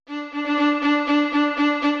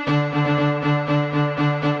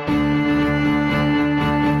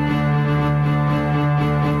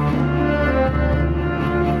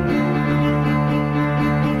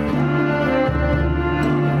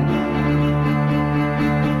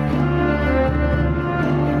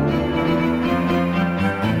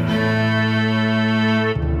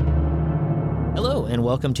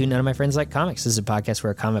welcome to None of My Friends Like Comics. This is a podcast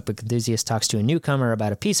where a comic book enthusiast talks to a newcomer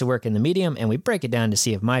about a piece of work in the medium, and we break it down to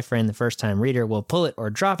see if my friend, the first-time reader, will pull it or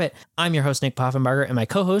drop it. I'm your host, Nick Poffenbarger, and my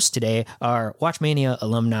co-hosts today are Watchmania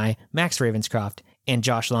alumni Max Ravenscroft and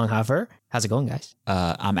Josh Longhofer. How's it going, guys?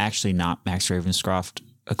 I'm actually not Max Ravenscroft,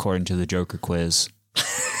 according to the Joker quiz.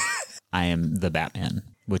 I am the Batman,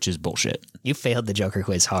 which is bullshit. You failed the Joker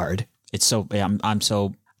quiz hard. It's so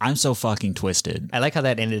I'm so fucking twisted. I like how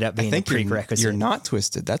that ended up being a prerequisite. You're not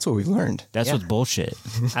twisted. That's what we learned. That's what's bullshit.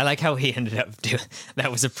 I like how we ended up doing that.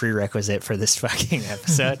 Was a prerequisite for this fucking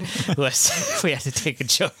episode. Was we had to take a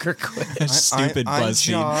Joker quiz. Stupid I'm BuzzFeed.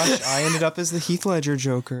 Josh. I ended up as the Heath Ledger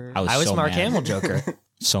Joker. I was so Mark mad. Hamill Joker.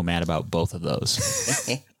 So mad about both of those.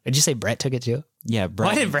 Did you say Brett took it too? Yeah,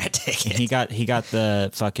 Brett. Why did Brett take it? He got the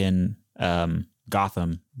fucking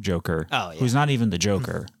Gotham Joker. Oh, yeah. Who's not even the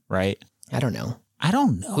Joker, right? I don't know. I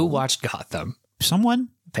don't know. Who watched Gotham? Someone?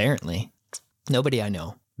 Apparently. Nobody I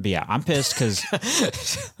know. But yeah, I'm pissed because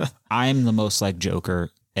I'm the most like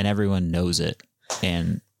Joker and everyone knows it.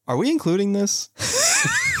 And Are we including this?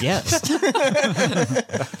 yes.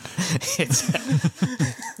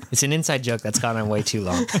 It's an inside joke that's gone on way too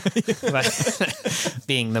long. But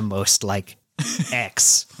being the most like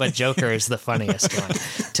X, but Joker is the funniest one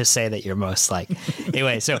to say that you're most like.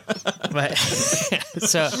 Anyway,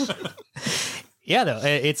 yeah, though,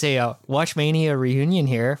 it's a Watchmania reunion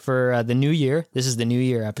here for the new year. This is the New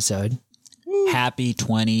Year episode. Happy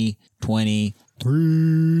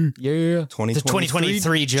 2023. Yeah. The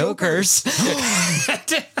 2023 Jokers.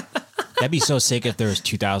 That'd be so sick if there was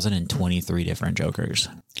 2023 different Jokers.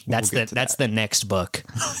 That's the next book.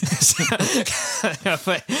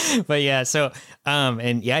 but yeah, so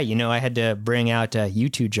and yeah, I had to bring out you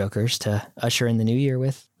two Jokers to usher in the new year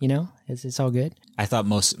with. It's all good. I thought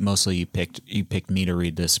mostly you picked me to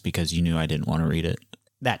read this because you knew I didn't want to read it.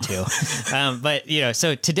 That too. But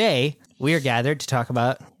so today we are gathered to talk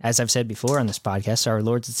about, as I've said before on this podcast, our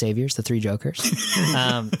Lords and Saviors, the three Jokers.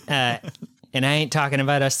 And I ain't talking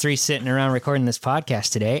about us three sitting around recording this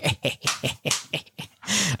podcast today.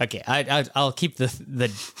 Okay, I'll keep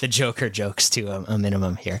the Joker jokes to a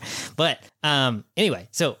minimum here. But anyway,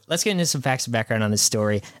 so let's get into some facts and background on this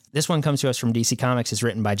story. This one comes to us from DC Comics. It's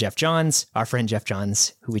written by Jeff Johns, our friend Jeff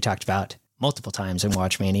Johns, who we talked about multiple times in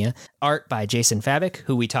Watchmania. Art by Jason Fabok,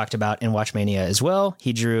 who we talked about in Watchmania as well.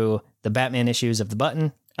 He drew the Batman issues of The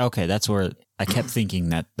Button. Okay, that's where I kept thinking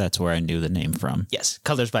that's where I knew the name from. Yes,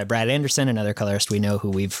 colors by Brad Anderson, another colorist we know who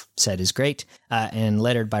we've said is great, and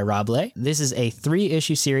lettered by Rob Lay. This is a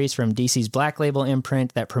 3-issue series from DC's Black Label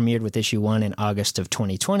imprint that premiered with issue 1 in August of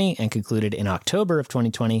 2020 and concluded in October of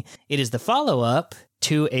 2020. It is the follow-up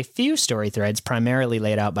to a few story threads primarily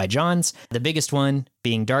laid out by Johns, the biggest one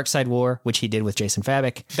being Darkseid War, which he did with Jason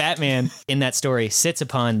Fabok. Batman, in that story, sits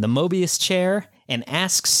upon the Mobius chair and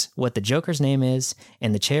asks what the Joker's name is,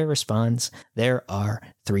 and the chair responds, "There are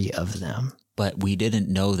 3 of them." But we didn't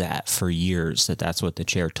know that for years, that's what the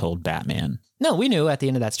chair told Batman. No, we knew at the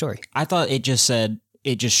end of that story. I thought it just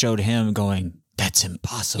showed him going, "That's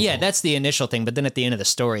impossible." Yeah, that's the initial thing. But then at the end of the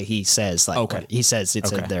story, he says, Okay. He says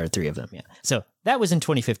there are 3 of them. Yeah. So that was in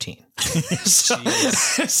 2015.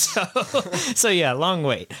 so yeah, long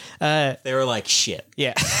wait. They were like, shit.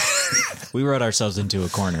 Yeah. We wrote ourselves into a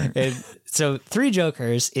corner. So 3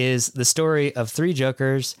 Jokers is the story of 3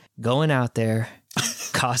 Jokers going out there,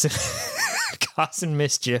 causing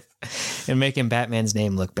mischief and making Batman's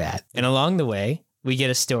name look bad. And along the way, we get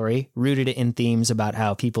a story rooted in themes about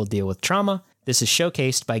how people deal with trauma. This is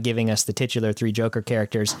showcased by giving us the titular 3 Joker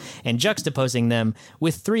characters and juxtaposing them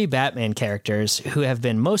with 3 Batman characters who have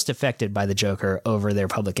been most affected by the Joker over their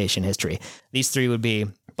publication history. These 3 would be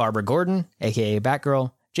Barbara Gordon, aka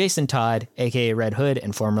Batgirl, Jason Todd, aka Red Hood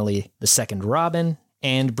and formerly the Second Robin,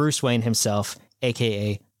 and Bruce Wayne himself,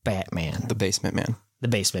 aka Batman. The Basement Man. The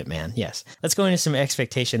Basement Man, yes. Let's go into some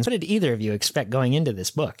expectations. What did either of you expect going into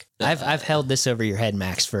this book? I've held this over your head,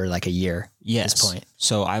 Max, for like a year at this point.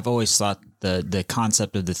 So I've always thought the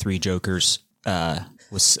concept of the 3 Jokers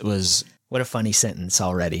was What a funny sentence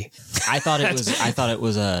already. I thought it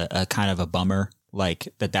was a kind of a bummer, like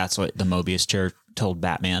that's what the Mobius chair told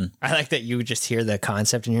Batman. I like that you would just hear the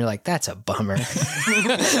concept and you're like, that's a bummer.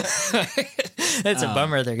 That's a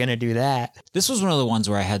bummer they're going to do that. This was one of the ones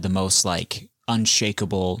where I had the most like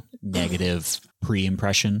unshakable negative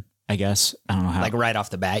pre-impression, I guess. I don't know how. Like right off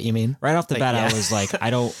the bat, you mean? Right off the bat, yeah. I was like, I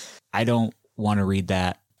don't want to read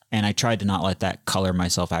that. And I tried to not let that color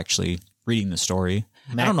myself actually reading the story.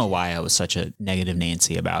 I don't know why I was such a negative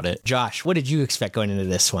Nancy about it. Josh, what did you expect going into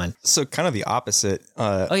this one? So kind of the opposite.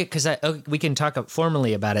 Okay, because we can talk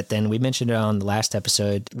formally about it then. We mentioned it on the last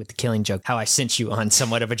episode with the Killing Joke, how I sent you on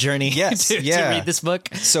somewhat of a journey Yes, to read this book.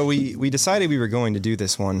 So we decided we were going to do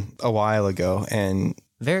this one a while ago, and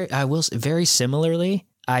Very similarly,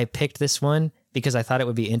 I picked this one because I thought it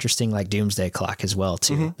would be interesting, like Doomsday Clock as well,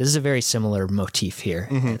 too. This is a very similar motif here,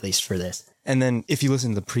 at least for this. and then if you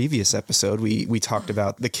listen to the previous episode, we talked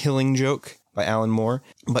about The Killing Joke by Alan Moore,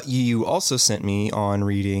 but you also sent me on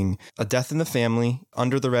reading A Death in the Family,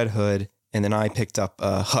 Under the Red Hood, and then I picked up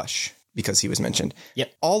Hush because he was mentioned.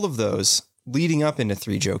 Yep. All of those leading up into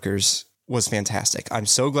Three Jokers was fantastic. I'm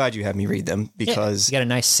so glad you had me read them because You got a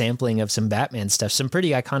nice sampling of some Batman stuff, some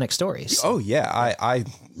pretty iconic stories. oh yeah, I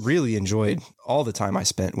really enjoyed all the time I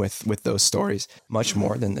spent with those stories, much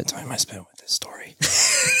more than the time I spent with this story.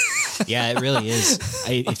 Yeah, it really is.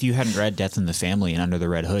 If you hadn't read Death in the Family and Under the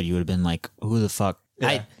Red Hood, you would have been like, who the fuck?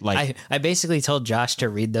 I basically told Josh to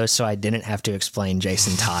read those so I didn't have to explain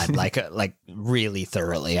Jason Todd like really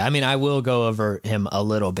thoroughly. I mean, I will go over him a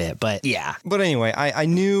little bit, but yeah. But anyway, I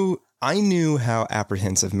knew how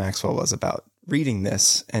apprehensive Maxwell was about reading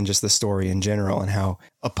this and just the story in general and how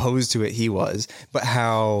opposed to it he was, but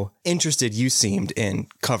how interested you seemed in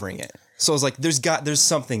covering it. So I was like, there's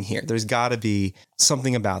something here. There's got to be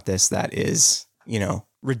something about this that is,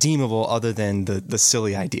 redeemable other than the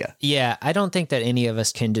silly idea. Yeah, I don't think that any of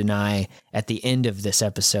us can deny at the end of this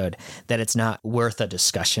episode that it's not worth a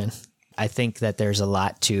discussion. I think that there's a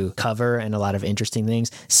lot to cover and a lot of interesting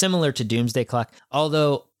things, similar to Doomsday Clock.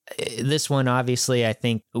 Although this one, obviously, I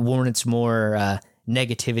think warrants more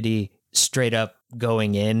negativity straight up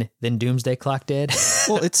going in than Doomsday Clock did.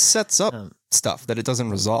 Well, it sets up stuff that it doesn't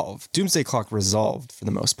resolve. Doomsday Clock resolved for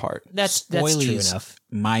the most part. That's true enough.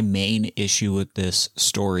 My main issue with this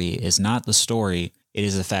story is not the story. It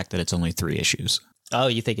is the fact that it's only 3 issues. Oh,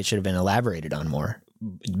 you think it should have been elaborated on more?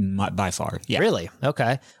 By far. Yeah. Really?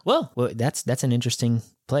 Okay. Well, that's an interesting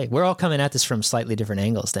play. We're all coming at this from slightly different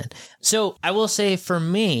angles then. So I will say for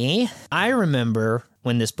me, I remember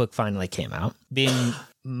when this book finally came out being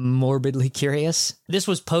morbidly curious. This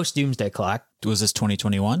was post Doomsday Clock. Was this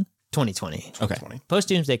 2021? 2020. Okay. Post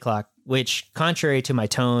Doomsday Clock, which contrary to my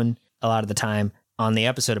tone a lot of the time on the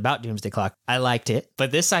episode about Doomsday Clock, I liked it.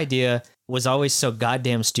 But this idea was always so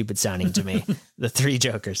goddamn stupid sounding to me, the Three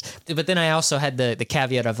Jokers. But then I also had the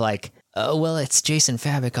caveat of like, oh, well, it's Jason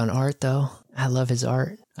Fabok on art, though. I love his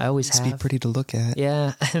art. I always have. Be pretty to look at.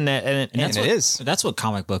 Yeah. and it is. That's what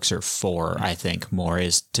comic books are for, I think, more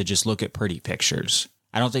is to just look at pretty pictures.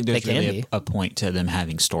 I don't think there's really a point to them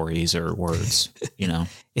having stories or words,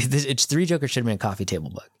 It's Three Jokers should have been a coffee table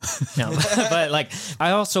book. No, but like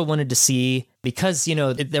I also wanted to see, because,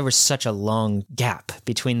 there was such a long gap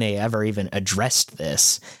between they ever even addressed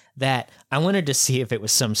this, that I wanted to see if it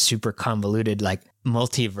was some super convoluted, like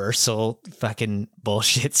multiversal fucking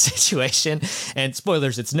bullshit situation. And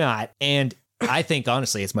spoilers, it's not. And I think,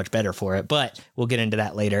 honestly, it's much better for it, but we'll get into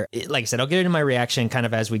that later. Like I said, I'll get into my reaction kind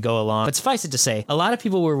of as we go along. But suffice it to say, a lot of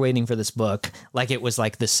people were waiting for this book like it was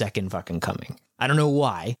like the second fucking coming. I don't know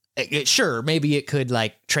why. Sure, maybe it could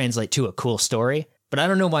like translate to a cool story, but I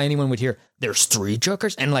don't know why anyone would hear there's 3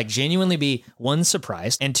 Jokers and like genuinely be 1,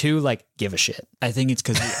 surprised, and 2, like give a shit. I think it's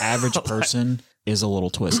because the average person is a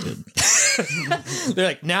little twisted. They're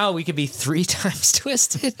like, now we could be 3 times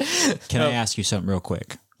twisted. Can I ask you something real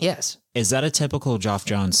quick? Yes. Is that a typical Geoff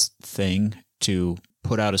Johns thing to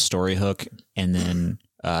put out a story hook and then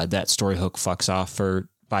that story hook fucks off for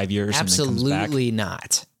 5 years and then comes back? Absolutely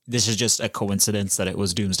not. This is just a coincidence that it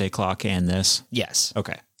was Doomsday Clock and this? Yes.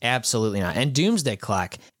 Okay. Absolutely not. And Doomsday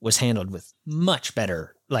Clock was handled with much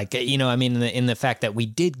better, like, in the fact that we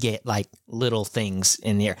did get like little things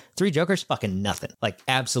in the air. 3 Jokers, fucking nothing. Like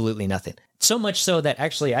absolutely nothing. So much so that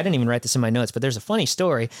actually, I didn't even write this in my notes, but there's a funny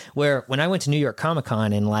story where when I went to New York Comic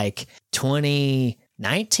Con in like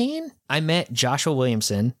 2019, I met Joshua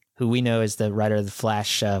Williamson, who we know is the writer of The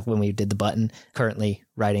Flash when we did The Button, currently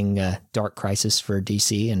writing Dark Crisis for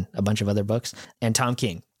DC and a bunch of other books, and Tom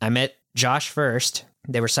King. I met Josh first.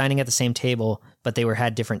 They were signing at the same table, but they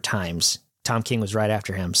had different times. Tom King was right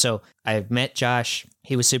after him. So I met Josh.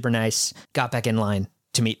 He was super nice. Got back in line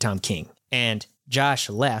to meet Tom King. And Josh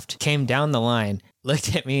left, came down the line,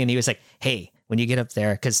 looked at me, and he was like, hey, when you get up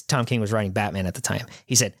there, because Tom King was writing Batman at the time,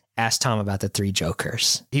 he said, ask Tom about the 3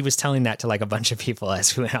 Jokers. He was telling that to like a bunch of people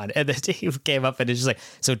as we went on. And then he came up and it's just like,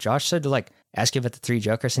 so Josh said to like ask you about the three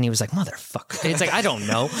Jokers? And he was like, motherfucker. It's like, I don't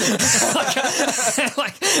know.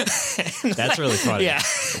 That's really funny. Yeah,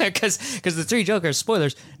 because the three Jokers,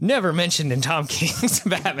 spoilers, never mentioned in Tom King's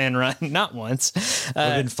Batman run, not once. It would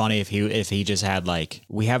have been funny if he just had like,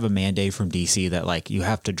 we have a mandate from DC that like you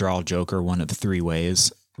have to draw Joker one of three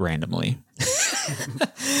ways randomly.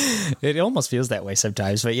 It almost feels that way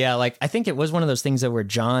sometimes, but yeah, like I think it was one of those things that where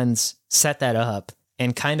Johns set that up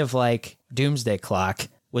and kind of like Doomsday Clock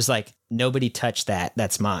was like, nobody touched that,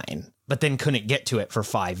 that's mine, but then couldn't get to it for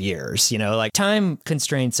 5 years, you know, like time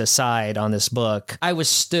constraints aside on this book, I was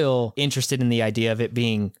still interested in the idea of it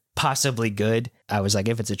being possibly good. I was like,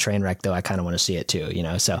 if it's a train wreck though, I kind of want to see it too, you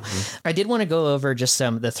know? So I did want to go over just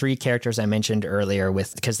the three characters I mentioned earlier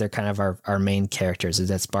because they're kind of our main characters.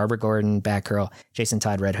 That's Barbara Gordon, Batgirl, Jason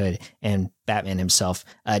Todd, Red Hood, and Batman himself,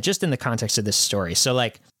 just in the context of this story. So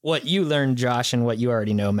like what you learned, Josh, and what you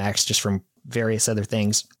already know, Max, just from various other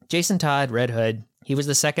things. Jason Todd, Red Hood, he was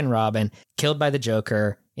the second Robin, killed by the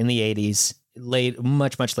Joker in the 80s,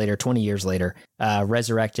 much later, 20 years later,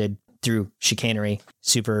 resurrected through chicanery,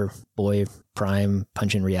 Superboy Prime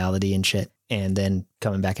punching reality and shit, and then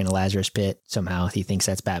coming back into Lazarus Pit. Somehow he thinks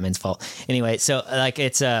that's Batman's fault. Anyway, so like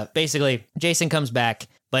it's basically Jason comes back,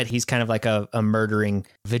 but he's kind of like a murdering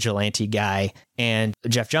vigilante guy. And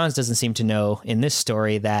Jeff Johns doesn't seem to know in this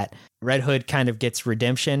story that Red Hood kind of gets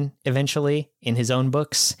redemption eventually in his own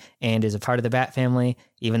books and is a part of the Bat family,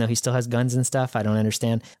 even though he still has guns and stuff. I don't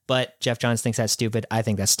understand. But Jeff Johns thinks that's stupid. I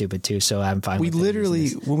think that's stupid too. So I'm fine with it. We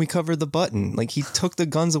literally, when we covered the button, like he took the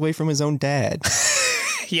guns away from his own dad.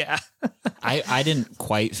 Yeah. I didn't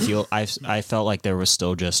quite feel, I felt like there was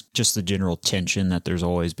still just the general tension that there's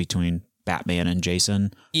always between Batman and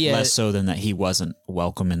Jason, less so than that he wasn't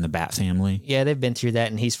welcome in the Bat family. Yeah, they've been through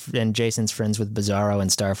that, and Jason's friends with Bizarro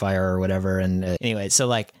and Starfire or whatever. And anyway, so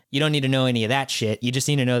like you don't need to know any of that shit. You just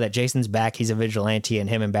need to know that Jason's back. He's a vigilante, and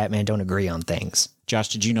him and Batman don't agree on things. Josh,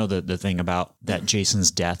 did you know the thing about that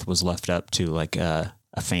Jason's death was left up to like a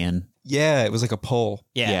fan? Yeah, it was like a poll.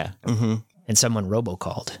 Yeah. Mm-hmm. And someone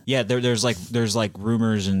robocalled. Yeah, there's like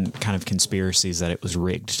rumors and kind of conspiracies that it was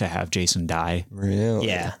rigged to have Jason die. Really?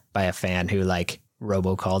 Yeah, by a fan who like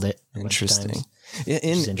robocalled it. Interesting.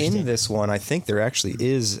 In this one, I think there actually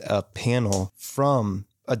is a panel from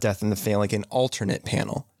A Death in the Family, like an alternate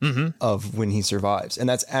panel of when he survives, and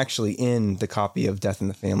that's actually in the copy of Death in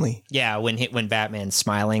the Family. Yeah, when Batman's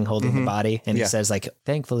smiling, holding the body, and he says like,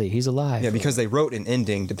 "Thankfully, he's alive." Yeah, because they wrote an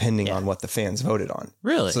ending depending on what the fans voted on.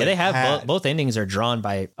 Really? So they have both endings are drawn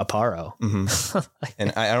by Aparo.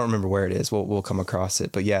 And I don't remember where it is. We'll come across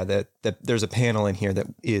it, but yeah, that there's a panel in here that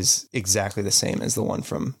is exactly the same as the one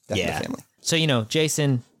from Death in the Family. So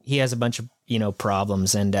Jason, he has a bunch of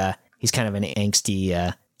problems, and he's kind of an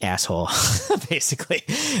angsty asshole, basically,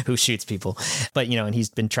 who shoots people. But, and he's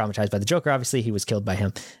been traumatized by the Joker. Obviously, he was killed by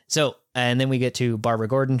him. So, and then we get to Barbara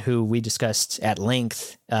Gordon, who we discussed at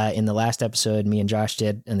length in the last episode, me and Josh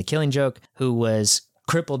did, in The Killing Joke, who was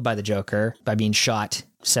crippled by the Joker by being shot,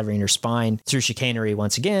 severing her spine through chicanery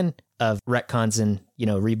once again of retcons and,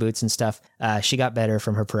 reboots and stuff. She got better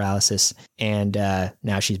from her paralysis, and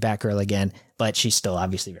now she's Batgirl again, but she's still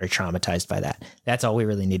obviously very traumatized by that. That's all we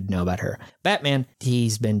really need to know about her. Batman,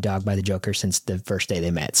 he's been dogged by the Joker since the first day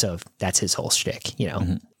they met, so that's his whole shtick,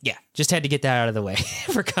 Yeah, just had to get that out of the way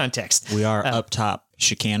for context. We are up top.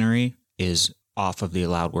 Chicanery is off of the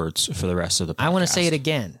allowed words for the rest of the podcast. I want to say it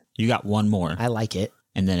again. You got one more. I like it.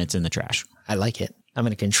 And then it's in the trash. I like it. I'm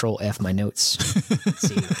going to Control F my notes.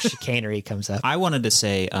 See if chicanery comes up. I wanted to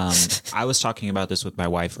say, I was talking about this with my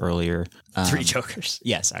wife earlier. Three Jokers.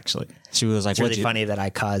 Yes, actually. She was like, it's really funny that I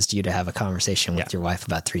caused you to have a conversation with your wife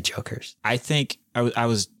about Three Jokers. I think I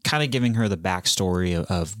was kind of giving her the backstory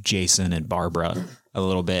of Jason and Barbara a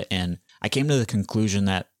little bit. And I came to the conclusion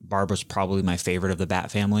that Barbara's probably my favorite of the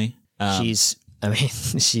Bat family. She's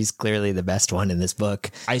clearly the best one in this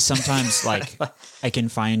book. I sometimes I can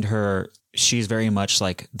find her. She's very much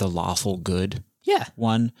like the lawful good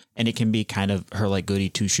one. And it can be kind of her like goody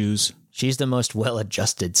two shoes. She's the most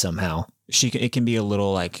well-adjusted somehow. It can be a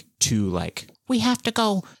little like too like, we have to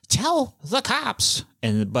go tell the cops.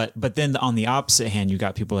 But then on the opposite hand, you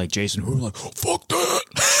got people like Jason who are like, fuck that.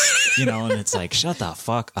 And it's like, shut the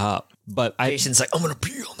fuck up. But Jason's like, I'm going to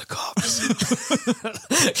pee on the cops.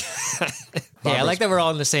 Yeah, I like that we're all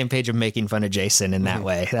on the same page of making fun of Jason in that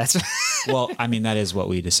way. That's well, I mean, that is what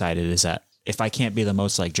we decided, is that if I can't be the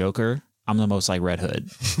most like Joker, I'm the most like Red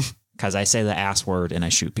Hood. Because I say the ass word and I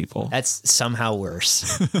shoot people. That's somehow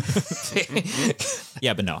worse.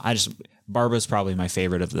 Yeah, but no, Barbara's probably my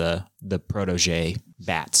favorite of the protege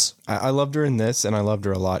bats. I loved her in this, and I loved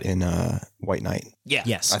her a lot in White Knight. Yeah.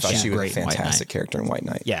 Yes. I thought she was a great in White fantastic Knight. character in White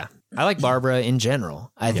Knight. Yeah. I like Barbara in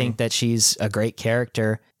general. I think that she's a great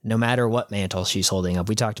character, no matter what mantle she's holding up.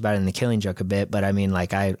 We talked about it in The Killing Joke a bit, but I mean,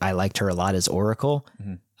 like, I liked her a lot as Oracle.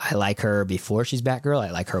 I like her before she's Batgirl.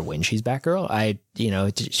 I like her when she's Batgirl.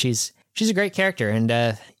 She's a great character.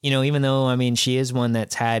 And, even though, I mean, she is one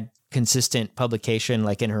that's had consistent publication,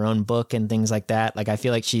 like in her own book and things like that. Like, I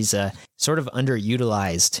feel like she's sort of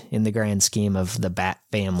underutilized in the grand scheme of the Bat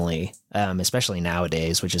family, especially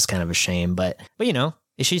nowadays, which is kind of a shame. But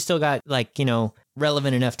she's still got, like,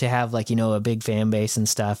 relevant enough to have, like, a big fan base and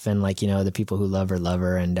stuff. And, like, the people who love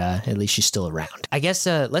her. And at least she's still around. I guess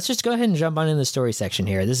let's just go ahead and jump on in the story section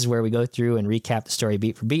here. This is where we go through and recap the story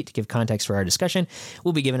beat for beat to give context for our discussion.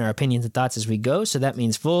 We'll be giving our opinions and thoughts as we go. So that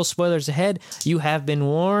means full spoilers ahead. You have been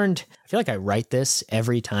warned. I feel like I write this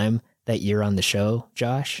every time that you're on the show,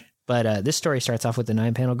 Josh. But this story starts off with the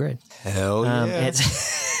 9-panel grid. Hell yeah.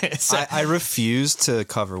 I refuse to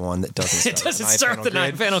cover one that doesn't start with the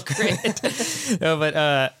 9-panel grid. No,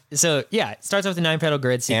 but it starts off with the 9-panel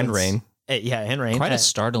grid sequence. And rain. And rain. Quite a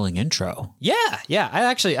startling intro. Yeah.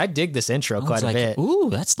 I dig this intro quite a bit. Ooh,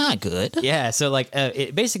 that's not good. Yeah, so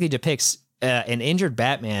it basically depicts an injured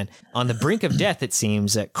Batman on the brink of death, it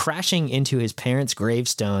seems, crashing into his parents'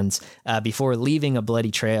 gravestones before leaving a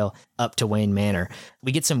bloody trail up to Wayne Manor.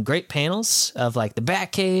 We get some great panels of, like, the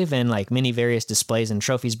Batcave and, like, many various displays and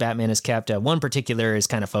trophies Batman has kept. One particular is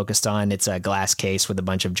kind of focused on, it's a glass case with a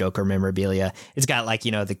bunch of Joker memorabilia. It's got, like,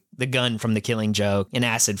 the gun from The Killing Joke, an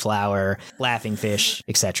acid flower, laughing fish,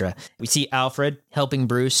 etc. We see Alfred helping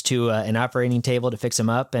Bruce to an operating table to fix him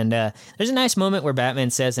up. And there's a nice moment where Batman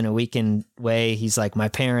says in a weakened way, he's like, my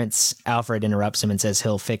parents. Alfred interrupts him and says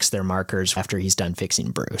he'll fix their markers after he's done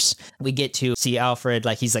fixing Bruce. We get to see Alfred,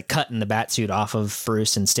 like, he's like cutting the Batsuit off of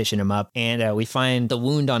Bruce and stitching him up. And we find the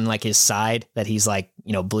wound on, like, his side that he's, like,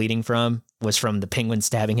 bleeding from was from the Penguin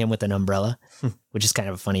stabbing him with an umbrella, which is kind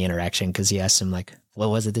of a funny interaction because he asks him, like, what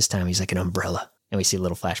was it this time? He's like, an umbrella. And we see a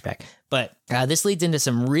little flashback. But this leads into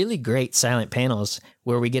some really great silent panels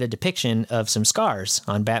where we get a depiction of some scars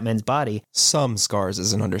on Batman's body. Some scars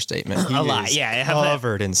is an understatement. He a lot, yeah.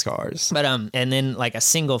 Covered in scars. But and then, like, a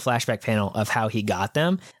single flashback panel of how he got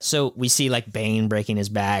them. So we see, like, Bane breaking his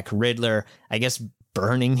back, Riddler, I guess,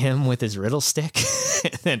 burning him with his riddle stick,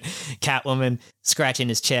 and then Catwoman scratching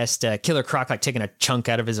his chest, Killer Croc, like, taking a chunk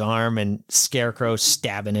out of his arm, and Scarecrow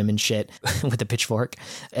stabbing him and shit with a pitchfork.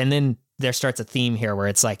 And then there starts a theme here where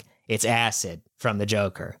it's like, it's acid from the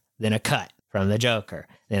Joker, then a cut from the Joker,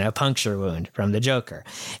 then a puncture wound from the Joker.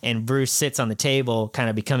 And Bruce sits on the table, kind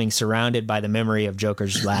of becoming surrounded by the memory of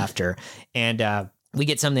Joker's laughter. And we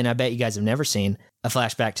get something I bet you guys have never seen, a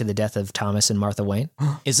flashback to the death of Thomas and Martha Wayne.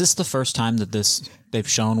 Is this the first time that they've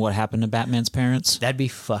shown what happened to Batman's parents? That'd be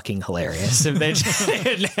fucking hilarious if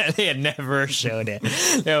they had never showed it.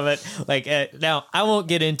 No, but, like, now I won't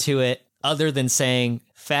get into it other than saying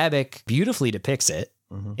Fabok beautifully depicts it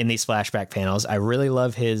in these flashback panels. I really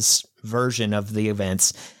love his version of the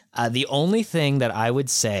events. The only thing that I would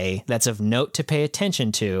say that's of note to pay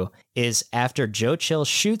attention to is after Joe Chill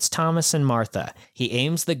shoots Thomas and Martha, he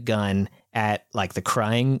aims the gun at, like, the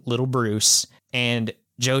crying little Bruce, and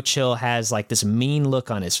Joe Chill has, like, this mean look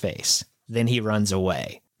on his face. Then he runs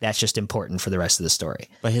away. That's just important for the rest of the story.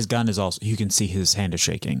 But his gun is also, you can see his hand is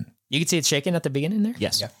shaking. You can see it shaking at the beginning there?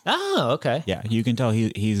 Yes. Yeah. Oh, okay. Yeah, you can tell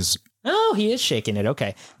he's... Oh, he is shaking it.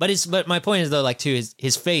 Okay. But my point is, though, like, too,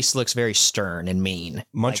 his face looks very stern and mean.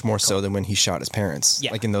 Much more so than when he shot his parents.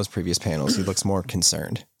 Yeah. Like in those previous panels, he looks more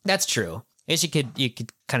concerned. That's true. I guess you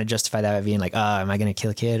could kind of justify that by being like, am I going to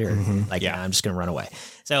kill a kid? Or like, yeah, I'm just going to run away.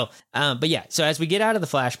 So, but yeah, so as we get out of the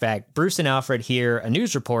flashback, Bruce and Alfred hear a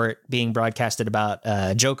news report being broadcasted about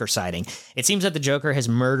a Joker sighting. It seems that the Joker has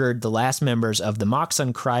murdered the last members of the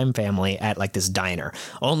Moxon crime family at, like, this diner,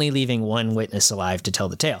 only leaving one witness alive to tell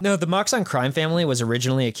the tale. No, the Moxon crime family was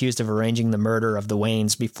originally accused of arranging the murder of the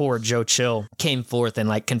Waynes before Joe Chill came forth and,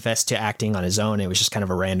 like, confessed to acting on his own. It was just kind of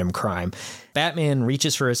a random crime. Batman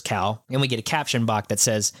reaches for his cowl, and we get a caption box that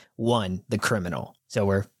says, 1, the criminal. So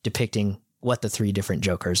we're depicting what the 3 different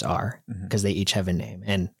Jokers are, because they each have a name,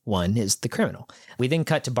 and 1 is the criminal. We then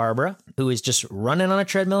cut to Barbara, who is just running on a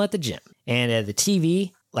treadmill at the gym. And the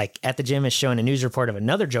TV, like, at the gym is showing a news report of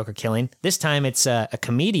another Joker killing. This time it's a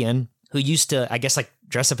comedian who used to, I guess, like,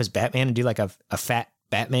 dress up as Batman and do, like, a fat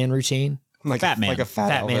Batman routine. Like Fat Man. Like a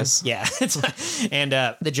fat Elvis. Yeah. And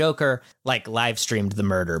the Joker, like, live streamed the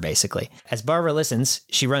murder, basically. As Barbara listens,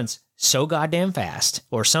 she runs so goddamn fast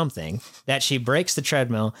or something that she breaks the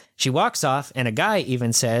treadmill. She walks off, and a guy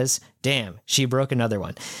even says, damn, she broke another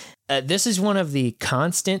one. This is one of the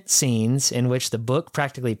constant scenes in which the book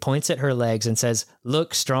practically points at her legs and says,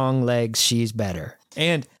 look, strong legs, she's better.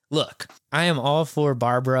 And look, I am all for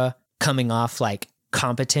Barbara coming off like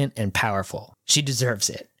competent and powerful. She deserves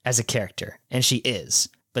it as a character, and she is.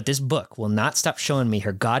 But this book will not stop showing me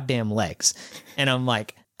her goddamn legs. And I'm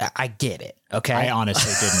like, I get it. Okay. I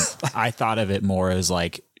honestly didn't. I thought of it more as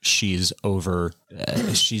like she's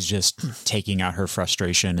she's just taking out her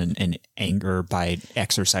frustration and anger by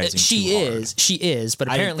exercising. She is. But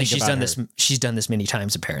apparently she's done this. her. She's done this many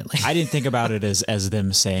times. Apparently, I didn't think about it as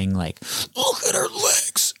them saying like, look at her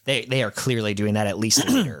legs. they are clearly doing that at least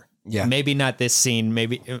later. Yeah. Maybe not this scene.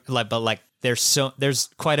 Maybe like, but like. There's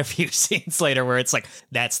quite a few scenes later where it's like,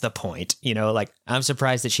 that's the point, you know, like I'm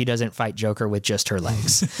surprised that she doesn't fight Joker with just her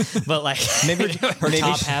legs, but like Maybe her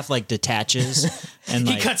top half like detaches and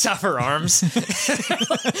he like cuts off her arms.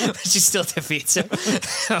 She still defeats him.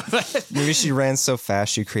 Maybe she ran so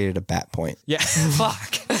fast she created a bat point. Yeah.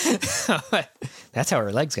 Fuck. That's how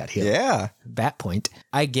her legs got healed. Yeah. Bat point.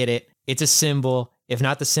 I get it. It's a symbol. If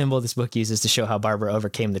not the symbol this book uses to show how Barbara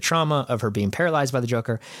overcame the trauma of her being paralyzed by the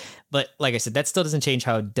Joker. But like I said, that still doesn't change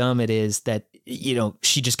how dumb it is that, you know,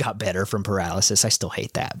 she just got better from paralysis. I still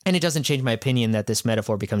hate that. And it doesn't change my opinion that this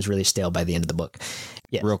metaphor becomes really stale by the end of the book.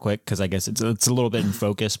 Yeah. real quick, because I guess it's a little bit in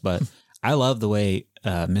focus, but I love the way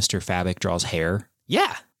Mr. Fabic draws hair.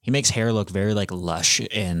 Yeah. He makes hair look very like lush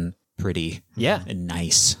and pretty. Yeah. And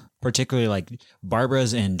nice. Particularly like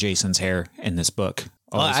Barbara's and Jason's hair in this book.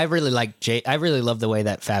 Well, I really like I really love the way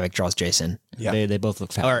that Fabic draws Jason. Yeah. They both look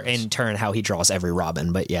Or fabulous. in turn, how he draws every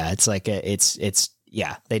Robin. But yeah, it's like,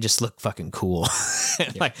 yeah, they just look fucking cool.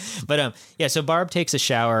 Like, but so Barb takes a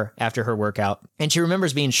shower after her workout and she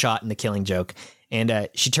remembers being shot in The Killing Joke. And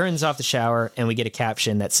she turns off the shower and we get a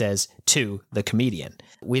caption that says, "To the comedian."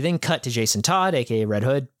 We then cut to Jason Todd, aka Red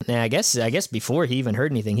Hood. And I guess before he even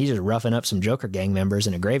heard anything, he's just roughing up some Joker gang members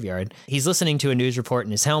in a graveyard. He's listening to a news report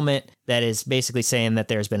in his helmet that is basically saying that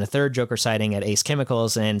there's been a third Joker sighting at Ace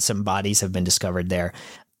Chemicals and some bodies have been discovered there.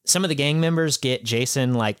 Some of the gang members get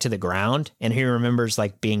Jason like to the ground and he remembers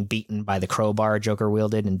like being beaten by the crowbar Joker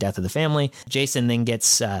wielded in Death of the Family. Jason then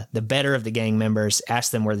gets the better of the gang members, asks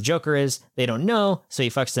them where the Joker is. They don't know, so he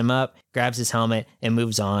fucks them up, grabs his helmet and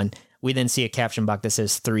moves on. We then see a caption box that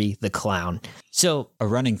says 3 the clown. So a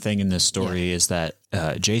running thing in this story is that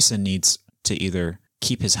Jason needs to either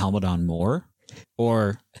keep his helmet on more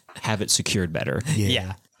or have it secured better.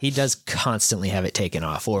 yeah, he does constantly have it taken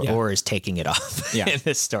off or is taking it off Yeah. in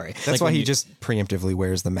this story. That's Like why when he you- just preemptively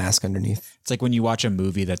wears the mask underneath. It's like when you watch a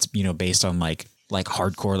movie that's, you know, based on like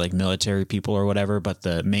hardcore like military people or whatever, but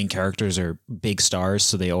the main characters are big stars,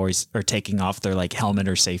 so they always are taking off their like helmet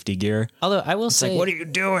or safety gear. Although I will It's say, like, what are you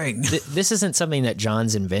doing? this isn't something that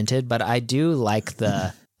John's invented, but I do like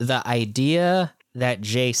the idea that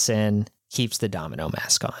Jason keeps the domino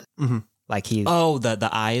mask on. Mm-hmm. Like he, Oh, the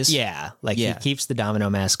eyes. yeah, like Yeah. he keeps the domino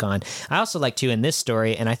mask on. I also like too in this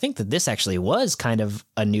story, and I think that this actually was kind of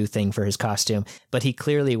a new thing for his costume, but he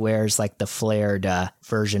clearly wears like the flared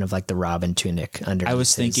version of like the Robin tunic underneath. I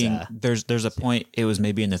was his, thinking there's a point, it was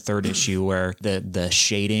maybe in the third issue where the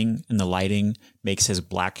shading and the lighting makes his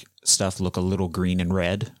black stuff look a little green and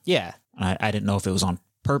red. yeah. I didn't know if it was on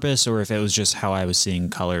purpose or if it was just how I was seeing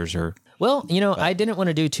colors or Well, you know, I didn't want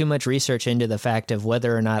to do too much research into the fact of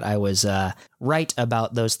whether or not I was right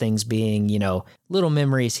about those things being, you know, little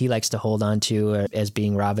memories he likes to hold on to as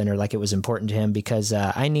being Robin or like it was important to him because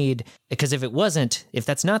because if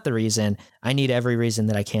that's not the reason, I need every reason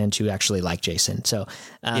that I can to actually like Jason. So,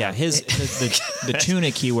 yeah, the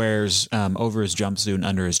tunic he wears over his jumpsuit and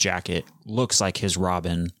under his jacket looks like his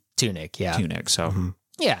Robin tunic. Yeah. tunic. So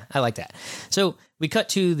Yeah, I like that. So we cut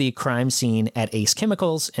to the crime scene at Ace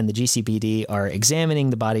Chemicals, and the GCPD are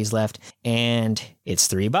examining the bodies left, and it's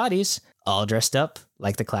 3 bodies, all dressed up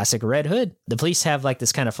like the classic Red Hood. The police have like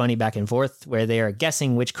this kind of funny back and forth where they are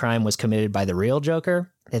guessing which crime was committed by the real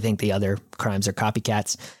Joker. They think the other crimes are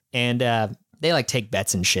copycats, and they like take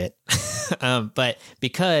bets and shit. But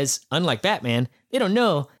because, unlike Batman, they don't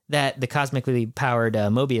know that the cosmically powered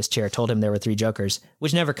Mobius chair told him there were 3 Jokers,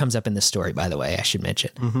 which never comes up in this story, by the way, I should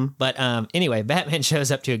mention. Mm-hmm. But anyway, Batman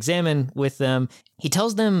shows up to examine with them. He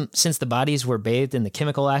tells them since the bodies were bathed in the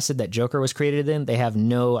chemical acid that Joker was created in, they have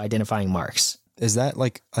no identifying marks. Is that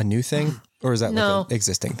like a new thing or is that No. like an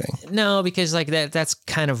existing thing? No, because like that's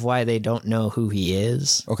kind of why they don't know who he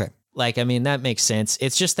is. Okay. Like, I mean, that makes sense.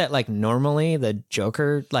 It's just that like normally the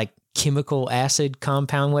Joker, like chemical acid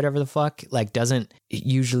compound, whatever the fuck, like doesn't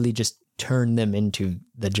usually just turn them into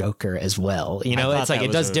the Joker as well. You know, thought it's like that it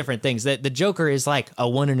was does a- different things. That the Joker is like a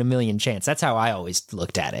 1 in a million chance. That's how I always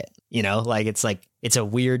looked at it. You know, like it's a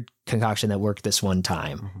weird concoction that worked this one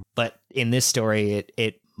time. Mm-hmm. But in this story,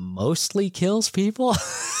 it mostly kills people.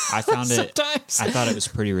 I found it. Sometimes. I thought it was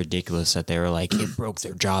pretty ridiculous that they were like, it broke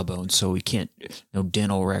their jawbone, so we can't no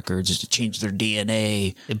dental records, just to change their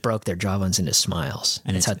DNA. It broke their jawbones into smiles.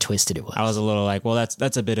 And that's how twisted it was. I was a little like, well,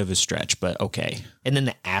 that's a bit of a stretch, but okay. And then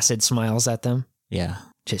the acid smiles at them. Yeah.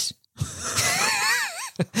 Just.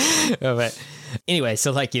 But anyway,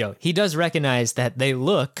 so like, he does recognize that they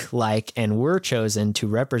look like and were chosen to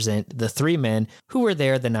represent the three men who were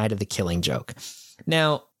there the night of the Killing Joke.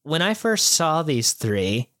 Now, when I first saw these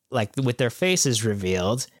three, like with their faces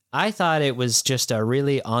revealed, I thought it was just a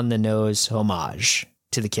really on the nose homage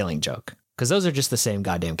to the Killing Joke, because those are just the same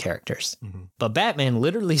goddamn characters. Mm-hmm. But Batman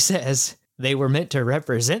literally says they were meant to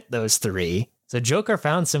represent those three. So Joker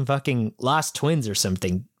found some fucking lost twins or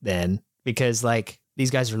something then, because like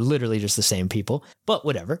these guys are literally just the same people, but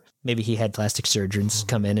whatever. Maybe he had plastic surgeons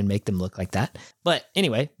come in and make them look like that. But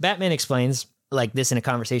anyway, Batman explains like this in a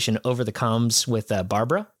conversation over the comms with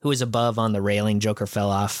Barbara, who is above on the railing Joker fell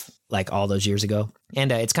off like all those years ago. And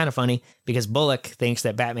it's kind of funny because Bullock thinks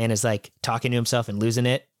that Batman is like talking to himself and losing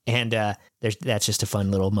it. And that's just a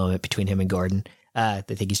fun little moment between him and Gordon.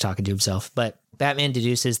 They think he's talking to himself. But Batman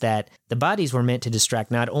deduces that the bodies were meant to distract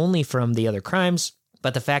not only from the other crimes,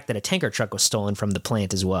 but the fact that a tanker truck was stolen from the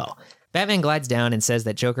plant as well. Batman glides down and says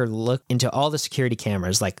that Joker looked into all the security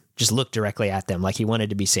cameras, like just looked directly at them, like he wanted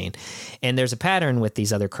to be seen. And there's a pattern with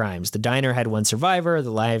these other crimes. The diner had one survivor.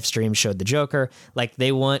 The live stream showed the Joker. Like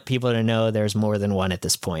they want people to know there's more than one at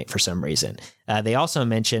this point for some reason. They also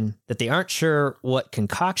mention that they aren't sure what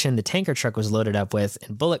concoction the tanker truck was loaded up with.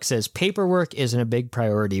 And Bullock says paperwork isn't a big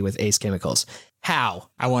priority with Ace Chemicals. How?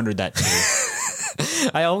 I wondered that too.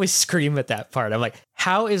 I always scream at that part. I'm like,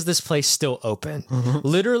 how is this place still open? Mm-hmm.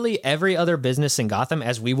 Literally every other business in Gotham,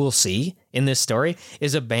 as we will see in this story,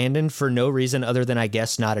 is abandoned for no reason other than, I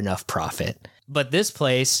guess, not enough profit. But this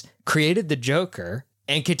place created the Joker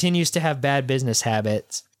and continues to have bad business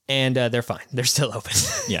habits. And they're fine. They're still open.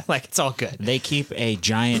 Yeah. Like it's all good. They keep a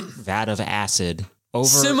giant vat of acid over,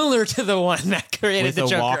 similar to the one that created with the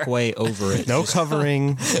Joker. a walkway over it. No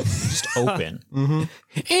covering. Just open. Mm-hmm.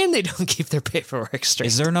 And they don't keep their paperwork straight.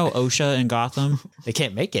 Is there no OSHA in Gotham? They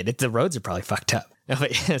can't make it. The roads are probably fucked up.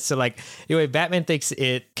 So like, anyway, Batman thinks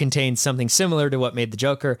it contains something similar to what made the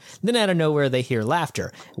Joker. Then out of nowhere, they hear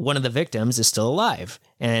laughter. One of the victims is still alive.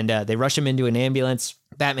 And they rush him into an ambulance.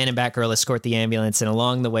 Batman and Batgirl escort the ambulance, and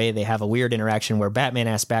along the way, they have a weird interaction where Batman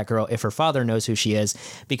asks Batgirl if her father knows who she is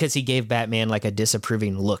because he gave Batman like a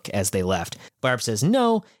disapproving look as they left. Barb says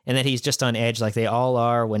no, and that he's just on edge like they all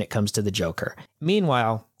are when it comes to the Joker.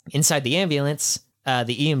 Meanwhile, inside the ambulance,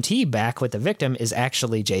 the EMT back with the victim is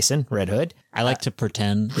actually Jason, Red Hood. I like to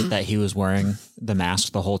pretend that he was wearing the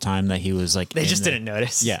mask the whole time, that he was like... They just didn't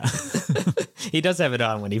notice. Yeah. He does have it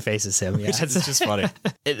on when he faces him. Yeah, it's just funny.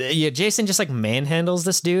 Yeah, Jason just like manhandles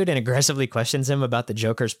this dude and aggressively questions him about the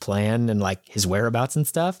Joker's plan and like his whereabouts and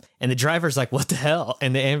stuff. And the driver's like, what the hell?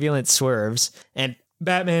 And the ambulance swerves and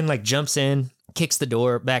Batman like jumps in, kicks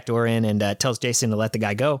the back door in and tells Jason to let the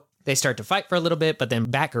guy go. They start to fight for a little bit, but then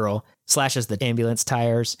Batgirl slashes the ambulance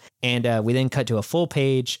tires. And we then cut to a full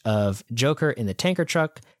page of Joker in the tanker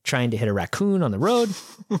truck trying to hit a raccoon on the road.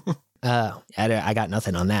 I got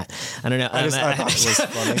nothing on that. I don't know. I thought it was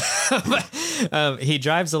funny. But, he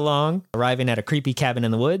drives along, arriving at a creepy cabin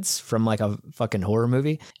in the woods from like a fucking horror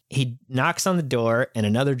movie. He knocks on the door and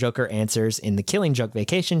another Joker answers in the Killing Joke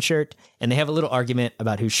vacation shirt. And they have a little argument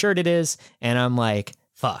about whose shirt it is. And I'm like,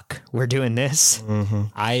 fuck, we're doing this. Mm-hmm.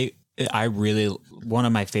 I really, one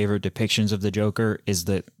of my favorite depictions of the Joker is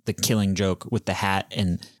the Killing Joke with the hat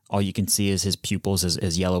and all you can see is his pupils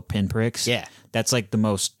as yellow pinpricks. Yeah. That's like the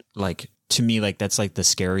most, like, to me, like that's like the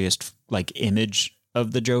scariest like image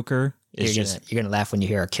of the Joker. You're gonna laugh when you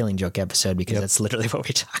hear our Killing Joke episode because that's literally what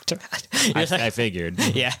we talked about. I figured.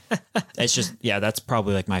 Yeah. It's just, that's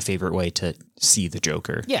probably like my favorite way to see the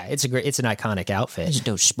Joker. Yeah, it's an iconic outfit. It's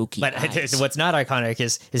those spooky But eyes. what's not iconic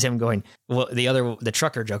is him going, well, the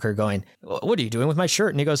trucker Joker going, what are you doing with my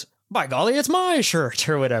shirt? And he goes, by golly, it's my shirt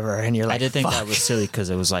or whatever. And you're like, I did think fuck. that was silly because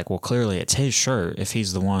it was like, well, clearly it's his shirt if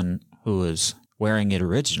he's the one who was wearing it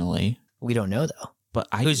originally. We don't know though. But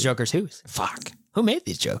who's Joker's whose? Fuck. Who made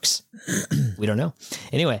these jokes? We don't know.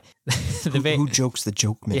 Anyway, who jokes the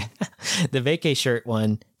joke, man? Yeah, the vacay shirt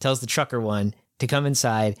one tells the trucker one to come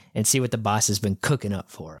inside and see what the boss has been cooking up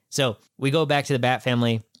for. So we go back to the Bat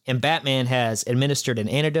family, and Batman has administered an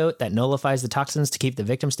antidote that nullifies the toxins to keep the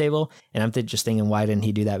victim stable. And I'm just thinking, why didn't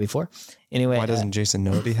he do that before? Anyway, Why doesn't Jason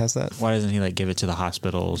know that he has that? Why doesn't he like give it to the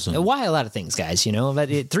hospitals? And... Why a lot of things, guys,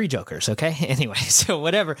 but three Jokers, okay? Anyway, so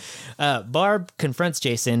whatever. Barb confronts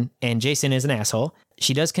Jason, and Jason is an asshole.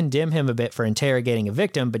 she does condemn him a bit for interrogating a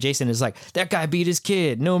victim, but Jason is like, that guy beat his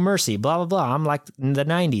kid, no mercy, blah, blah, blah. I'm like in the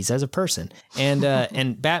 90s as a person. And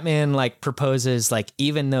and Batman like proposes, like,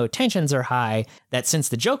 even though tensions are high, that since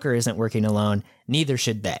the Joker isn't working alone, neither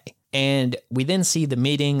should they. And we then see the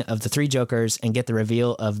meeting of the three Jokers and get the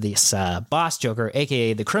reveal of this boss Joker,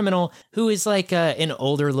 aka the Criminal, who is like an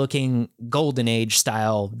older looking Golden Age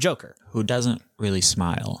style Joker. Who doesn't really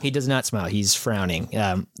smile. He does not smile. He's frowning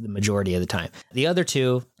the majority of the time. The other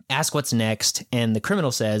two ask what's next, and the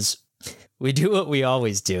Criminal says, we do what we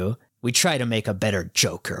always do. We try to make a better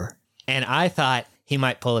Joker. And I thought he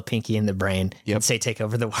might pull a Pinky in the brain and say, take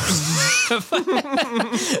over the world.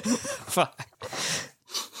 Fuck.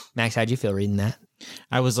 Max, how'd you feel reading that?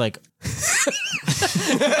 I was like,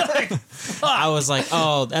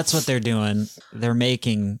 oh, that's what they're doing. They're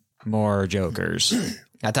making more Jokers.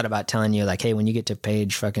 I thought about telling you, like, hey, when you get to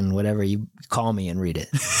page fucking whatever, you call me and read it.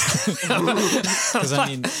 Because, I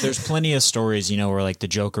mean, there's plenty of stories, you know, where like the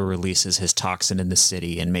Joker releases his toxin in the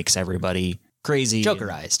city and makes everybody crazy.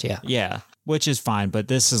 Jokerized, yeah. Yeah, which is fine. But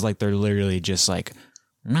this is like, they're literally just like,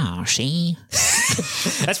 no, see?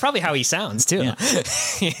 That's probably how he sounds, too. Yeah.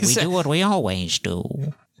 We do what we always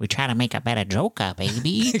do. We try to make a better Joker,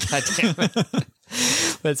 baby. God damn it.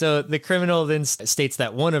 But so the Criminal then states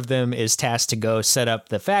that one of them is tasked to go set up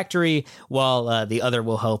the factory while the other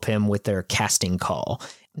will help him with their casting call.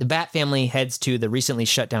 The Bat family heads to the recently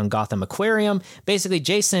shut down Gotham Aquarium. Basically,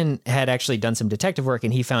 Jason had actually done some detective work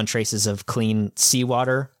and he found traces of clean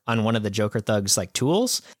seawater on one of the Joker thugs' like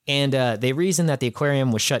tools. And they reasoned that the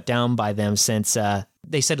aquarium was shut down by them since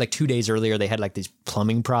they said like 2 days earlier they had like these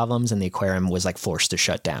plumbing problems and the aquarium was like forced to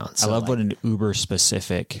shut down. So, I love what an uber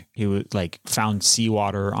specific, he would like found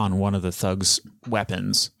seawater on one of the thugs'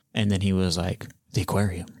 weapons. And then he was like, the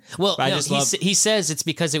aquarium. Well, no, he says it's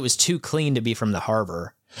because it was too clean to be from the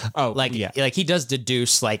harbor. Oh, like, yeah. Like he does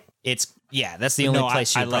deduce like it's, yeah, that's the only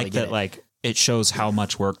place you I like that. Like it shows how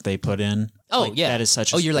much work they put in. Oh, like, yeah. That is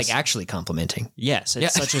such you're like actually complimenting. Yes.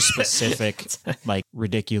 It's such a specific, like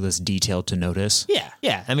ridiculous detail to notice. Yeah.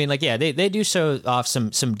 Yeah. I mean, like, yeah, they do show off some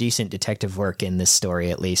decent detective work in this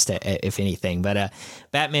story, at least, if anything. But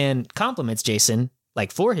Batman compliments Jason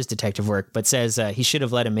like for his detective work, but says he should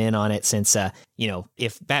have let him in on it since, you know,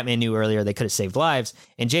 if Batman knew earlier, they could have saved lives.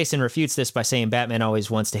 And Jason refutes this by saying Batman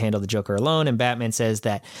always wants to handle the Joker alone. And Batman says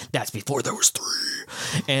that that's before there was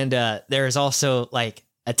three. And there is also like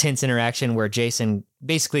a tense interaction where Jason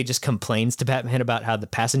basically just complains to Batman about how the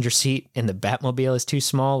passenger seat in the Batmobile is too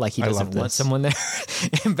small. Like he doesn't want someone there.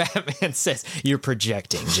 And Batman says, you're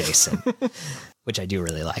projecting, Jason. Which I do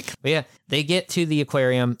really like. But yeah, they get to the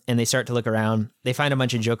aquarium and they start to look around. They find a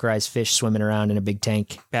bunch of Jokerized fish swimming around in a big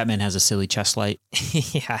tank. Batman has a silly chest light.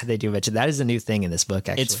 Yeah, they do mention that is a new thing in this book,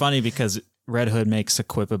 actually. It's funny because Red Hood makes a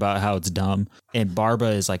quip about how it's dumb, and Barba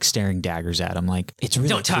is like staring daggers at him like, it's really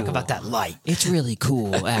Don't talk cool. about that light. It's really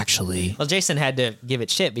cool, actually. Well, Jason had to give it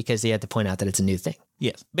shit because he had to point out that it's a new thing.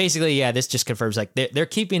 Yes. Basically, yeah, this just confirms like they're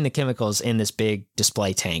keeping the chemicals in this big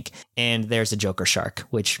display tank, and there's a Joker shark,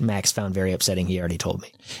 which Max found very upsetting. He already told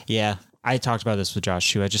me. Yeah, I talked about this with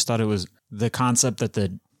Josh too. I just thought it was the concept that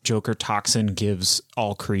the Joker toxin gives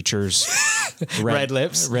all creatures red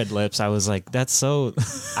lips. Red lips. I was like, that's so.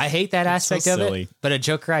 I hate that aspect so of silly. it. But a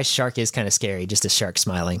Jokerized shark is kind of scary. Just a shark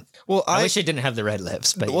smiling. Well, I wish it didn't have the red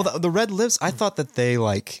lips. But well, the red lips, I thought that they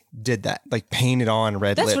like did that, like painted on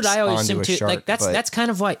red that's lips. What I always onto assume a too. shark, Like that's kind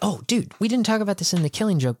of why. Oh, dude, we didn't talk about this in the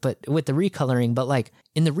Killing Joke, but with the recoloring. But like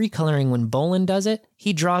in the recoloring, when Bolin does it,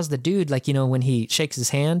 he draws the dude like, you know, when he shakes his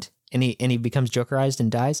hand. And he becomes Jokerized and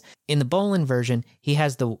dies. In the Bolin version,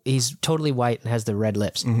 he's totally white and has the red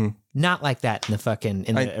lips. Mm-hmm. Not like that in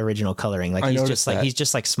the original coloring. Like he's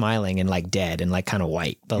just like smiling and like dead and like kind of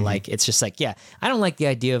white. But like it's just like, yeah, I don't like the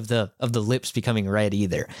idea of the lips becoming red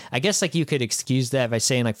either. I guess like you could excuse that by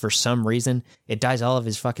saying like for some reason it dyes all of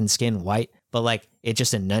his fucking skin white, but like it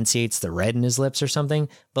just enunciates the red in his lips or something.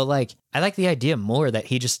 But like I like the idea more that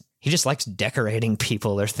he just likes decorating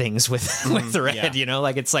people or things with red, yeah. You know,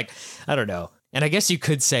 like it's like, I don't know. And I guess you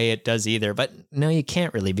could say it does either, but no, you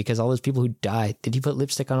can't really because all those people who died, did you put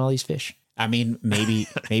lipstick on all these fish? I mean, maybe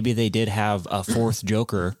they did have a fourth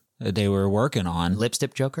Joker that they were working on.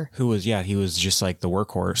 Lipstick Joker? He was just like the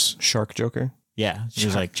workhorse. Shark Joker? Yeah. He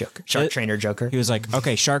was like Joker. Shark Trainer Joker. He was like,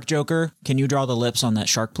 okay, Shark Joker, can you draw the lips on that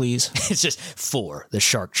shark, please? It's just for the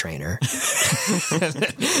Shark Trainer.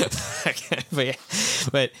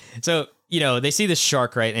 But so, you know, they see this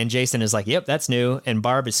shark, right? And Jason is like, yep, that's new. And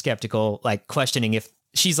Barb is skeptical, like questioning if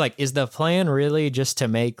she's like, is the plan really just to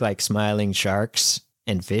make like smiling sharks?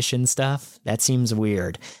 and fish and stuff. That seems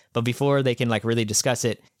weird. But before they can like really discuss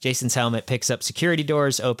it, Jason's helmet picks up security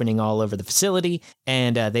doors opening all over the facility,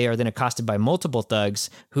 and they are then accosted by multiple thugs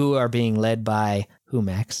who are being led by who,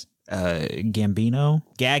 Max? Gambino?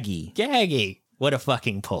 Gaggy. What a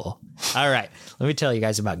fucking pull. All right, let me tell you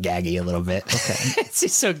guys about Gaggy a little bit. Okay.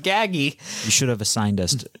 So Gaggy... You should have assigned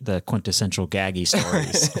us the quintessential Gaggy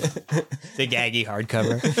stories. The Gaggy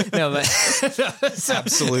hardcover. No, but...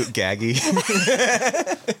 Absolute Gaggy.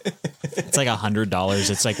 It's like $100.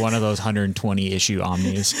 It's like one of those 120 issue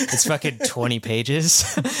omnis. It's fucking 20 pages.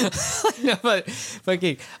 No, but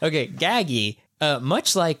fucking... Okay, Gaggy,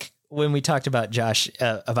 much like when we talked about Josh,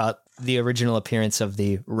 about the original appearance of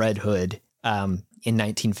the Red Hood, in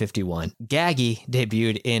 1951. Gaggy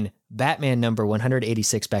debuted in Batman number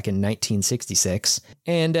 186 back in 1966.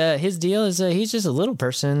 And his deal is he's just a little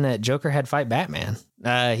person that Joker had fight Batman.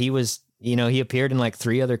 He was, he appeared in like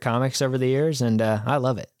 3 other comics over the years, and I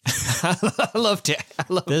love it. I love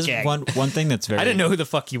There's Gaggy. one thing that's very... I didn't know who the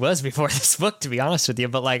fuck he was before this book, to be honest with you,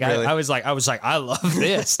 but like really? I was like, I love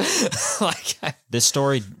this. This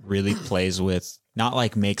story really plays with, not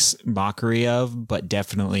like makes mockery of, but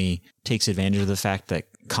definitely takes advantage of the fact that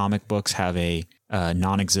comic books have a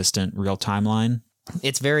non-existent real timeline.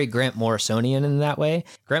 It's very Grant Morrisonian in that way.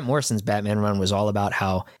 Grant Morrison's Batman run was all about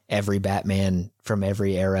how every Batman from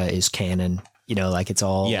every era is canon. Like it's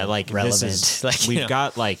all relevant. This is, we've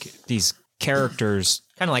got like these characters.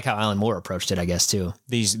 Kind of like how Alan Moore approached it, I guess, too.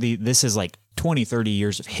 This is like 20, 30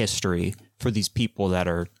 years of history for these people that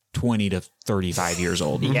are 20 to 35 years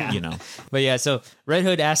old, But yeah, so Red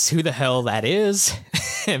Hood asks who the hell that is.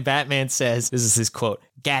 And Batman says, this is his quote,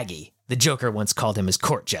 Gaggy. The Joker once called him his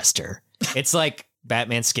court jester. It's like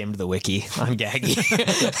Batman skimmed the wiki on Gaggy.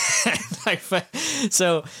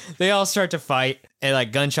 So they all start to fight, and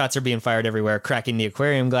like gunshots are being fired everywhere, cracking the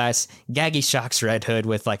aquarium glass. Gaggy shocks Red Hood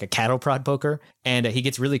with like a cattle prod poker, and he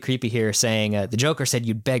gets really creepy here, saying, the Joker said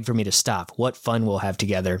you'd beg for me to stop. What fun we'll have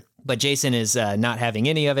together. But Jason is not having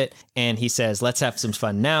any of it, and he says, let's have some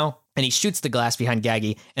fun now. And he shoots the glass behind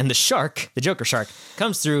Gaggy, and the shark, the Joker shark,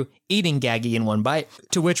 comes through, eating Gaggy in one bite,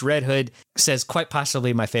 to which Red Hood says quite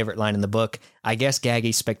possibly my favorite line in the book, I guess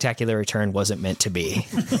Gaggy's spectacular return wasn't meant to be.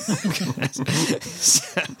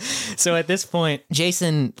 So at this point,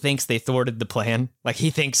 Jason thinks they thwarted the plan. Like, he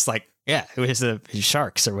thinks, like, yeah, it was the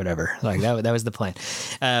sharks or whatever. Like, that was the plan.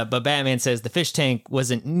 But Batman says the fish tank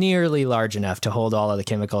wasn't nearly large enough to hold all of the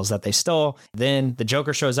chemicals that they stole. Then the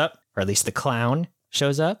Joker shows up, or at least the clown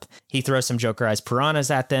shows up. He throws some Jokerized piranhas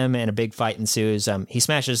at them, and a big fight ensues. He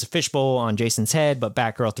smashes a fishbowl on Jason's head, but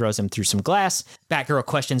Batgirl throws him through some glass. Batgirl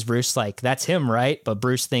questions Bruce, like, that's him, right? But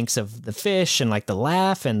Bruce thinks of the fish and like the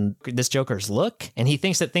laugh and this Joker's look, and he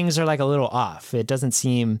thinks that things are like a little off. It doesn't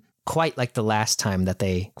seem quite like the last time that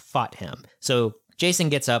they fought him. So Jason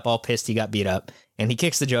gets up all pissed he got beat up, and he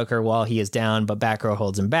kicks the Joker while he is down, but Batgirl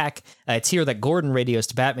holds him back. It's here that Gordon radios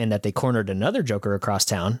to Batman that they cornered another Joker across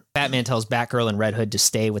town. Batman tells Batgirl and Red Hood to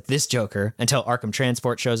stay with this Joker until Arkham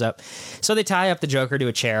Transport shows up. So they tie up the Joker to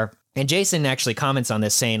a chair. And Jason actually comments on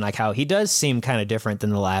this, saying like how he does seem kind of different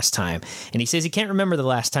than the last time. And he says he can't remember the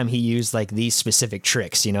last time he used like these specific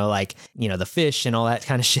tricks, the fish and all that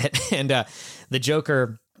kind of shit. And the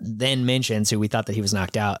Joker then mentions, who we thought that he was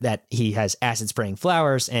knocked out, that he has acid spraying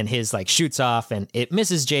flowers, and his like shoots off and it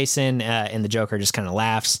misses Jason, and the Joker just kind of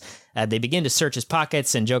laughs. They begin to search his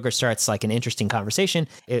pockets, and Joker starts like an interesting conversation,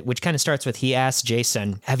 which kind of starts with, he asks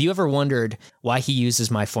Jason, have you ever wondered why he uses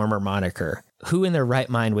my former moniker? Who in their right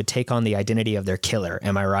mind would take on the identity of their killer?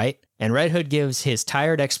 Am I right? And Red Hood gives his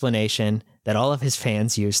tired explanation that all of his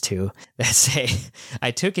fans used to, that say, I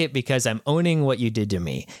took it because I'm owning what you did to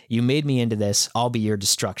me. You made me into this. I'll be your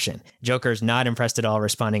destruction. Joker's not impressed at all,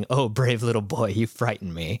 responding, oh, brave little boy, you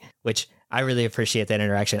frightened me, which I really appreciate that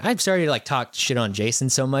interaction. I'm sorry to like talk shit on Jason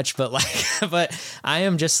so much, but but I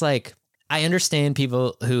am just like, I understand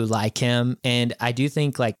people who like him. And I do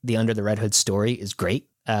think like the Under the Red Hood story is great.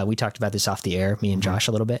 We talked about this off the air, me and Josh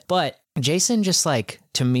a little bit, but Jason just like,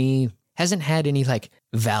 to me, hasn't had any like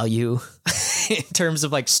value in terms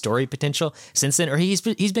of like story potential since then, or he's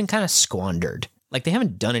been kind of squandered. Like, they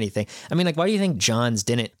haven't done anything. I mean, like, why do you think Johns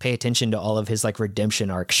didn't pay attention to all of his like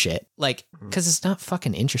redemption arc shit? Like, because it's not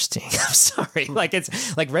fucking interesting. I'm sorry. Like,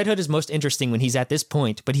 it's like Red Hood is most interesting when he's at this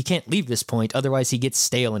point, but he can't leave this point. Otherwise he gets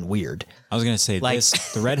stale and weird. I was going to say, like,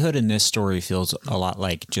 the Red Hood in this story feels a lot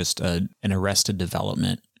like just an Arrested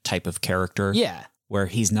Development type of character. Yeah. Where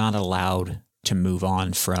he's not allowed to move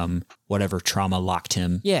on from whatever trauma locked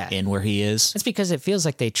him in where he is. That's because it feels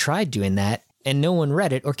like they tried doing that and no one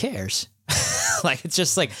read it or cares. Like, it's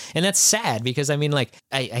just like, and that's sad because I mean, like,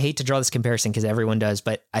 I hate to draw this comparison because everyone does,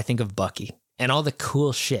 but I think of Bucky. and all the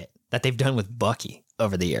cool shit that they've done with Bucky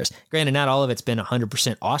over the years. Granted, not all of it's been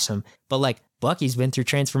 100% awesome, but like Bucky's been through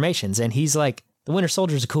transformations, and he's like, the Winter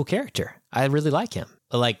Soldier is a cool character. I really like him.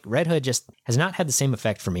 But like Red Hood just has not had the same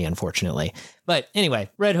effect for me, unfortunately. But anyway,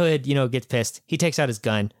 Red Hood, gets pissed. He takes out his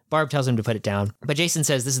gun. Barb tells him to put it down. But Jason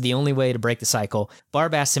says this is the only way to break the cycle.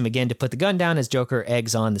 Barb asks him again to put the gun down as Joker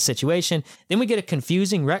eggs on the situation. Then we get a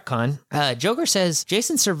confusing retcon. Joker says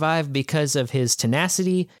Jason survived because of his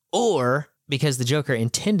tenacity or because the Joker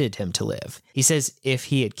intended him to live. He says if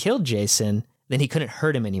he had killed Jason, then he couldn't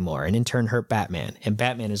hurt him anymore and in turn hurt Batman, and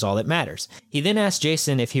Batman is all that matters. He then asks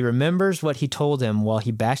Jason if he remembers what he told him while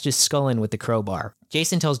he bashed his skull in with the crowbar.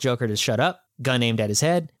 Jason tells Joker to shut up, gun aimed at his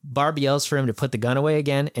head. Barb yells for him to put the gun away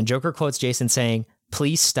again, and Joker quotes Jason saying,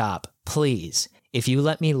 "Please stop, please. If you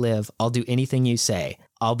let me live, I'll do anything you say.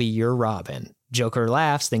 I'll be your Robin." Joker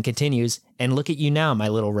laughs, then continues, "And look at you now, my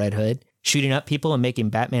little Red Hood, shooting up people and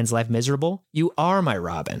making Batman's life miserable. You are my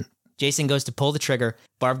Robin." Jason goes to pull the trigger.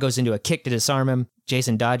 Barb goes into a kick to disarm him.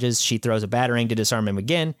 Jason dodges. She throws a batarang to disarm him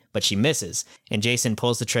again, but she misses. And Jason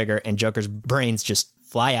pulls the trigger, and Joker's brains just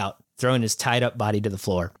fly out, throwing his tied up body to the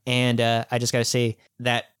floor. And I just got to say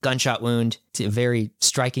that gunshot wound, it's a very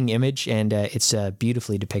striking image, and it's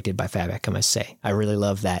beautifully depicted by Fabek, I must say. I really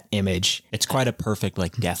love that image. It's quite a perfect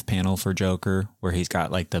like death panel for Joker, where he's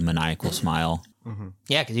got like the maniacal smile. Mm-hmm.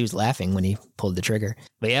 Yeah, because he was laughing when he pulled the trigger.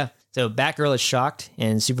 But yeah, so Batgirl is shocked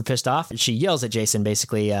and super pissed off. She yells at Jason,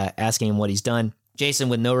 basically asking him what he's done. Jason,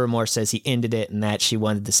 with no remorse, says he ended it and that she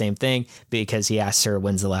wanted the same thing because he asked her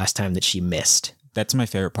when's the last time that she missed. That's my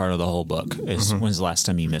favorite part of the whole book is when's the last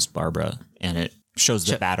time you missed Barbara? And it shows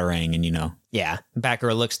the batarang and Yeah,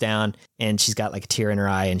 Batgirl looks down and she's got like a tear in her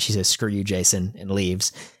eye and she says, "Screw you, Jason," and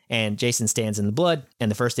leaves. And Jason stands in the blood, and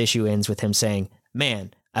the first issue ends with him saying,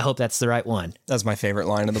 "Man, I hope that's the right one." That's my favorite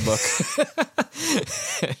line of the book.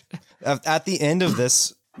 At the end of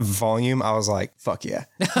this volume, I was like, fuck yeah.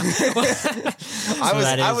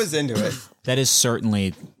 I was into it. That is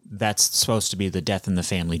certainly, that's supposed to be the Death in the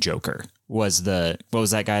Family Joker. What was that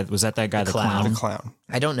guy? Was that guy, the clown? The clown.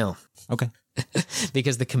 I don't know. Okay.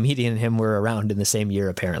 Because the comedian and him were around in the same year,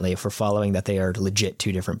 apparently, if we're following that they are legit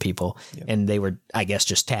two different people. Yep. And they were, I guess,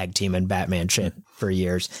 just tag teaming Batman shit for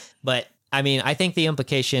years. But I mean, I think the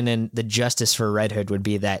implication and the justice for Red Hood would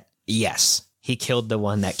be that, yes, he killed the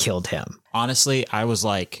one that killed him. Honestly, I was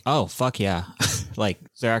like, oh, fuck yeah. Like,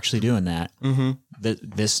 they're actually doing that. Mm-hmm.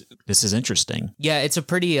 This is interesting. Yeah, it's a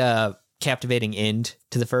pretty captivating end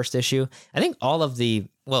to the first issue. I think all of the,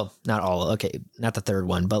 well, not all, okay, not the third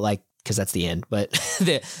one, but like, because that's the end. But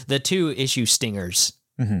the two issue stingers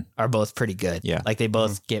are both pretty good. Yeah. Like, they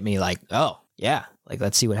both get me like, oh, yeah. Like,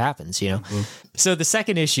 let's see what happens, So the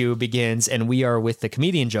second issue begins, and we are with the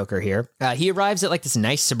comedian Joker here. He arrives at like this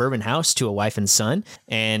nice suburban house to a wife and son,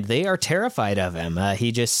 and they are terrified of him.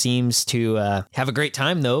 He just seems to have a great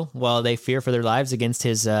time, though, while they fear for their lives against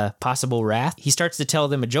his possible wrath. He starts to tell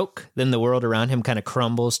them a joke. Then the world around him kind of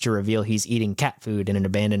crumbles to reveal he's eating cat food in an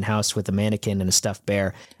abandoned house with a mannequin and a stuffed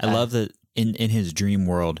bear. I love that in his dream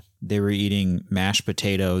world, they were eating mashed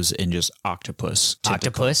potatoes and just octopus.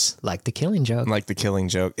 Octopus, like the Killing Joke. Like the Killing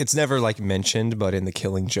Joke. It's never like mentioned, but in the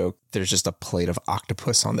Killing Joke, there's just a plate of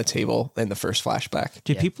octopus on the table in the first flashback.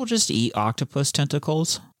 Do people just eat octopus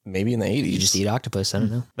tentacles? Maybe in the 80s. You just eat octopus. I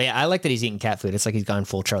don't know. But yeah, I like that he's eating cat food. It's like he's gone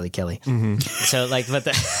full Charlie Kelly. Mm-hmm. So like, but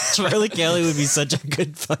Charlie Kelly would be such a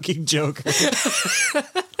good fucking Joker.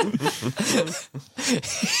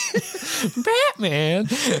 Batman.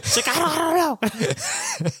 It's like, I don't know.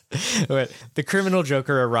 But the criminal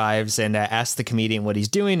Joker arrives and asks the comedian what he's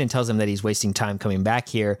doing and tells him that he's wasting time coming back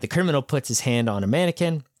here. The criminal puts his hand on a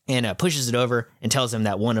mannequin and pushes it over and tells him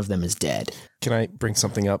that one of them is dead. Can I bring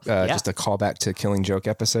something up? Just a callback to Killing Joke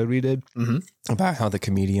episode we did about how the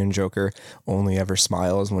comedian Joker only ever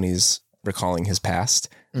smiles when he's recalling his past.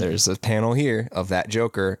 There's a panel here of that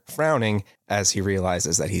Joker frowning as he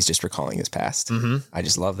realizes that he's just recalling his past. I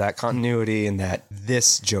just love that continuity and that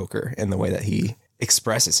this Joker and the way that he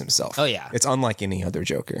expresses himself. Oh, yeah. It's unlike any other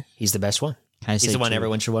Joker. He's the best one. He's the one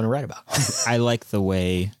everyone should want to write about. I like the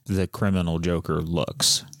way the criminal Joker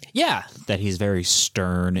looks. Yeah. That he's very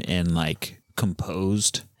stern and like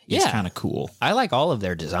composed. It's kind of cool. I like all of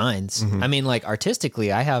their designs. I mean, like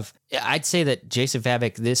artistically, I'd say that Jason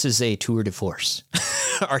Fabok, this is a tour de force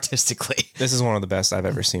artistically. This is one of the best I've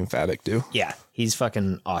ever seen Fabok do. Yeah, he's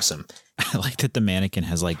fucking awesome. I like that the mannequin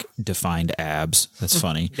has like defined abs. That's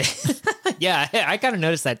funny. Yeah, I kind of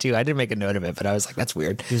noticed that too. I didn't make a note of it, but I was like, that's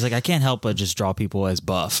weird. He was like, I can't help but just draw people as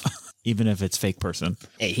buff. even if it's fake person.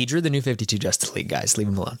 Hey, he drew the New 52 Justice League, guys. Leave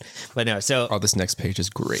him alone. But no, so Oh, this next page is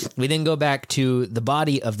great. we then go back to the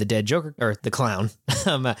body of the dead Joker, or the clown.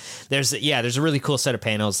 There's a really cool set of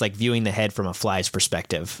panels, like viewing the head from a fly's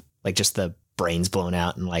perspective, like just the brains blown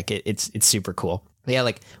out, and like it's super cool. Yeah,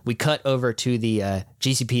 like we cut over to the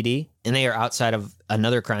GCPD, and they are outside of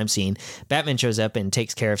another crime scene. Batman shows up and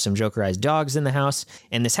takes care of some Jokerized dogs in the house,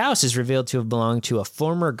 and this house is revealed to have belonged to a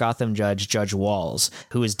former Gotham judge, Judge Walls,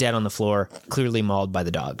 who is dead on the floor, clearly mauled by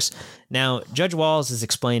the dogs. Now, Judge Walls is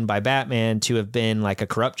explained by Batman to have been like a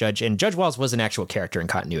corrupt judge, and Judge Walls was an actual character in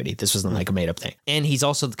continuity. This wasn't like a made-up thing. And he's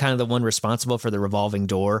also kind of the one responsible for the revolving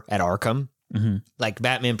door at Arkham. Mm-hmm. Like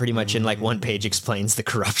Batman pretty much in like one page explains the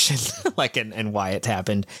corruption like and why it's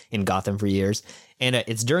happened in Gotham for years. And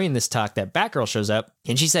it's during this talk that Batgirl shows up,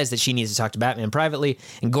 and she says that she needs to talk to Batman privately.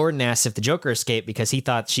 And Gordon asks if the Joker escaped because he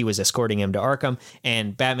thought she was escorting him to Arkham.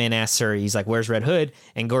 And Batman asks her, he's like, "Where's Red Hood?"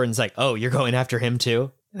 And Gordon's like, "Oh, you're going after him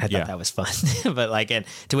too?" I thought that was fun. But like, and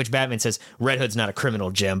to which Batman says, "Red Hood's not a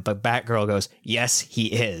criminal, Jim." But Batgirl goes, "Yes, he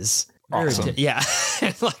is." Awesome. Yeah.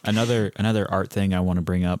 Like, Another art thing I want to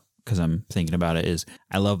bring up, because I'm thinking about it, is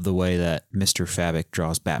I love the way that Mr. Fabok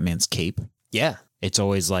draws Batman's cape. yeah. It's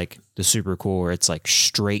always like the super cool where it's like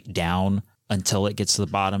straight down until it gets to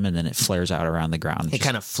the bottom, and then it flares out around the ground. It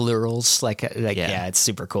kind of flurls like yeah, it's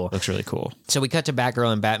super cool. looks really cool. So we cut to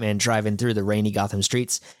Batgirl and Batman driving through the rainy Gotham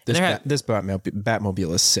streets. And This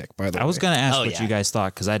Batmobile is sick, by the way. I was going to ask Oh, what yeah. you guys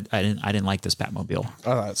thought, because I didn't like this Batmobile.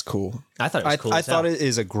 Oh, that's cool. I thought it was cool. I as hell. thought it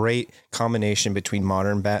is a great combination between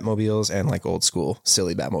modern Batmobiles and like old school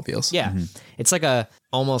silly Batmobiles. Yeah, it's like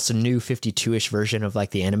almost a new 52-ish version of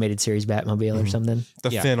like the animated series Batmobile or something.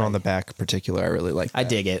 The fin on the back, in particular, I really like. I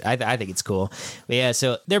dig it. I think it's cool. But yeah,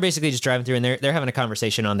 so they're basically just driving through, and they're having a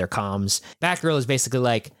conversation on their comms. Batgirl is basically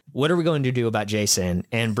like, "What are we going to do about Jason?"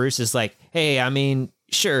 And Bruce is like, "Hey, I mean,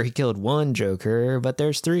 sure, he killed one Joker, but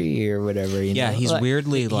there's three or whatever." You Yeah, know? he's Like,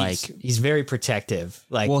 weirdly he's very protective.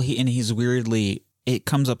 Like, well, he's weirdly, it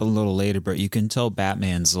comes up a little later, but you can tell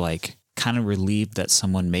Batman's like kind of relieved that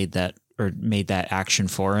someone made that action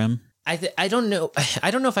for him. I don't know. I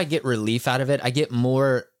don't know if I get relief out of it. I get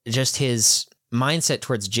more just his mindset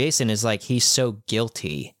towards Jason is like he's so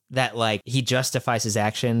guilty that like he justifies his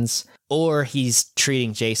actions, or he's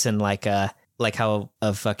treating Jason like how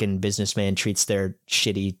a fucking businessman treats their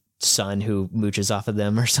shitty son who mooches off of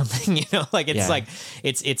them or something. You know, like it's like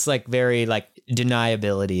it's like very like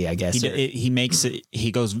deniability, I guess.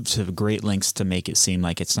 He goes to great lengths to make it seem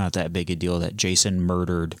like it's not that big a deal that Jason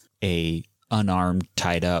murdered a unarmed,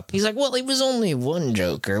 tied up. He's like, well, he was only one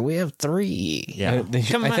Joker. We have three. Yeah.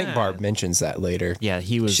 Come I think on. Barb mentions that later. Yeah,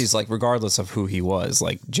 he was. She's like, regardless of who he was,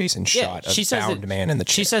 like Jason shot a bound man in the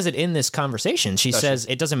chest. She says it in this conversation. She says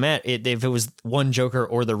it doesn't matter if it was one Joker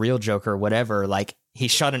or the real Joker, whatever. Like he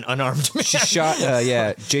shot an unarmed man. She shot,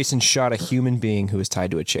 Jason shot a human being who was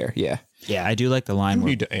tied to a chair. Yeah. Yeah, I do like the line You where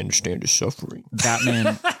need to understand his suffering.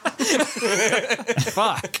 Batman.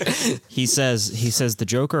 fuck. he says the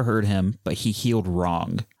Joker hurt him, but he healed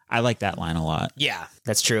wrong. I like that line a lot. Yeah,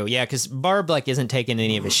 that's true. Yeah, because Barb like isn't taking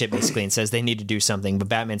any of his shit basically and says they need to do something, but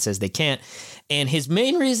Batman says they can't. And his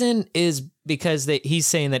main reason is because he's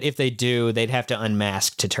saying that if they do, they'd have to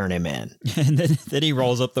unmask to turn him in. And then he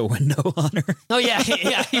rolls up the window on her. Oh yeah,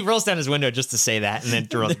 he rolls down his window just to say that, and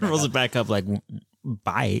then rolls it back up like,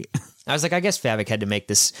 bye. I was like, I guess Fabok had to make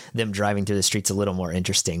them driving through the streets a little more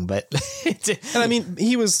interesting, but And I mean,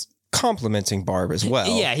 he was complimenting Barb as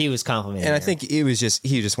well. yeah, he was complimenting. And I her. think it was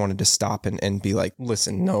he just wanted to stop and be like,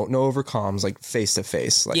 listen, no over comms, like face to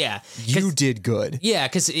face. Like, Yeah, you did good. Yeah,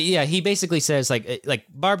 because he basically says like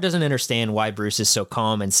Barb doesn't understand why Bruce is so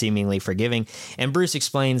calm and seemingly forgiving, and Bruce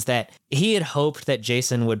explains that he had hoped that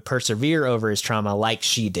Jason would persevere over his trauma like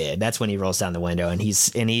she did. That's when he rolls down the window and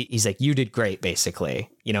he's like, you did great, basically,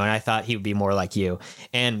 you know. And I thought he would be more like you.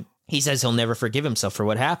 And he says he'll never forgive himself for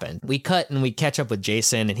what happened. We cut and we catch up with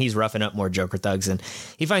Jason, and he's roughing up more Joker thugs, and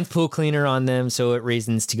he finds pool cleaner on them, so it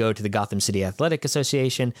reasons to go to the Gotham City Athletic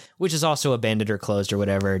Association, which is also abandoned or closed or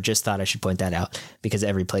whatever. Just thought I should point that out because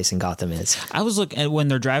every place in Gotham is. I was looking at when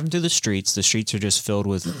they're driving through the streets are just filled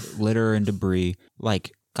with litter and debris.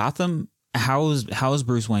 Like Gotham, how is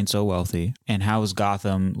Bruce Wayne so wealthy, and how is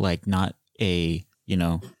Gotham like not a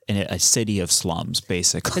in a city of slums,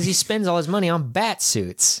 basically? Because he spends all his money on bat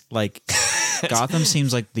suits. Like Gotham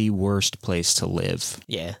seems like the worst place to live.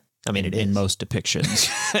 Yeah. I mean, it in is. most depictions.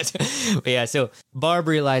 But yeah, so Barb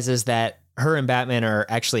realizes that her and Batman are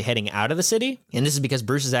actually heading out of the city. And this is because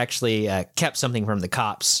Bruce has actually kept something from the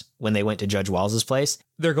cops when they went to Judge Walls' place.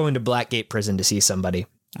 They're going to Blackgate Prison to see somebody.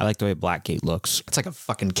 I like the way Blackgate looks. It's like a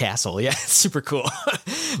fucking castle. Yeah, it's super cool.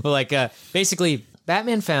 But like, basically,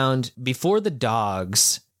 Batman found before the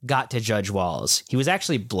dogs got to Judge Walls, he was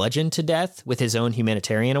actually bludgeoned to death with his own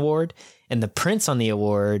humanitarian award. And the prince on the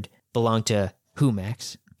award belonged to who,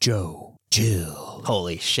 Max? Joe Chill.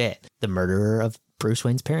 Holy shit. The murderer of Bruce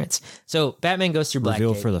Wayne's parents. So Batman goes through Blackgate.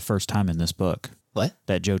 Revealed for the first time in this book. What?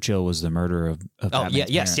 That Joe Chill was the murderer of Batman's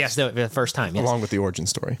parents. Yes, the first time. Yes. Along with the origin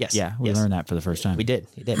story. Yes. Yeah, we yes. learned that for the first time. We did.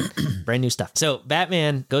 Brand new stuff. So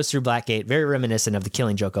Batman goes through Blackgate, very reminiscent of the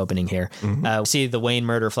Killing Joke opening here. We see the Wayne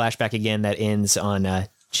murder flashback again that ends on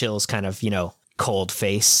Chill's kind of, cold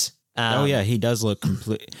face. Oh, yeah, he does look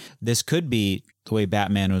complete. This could be the way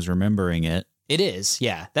Batman was remembering it. It is.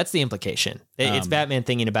 Yeah, that's the implication. It's Batman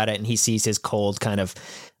thinking about it, and he sees his cold, kind of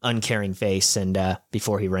uncaring face and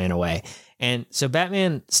before he ran away. And so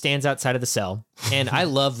Batman stands outside of the cell, and I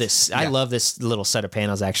love this. Yeah. I love this little set of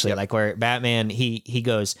panels, actually, like where Batman, he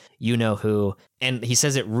goes, you know who, and he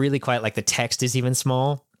says it really quiet, like the text is even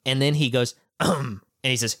small. And then he goes, and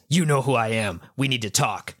he says, you know who I am. We need to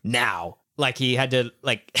talk now. Like he had to,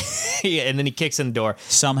 and then he kicks in the door.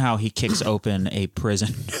 Somehow he kicks open a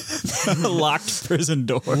locked prison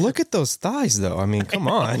door. Look at those thighs, though. I mean, come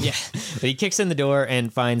on. Yeah. But he kicks in the door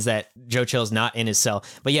and finds that Joe Chill's not in his cell.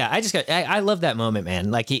 But yeah, I love that moment, man.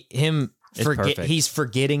 Like he's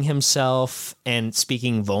forgetting himself and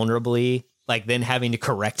speaking vulnerably, like then having to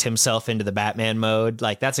correct himself into the Batman mode.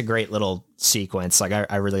 Like that's a great little sequence. Like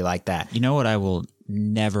I really like that. You know what I will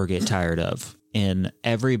never get tired of? In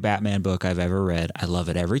every Batman book I've ever read, I love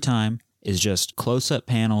it every time, is just close-up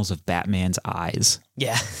panels of Batman's eyes.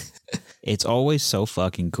 Yeah. It's always so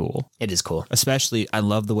fucking cool. It is cool. Especially, I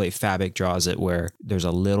love the way Fabok draws it where there's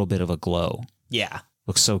a little bit of a glow. Yeah.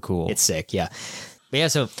 Looks so cool. It's sick, yeah. But yeah,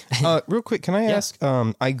 so... real quick, can I ask,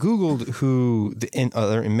 I Googled who the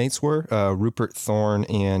other inmates were, Rupert Thorne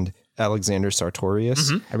and Alexander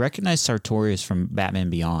Sartorius. I recognize Sartorius from Batman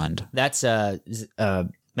Beyond. That's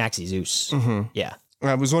Maxie Zeus. Yeah.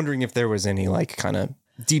 I was wondering if there was any kind of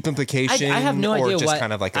deep implication. I have no idea just why.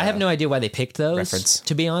 Kind of I have no idea why they picked those. Reference.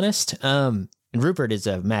 To be honest, and Rupert is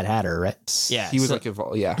a Mad Hatter, right? Yeah, he was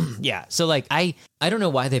yeah. Yeah. So I don't know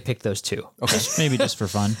why they picked those two. Okay, maybe just for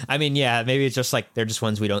fun. I mean, yeah, maybe it's just they're just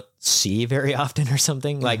ones we don't see very often or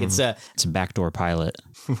something. Like it's a backdoor pilot.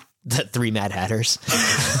 The three Mad Hatters,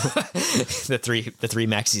 the three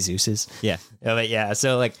Maxie Zeuses. Yeah. But yeah.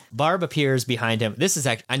 So Barb appears behind him. This is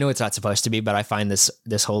actually, I know it's not supposed to be, but I find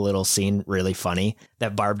this whole little scene really funny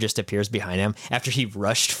that Barb just appears behind him after he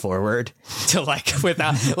rushed forward to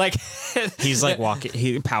without he's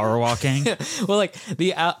walking, power walking. Well,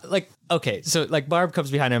 okay, so Barb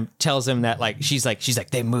comes behind him, tells him that she's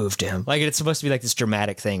like they moved him. It's supposed to be this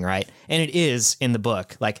dramatic thing, right? And it is in the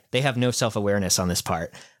book. They have no self-awareness on this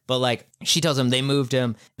part. But she tells him they moved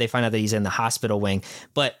him. They find out that he's in the hospital wing.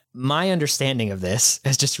 But my understanding of this,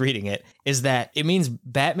 as just reading it, is that it means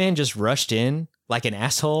Batman just rushed in like an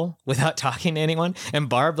asshole without talking to anyone. And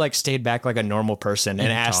Barb stayed back like a normal person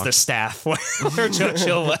and asked the staff where Joe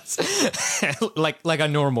Chill was, like a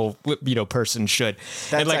normal person should.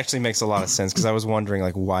 That actually makes a lot of sense because I was wondering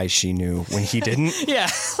why she knew when he didn't. Yeah,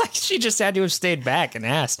 she just had to have stayed back and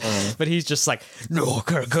asked. But he's just no,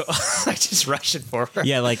 go, just rushing forward.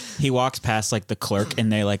 Yeah, he walks past the clerk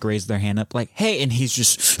and they raise their hand up hey, and he's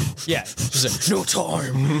just yeah, just no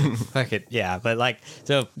time. Yeah, but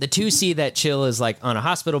so the two see that Chill is on a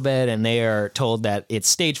hospital bed and they are told that it's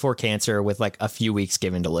stage 4 cancer with a few weeks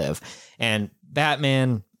given to live. And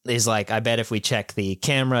Batman is I bet if we check the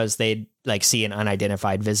cameras, they'd see an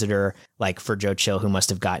unidentified visitor for Joe Chill who must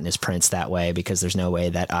have gotten his prints that way because there's no way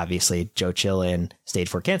that obviously Joe Chill in stage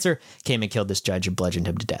 4 cancer came and killed this judge and bludgeoned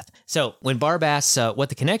him to death. So when Barb asks what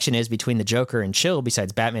the connection is between the Joker and Chill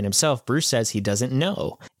besides Batman himself, Bruce says he doesn't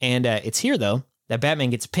know. And it's here though that Batman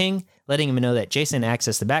gets a ping, letting him know that Jason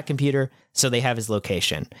accessed the Bat computer, so they have his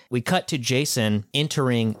location. We cut to Jason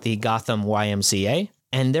entering the Gotham YMCA,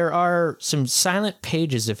 and there are some silent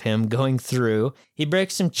pages of him going through. He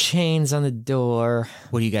breaks some chains on the door.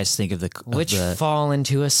 What do you guys think of which fall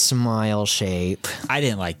into a smile shape? I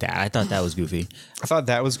didn't like that. I thought that was goofy. I thought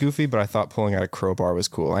that was goofy, but I thought pulling out a crowbar was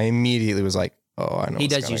cool. I immediately was like, oh, I know. He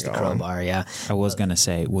does use the crowbar, yeah. I was going to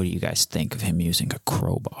say, what do you guys think of him using a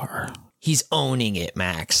crowbar? He's owning it,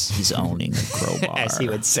 Max. He's owning the crowbar. As he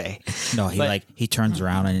would say. No, he turns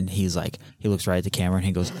around and he looks right at the camera and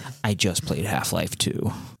he goes, I just played Half-Life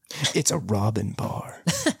 2. It's a Robin bar.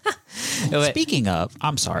 Speaking of,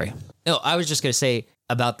 I'm sorry. No, I was just going to say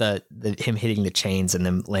about the him hitting the chains and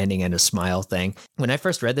them landing in a smile thing. When I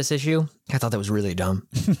first read this issue, I thought that was really dumb.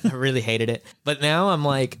 I really hated it. But now I'm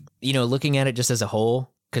looking at it just as a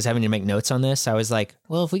whole, because having to make notes on this, I was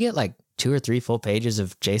well, if we get 2 or 3 full pages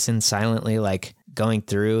of Jason silently going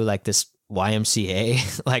through this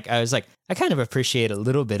YMCA. Like, I was like, I kind of appreciate a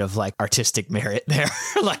little bit of like artistic merit there.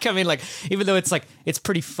 Like, I mean, like, even though it's like, it's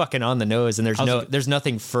pretty fucking on the nose and there's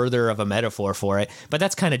nothing further of a metaphor for it, but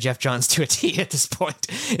that's kind of Jeff Johns to a T at this point,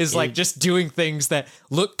 is like just doing things that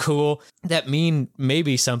look cool, that mean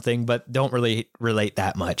maybe something, but don't really relate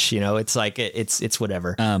that much. You know, it's like, it's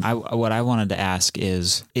whatever. What I wanted to ask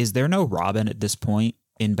is there no Robin at this point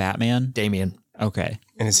in Batman? Damian. Okay.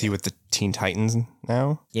 And is he with the Teen Titans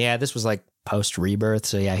now? Yeah, this was like post Rebirth.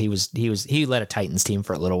 So yeah, he led a Titans team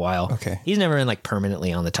for a little while. Okay. He's never been like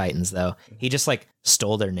permanently on the Titans though. He just like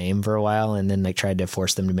stole their name for a while and then like tried to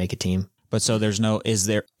force them to make a team. But so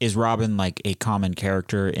is Robin like a common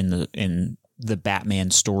character in the Batman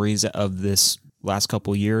stories of this last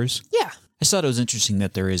couple years? Yeah. I just thought it was interesting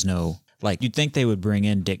that there is no, like, you'd think they would bring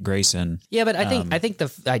in Dick Grayson. Yeah, but I think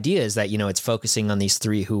the idea is that, you know, it's focusing on these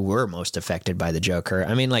three who were most affected by the Joker.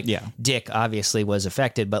 I mean, like, Yeah. Dick obviously was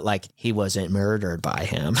affected, but like he wasn't murdered by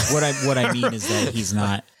him. What I mean is that he's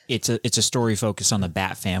not. It's a story focused on the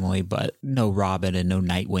Bat family, but no Robin and no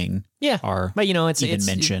Nightwing. Yeah, are but you know, it's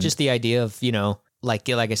mentioned. just the idea of, you know, like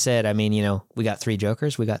I said, I mean, you know, we got three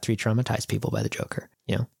Jokers, we got three traumatized people by the Joker.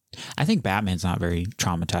 You know, I think Batman's not very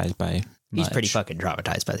traumatized by. He's much. pretty fucking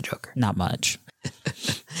traumatized by the Joker. Not much.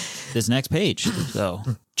 This next page, so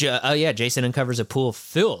Jason uncovers a pool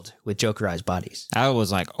filled with Jokerized bodies. I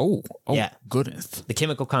was like, oh, yeah, goodness. The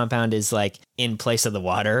chemical compound is like in place of the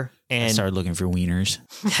water, I and started looking for wieners.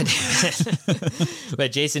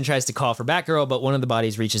 but Jason tries to call for Batgirl, but one of the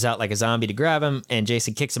bodies reaches out like a zombie to grab him, and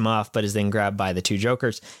Jason kicks him off, but is then grabbed by the two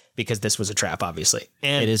Jokers because this was a trap, obviously.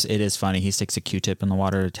 And It is funny. He sticks a Q-tip in the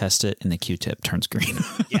water to test it, and the Q-tip turns green.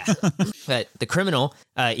 yeah, but the criminal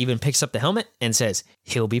even picks up the helmet and says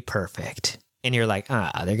he'll be perfect, and you're like,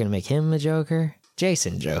 they're gonna make him a Joker,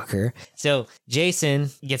 Jason Joker. So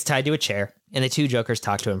Jason gets tied to a chair, and the two Jokers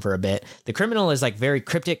talk to him for a bit. The criminal is like very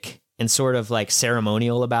cryptic and sort of like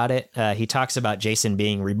ceremonial about it. He talks about Jason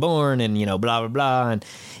being reborn and, you know, blah, blah, blah. And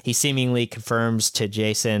he seemingly confirms to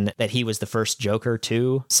Jason that he was the first Joker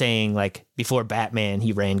too, saying like before Batman,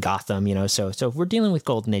 he ran Gotham, you know, so we're dealing with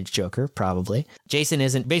Golden Age Joker, probably. Jason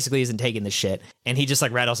isn't taking the shit. And he just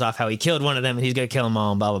like rattles off how he killed one of them and he's going to kill them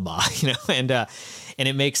all and blah, blah, blah, you know, and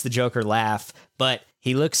it makes the Joker laugh, but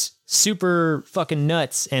he looks super fucking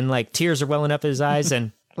nuts and like tears are welling up his eyes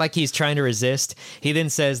and like he's trying to resist. He then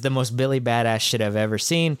says the most Billy badass shit I've ever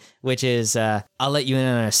seen, which is, I'll let you in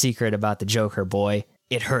on a secret about the Joker, boy.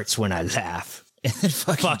 It hurts when I laugh. And then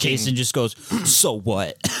fucking Jason just goes, so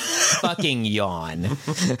what? Fucking yawn.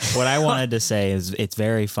 What I wanted to say is it's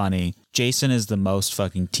very funny. Jason is the most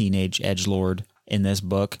fucking teenage edgelord in this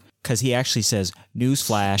book because he actually says,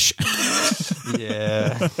 newsflash.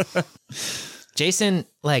 Yeah. Jason,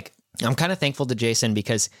 like, I'm kind of thankful to Jason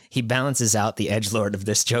because he balances out the edgelord of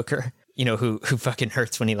this Joker, you know, who fucking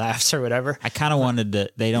hurts when he laughs or whatever. I kind of wanted to,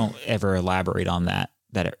 they don't ever elaborate on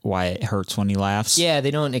why it hurts when he laughs. Yeah, they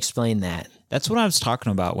don't explain that. That's what I was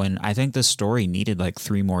talking about when I think the story needed like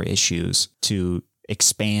 3 more issues to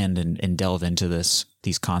expand and delve into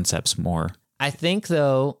these concepts more. I think,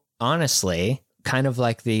 though, honestly, kind of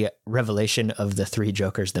like the revelation of the 3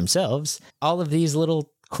 Jokers themselves, all of these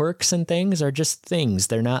little quirks and things are just things.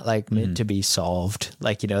 They're not like meant to be solved.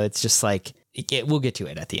 Like, you know, it's just like, we'll get to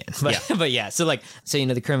it at the end. But yeah. But yeah, so you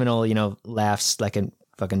know, the criminal, you know, laughs like a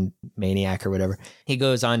fucking maniac or whatever. He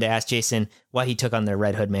goes on to ask Jason why he took on the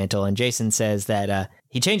Red Hood mantle. And Jason says that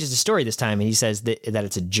he changes the story this time and he says that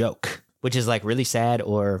it's a joke, which is like really sad,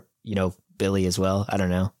 or, you know, Billy as well. I don't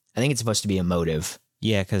know. I think it's supposed to be emotive.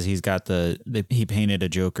 Yeah, because he's got he painted a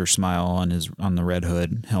Joker smile on the Red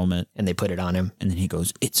Hood helmet, and they put it on him, and then he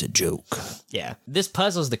goes, "It's a joke." Yeah, this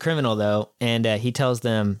puzzles the criminal though, and he tells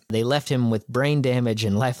them they left him with brain damage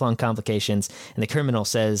and lifelong complications. And the criminal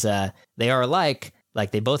says they are alike, like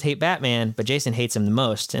they both hate Batman, but Jason hates him the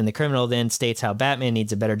most. And the criminal then states how Batman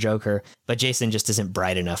needs a better Joker, but Jason just isn't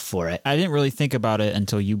bright enough for it. I didn't really think about it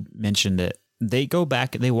until you mentioned it. They go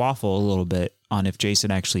back, they waffle a little bit on if Jason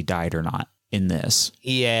actually died or not in this.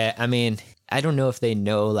 Yeah, I mean, I don't know if they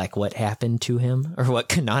know like what happened to him or what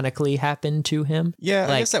canonically happened to him. Yeah, like,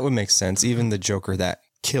 I guess that would make sense. Even the Joker that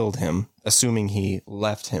killed him, assuming he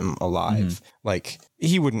left him alive, like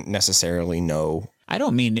he wouldn't necessarily know. I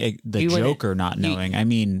don't mean the Joker not knowing. I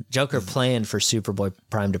mean Joker planned for Superboy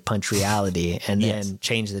Prime to punch reality and then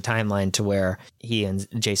change the timeline to where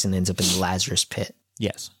Jason ends up in the Lazarus pit.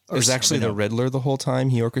 Yes. It was actually the Riddler the whole time.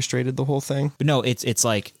 He orchestrated the whole thing. But no, it's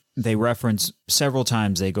like they reference several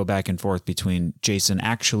times. They go back and forth between Jason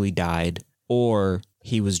actually died or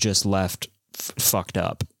he was just left fucked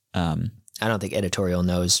up. I I don't think editorial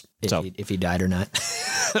knows if he died or not.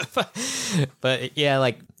 but yeah,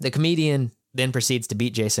 like the comedian then proceeds to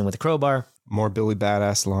beat Jason with a crowbar. More Billy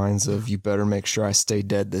Badass lines of "You better make sure I stay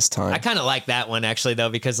dead this time." I kind of like that one actually though,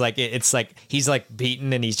 because like it's like he's like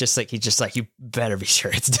beaten and he's just like you better be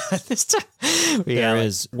sure it's done this time. There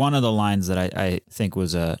is one of the lines that I think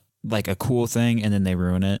was a cool thing, and then they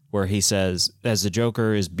ruin it, where he says, as the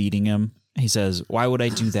Joker is beating him, he says, "Why would I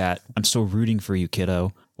do that? I'm still rooting for you,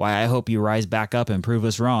 kiddo. Why, I hope you rise back up and prove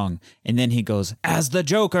us wrong." And then he goes, "As the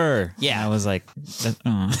Joker." Yeah. And I was like,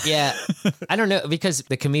 Yeah. I don't know, because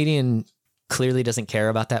the comedian clearly doesn't care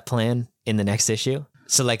about that plan in the next issue.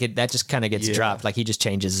 So like that just kind of gets dropped. Like he just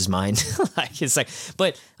changes his mind. Like it's like,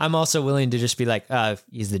 but I'm also willing to just be like,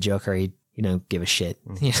 he's the Joker. He don't give a shit.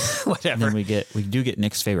 Whatever. And then we do get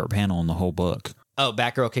Nick's favorite panel in the whole book. Oh,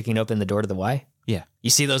 Batgirl kicking open the door to the Y. Yeah. You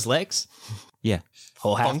see those legs? Yeah.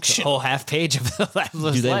 Whole half page of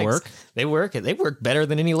those Do they legs. work? They work. They work better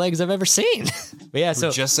than any legs I've ever seen. But yeah, so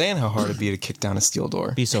Just saying how hard it'd be to kick down a steel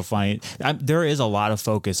door. Be so funny. There is a lot of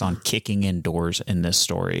focus on kicking in doors in this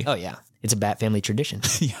story. oh yeah, it's a Bat family tradition.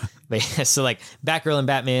 Yeah. But yeah, so like Batgirl and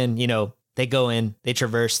Batman, they go in, they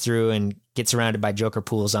traverse through and get surrounded by Joker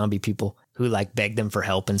pool zombie people who like beg them for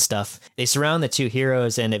help and stuff. They surround the two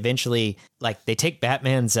heroes and eventually like they take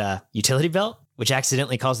Batman's utility belt, which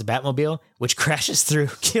accidentally calls the Batmobile, which crashes through,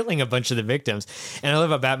 killing a bunch of the victims. And I love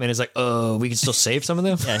how Batman is like, "Oh, we can still save some of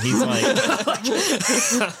them." Yeah, he's like,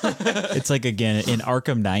 it's like, again, in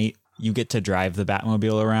Arkham Knight, you get to drive the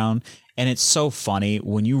Batmobile around. And it's so funny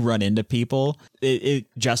when you run into people, it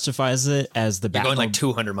justifies it as the You're going like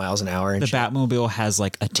 200 miles an hour. And the Batmobile has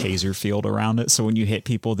like a taser field around it. So when you hit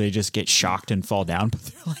people, they just get shocked and fall down. But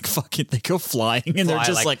they're like fucking, they go flying and they're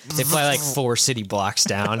just like they fly like 4 city blocks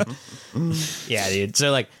down. Yeah, dude.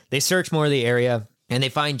 So like they search more of the area and they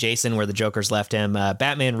find Jason where the Joker's left him.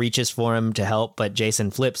 Batman reaches for him to help, but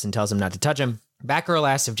Jason flips and tells him not to touch him. Batgirl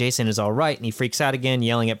asks if Jason is all right, and he freaks out again,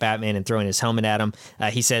 yelling at Batman and throwing his helmet at him.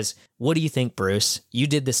 He says, "What do you think, Bruce? You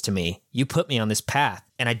did this to me. You put me on this path,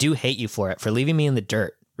 and I do hate you for it, for leaving me in the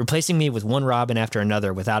dirt, replacing me with one Robin after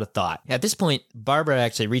another without a thought." At this point, Barbara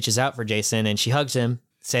actually reaches out for Jason, and she hugs him,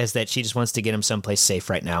 says that she just wants to get him someplace safe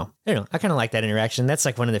right now. I don't know. I kind of like that interaction. That's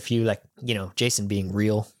like one of the few, like, Jason being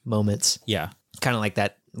real moments. yeah. Kind of like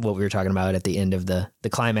that, what we were talking about at the end of the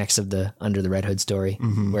climax of the Under the Red Hood story,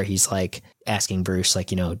 where he's like asking Bruce,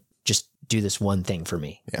 like, just do this one thing for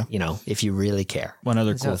me. Yeah. If you really care. One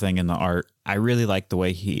other cool thing in the art, I really like the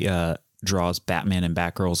way he draws Batman and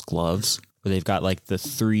Batgirl's gloves, where they've got like the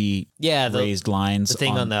 3 raised lines. The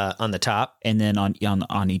thing on the top. and then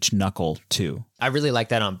on each knuckle too. I really like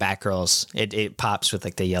that on Batgirl's. It pops with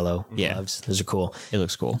like the yellow gloves. Those are cool. It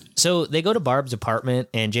looks cool. So they go to Barb's apartment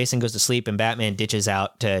and Jason goes to sleep and Batman ditches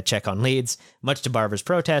out to check on leads, much to Barbara's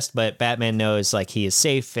protest, but Batman knows like he is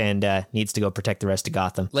safe and needs to go protect the rest of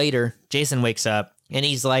Gotham. Later, Jason wakes up and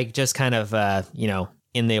he's like just kind of,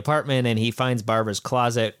 in the apartment, and he finds Barbara's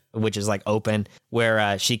closet, which is like open,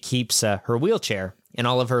 where she keeps her wheelchair and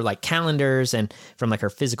all of her like calendars and from like her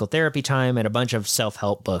physical therapy time and a bunch of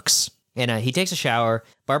self-help books. And he takes a shower.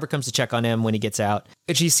 Barbara comes to check on him when he gets out.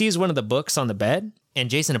 And she sees one of the books on the bed. And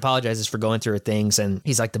Jason apologizes for going through her things. And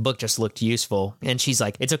he's like, the book just looked useful. And she's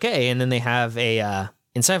like, it's okay. And then they have a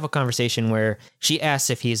insightful conversation where she asks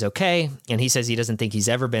if he's okay. And he says he doesn't think he's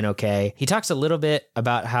ever been okay. He talks a little bit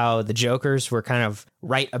about how the Jokers were kind of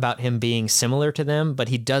right about him being similar to them, but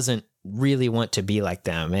he doesn't really want to be like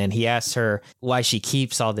them. And he asks her why she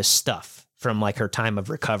keeps all this stuff from like her time of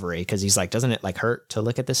recovery, because he's like, doesn't it like hurt to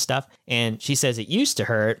look at this stuff? And she says it used to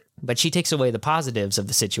hurt, but she takes away the positives of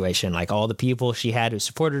the situation, like all the people she had who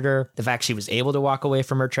supported her, the fact she was able to walk away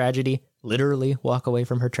from her tragedy, literally walk away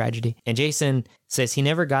from her tragedy. And Jason says he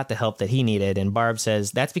never got the help that he needed. And Barb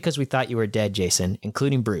says, that's because we thought you were dead, Jason,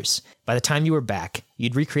 including Bruce. By the time you were back,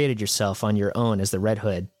 you'd recreated yourself on your own as the Red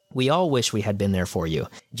Hood. We all wish we had been there for you.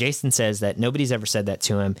 Jason says that nobody's ever said that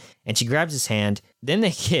to him, and she grabs his hand. Then they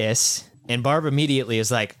kiss. And Barb immediately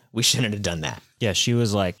is like, we shouldn't have done that. Yeah, she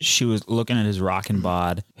was looking at his rockin'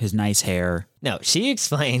 bod, his nice hair. No, she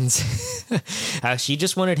explains how she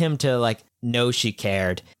just wanted him to like know she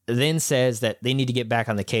cared. Then says that they need to get back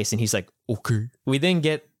on the case. And he's like, okay. We then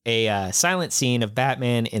get a silent scene of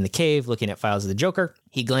Batman in the cave looking at files of the Joker.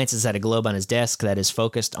 He glances at a globe on his desk that is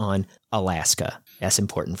focused on Alaska. That's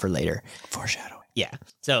important for later. Foreshadowing. Yeah.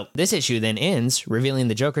 So this issue then ends revealing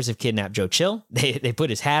the Jokers have kidnapped Joe Chill. They put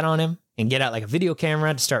his hat on him and get out like a video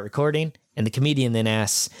camera to start recording. And the comedian then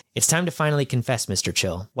asks, it's time to finally confess, Mr.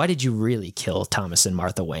 Chill. Why did you really kill Thomas and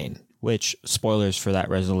Martha Wayne? Which, spoilers for that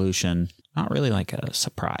resolution, not really like a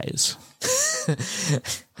surprise.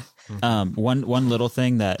 One little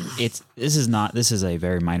thing that this is a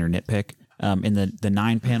very minor nitpick. In the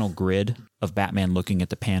 9-panel grid of Batman looking at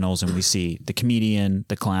the panels, and we see the comedian,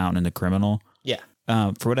 the clown, and the criminal. Yeah.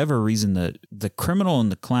 For whatever reason, the criminal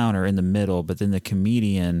and the clown are in the middle, but then the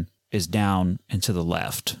comedian is down and to the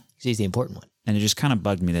left. He's the important one. And it just kind of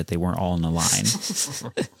bugged me that they weren't all in a line. Just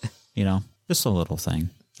a little thing.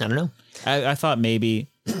 I don't know. I thought maybe,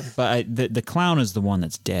 but the clown is the one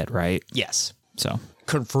that's dead, right? Yes. So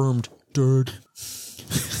Confirmed. dead.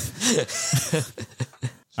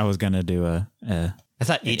 I was gonna do I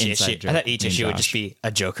thought each inside issue. joke I thought each named issue would Josh. just be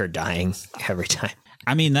a Joker dying every time.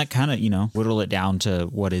 I mean, that kind of, whittle it down to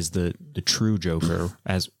what is the true Joker,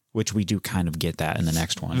 which we do kind of get that in the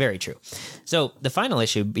next one. Very true. So the final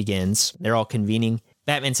issue begins. They're all convening.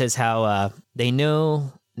 Batman says how they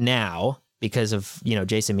know now, because of,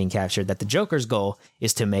 Jason being captured, that the Joker's goal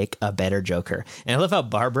is to make a better Joker. And I love how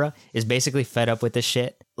Barbara is basically fed up with this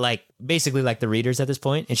shit. Basically like the readers at this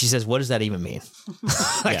point. And she says, what does that even mean?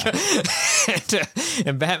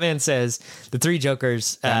 And Batman says, the three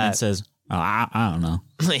Jokers... Batman says, I don't know.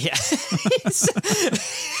 Yeah.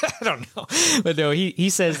 I don't know. But no, he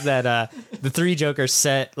says that the three Jokers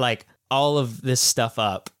set all of this stuff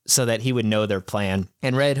up so that he would know their plan.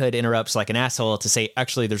 And Red Hood interrupts like an asshole to say,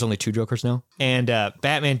 actually, there's only two Jokers now. And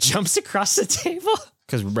Batman jumps across the table.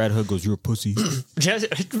 Because Red Hood goes, you're a pussy. Yeah,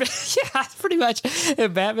 pretty much.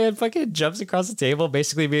 And Batman fucking jumps across the table,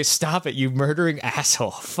 basically being, stop it, you murdering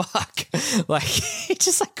asshole. Fuck. He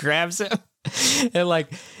just grabs him. And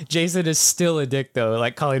Jason is still a dick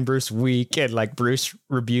though, calling Bruce weak, and Bruce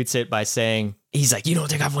rebutes it by saying, he's like, you don't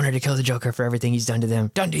think I've wanted to kill the Joker for everything he's done to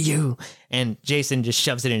them? Done to you. And Jason just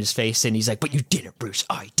shoves it in his face and he's like, but you didn't, Bruce.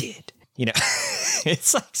 I did.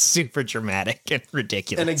 It's super dramatic and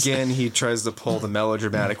ridiculous. And again, he tries to pull the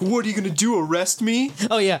melodramatic. What are you going to do? Arrest me?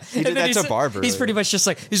 Oh, yeah. He did that to Barbara. He's pretty much just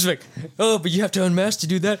he's like, oh, but you have to unmask to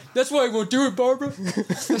do that. That's why I won't do it, Barbara.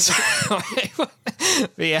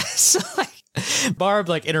 But yeah, so Barb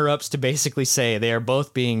interrupts to basically say they are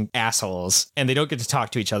both being assholes and they don't get to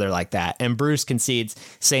talk to each other like that. And Bruce concedes,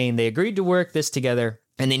 saying they agreed to work this together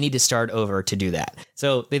and they need to start over to do that.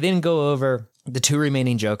 So they then go over the two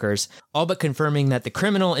remaining Jokers, all but confirming that the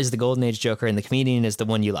criminal is the Golden Age Joker and the comedian is the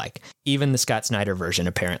one you like. Even the Scott Snyder version,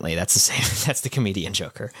 apparently. That's the same. That's the comedian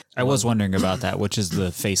Joker. I was wondering about that, which is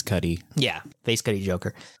the face cutty. Yeah, face cutty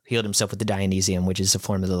Joker. Healed himself with the Dionysium, which is a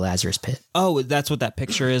form of the Lazarus Pit. Oh, that's what that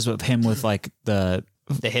picture is of him with the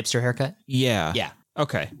hipster haircut? Yeah. Yeah.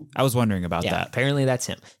 Okay. I was wondering about that. Apparently that's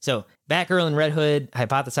him. So Batgirl and Red Hood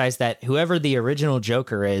hypothesize that whoever the original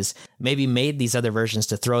Joker is maybe made these other versions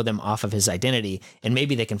to throw them off of his identity, and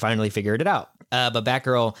maybe they can finally figure it out. But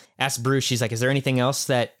Batgirl asks Bruce, she's like, is there anything else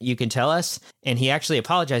that you can tell us? And he actually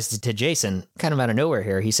apologizes to Jason, kind of out of nowhere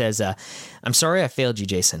here. He says, I'm sorry I failed you,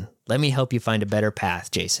 Jason. Let me help you find a better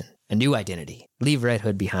path, Jason. A new identity. Leave Red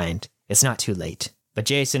Hood behind. It's not too late. But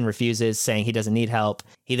Jason refuses, saying he doesn't need help.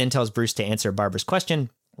 He then tells Bruce to answer Barbara's question,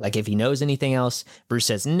 if he knows anything else. Bruce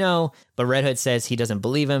says no, but Red Hood says he doesn't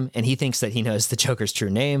believe him, and he thinks that he knows the Joker's true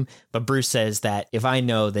name. But Bruce says that if I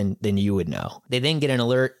know, then you would know. They then get an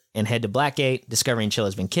alert and head to Blackgate, discovering Chill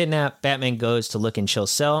has been kidnapped. Batman goes to look in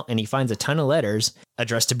Chill's cell, and he finds a ton of letters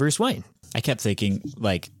addressed to Bruce Wayne. I kept thinking,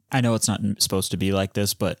 I know it's not supposed to be like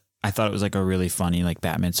this, but I thought it was a really funny,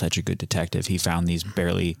 Batman's such a good detective. He found these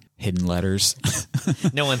barely hidden letters.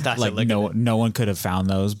 No one thought to look at it. No one could have found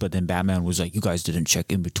those, but then Batman was like, you guys didn't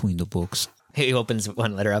check in between the books. He opens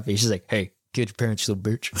one letter up and he's just like, hey, kid your parents, you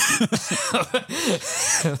little bitch.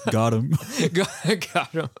 Got him.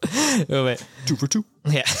 Got him. Oh, wait. 2 for 2.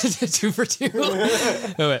 Yeah, 2 for 2.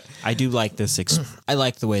 Oh, wait. I do like this. I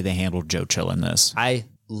like the way they handled Joe Chill in this. I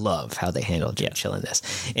love how they handled Joe Chill in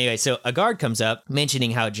this. Anyway, so a guard comes up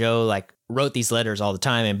mentioning how Joe wrote these letters all the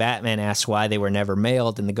time, and Batman asks why they were never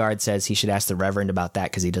mailed, and the guard says he should ask the Reverend about that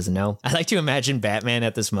because he doesn't know. I like to imagine Batman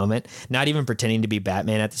at this moment, not even pretending to be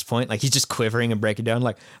Batman at this point. He's just quivering and breaking down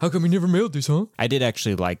how come he never mailed these, huh? I did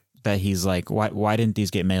actually like that he's like, why didn't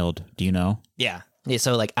these get mailed? Do you know? Yeah. Yeah,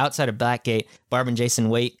 so outside of Blackgate, Barb and Jason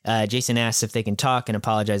wait. Jason asks if they can talk and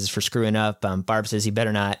apologizes for screwing up. Barb says he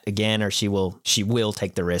better not again, or she will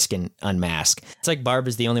take the risk and unmask. It's Barb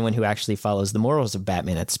is the only one who actually follows the morals of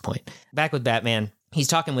Batman at this point. Back with Batman, he's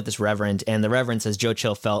talking with this Reverend, and the Reverend says Joe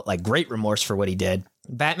Chill felt great remorse for what he did.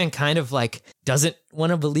 Batman kind of doesn't want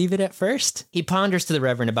to believe it at first. He ponders to the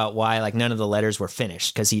Reverend about why none of the letters were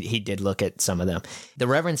finished, because he did look at some of them. The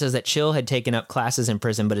Reverend says that Chill had taken up classes in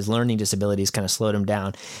prison, but his learning disabilities kind of slowed him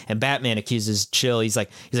down. And Batman accuses Chill. He's like,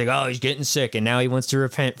 oh, he's getting sick, and now he wants to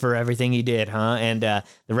repent for everything he did, huh? And the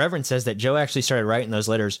Reverend says that Joe actually started writing those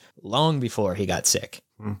letters long before he got sick.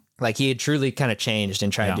 Like he had truly kind of changed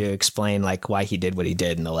and tried to explain like why he did what he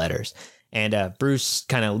did in the letters. And Bruce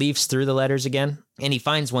kind of leafs through the letters again, and he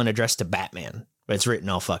finds one addressed to Batman, but it's written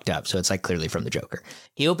all fucked up, so it's like clearly from the Joker.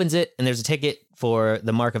 He opens it, and there's a ticket for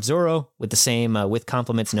the Mark of Zorro with the same with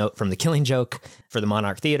compliments note from the Killing Joke for the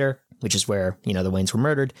Monarch Theater, which is where, the Waynes were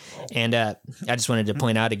murdered. And I just wanted to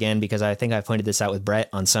point out again, because I think I pointed this out with Brett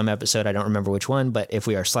on some episode, I don't remember which one, but if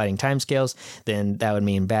we are sliding timescales, then that would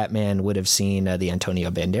mean Batman would have seen the Antonio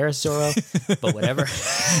Banderas Zorro, but whatever.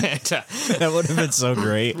 That would have been so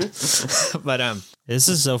great. But this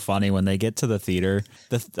is so funny when they get to the theater.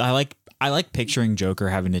 I like picturing Joker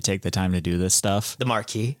having to take the time to do this stuff. the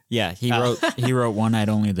Marquee. Yeah, he wrote One Night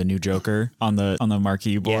Only, the new Joker on the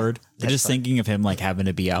marquee board. Yeah, Just thinking of him like having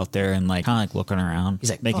to be out there and like kind of like looking around. He's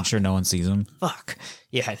like, making fuck. sure no one sees him. Fuck.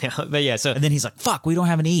 Yeah, no, but yeah, so And then he's like, "Fuck, we don't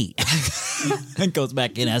have any eat." And goes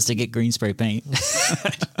back in, has to get green spray paint.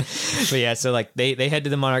 But yeah, so like they head to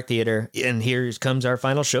the Monarch Theater, and here comes our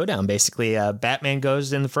final showdown. Basically, Batman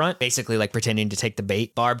goes in the front, basically like pretending to take the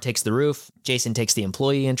bait. Barb takes the roof. Jason takes the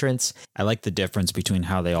employee entrance. I like the difference between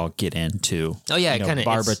how they all get in too. Oh yeah, it kind of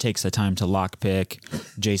Barbara takes the time to lockpick.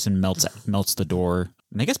 Jason melts the door.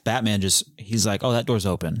 And I guess Batman he's like, "Oh, that door's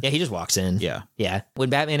open." Yeah, he just walks in. Yeah. Yeah. When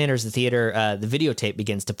Batman enters the theater, the videotape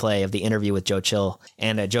begins to play of the interview with Joe Chill,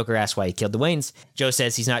 and Joker asks why he killed the Waynes. Joe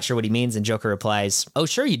says he's not sure what he means, and Joker replies, "Oh,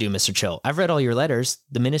 sure you do, Mr. Chill. I've read all your letters,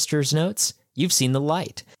 the minister's notes. You've seen the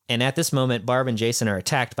light." And at this moment, Barb and Jason are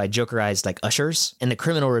attacked by Jokerized like ushers, and the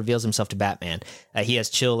criminal reveals himself to Batman. He has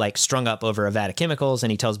Chill like strung up over a vat of chemicals,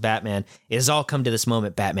 and he tells Batman, "It has all come to this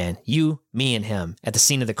moment, Batman. You, me, and him at the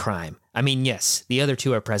scene of the crime. I mean, yes, the other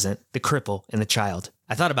two are present, the cripple and the child.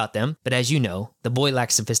 I thought about them, but as you know, the boy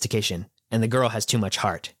lacks sophistication, and the girl has too much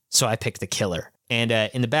heart. So I picked the killer." And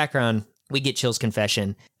in the background, we get Chill's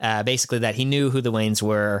confession, basically that he knew who the Waynes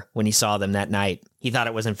were when he saw them that night. He thought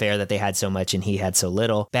it wasn't fair that they had so much and he had so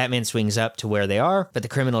little. Batman swings up to where they are, but the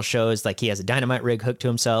criminal shows like he has a dynamite rig hooked to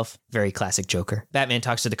himself. Very classic Joker. Batman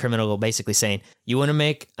talks to the criminal, basically saying, "You want to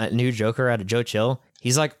make a new Joker out of Joe Chill?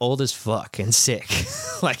 He's like old as fuck and sick."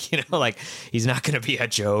 like he's not going to be a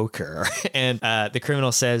Joker. And the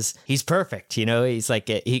criminal says he's perfect. He's like,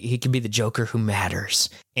 he can be the Joker who matters.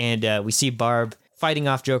 And we see Barb fighting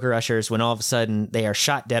off Joker ushers when all of a sudden they are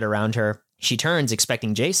shot dead around her. She turns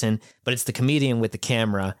expecting Jason, but it's the comedian with the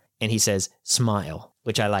camera, and he says, "Smile,"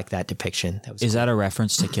 which I like that depiction. Is that a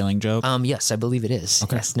reference to Killing Joke? Yes, I believe it is.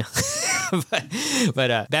 Okay. Yes, no.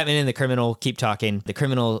 but Batman and the criminal keep talking. The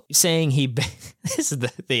criminal saying this is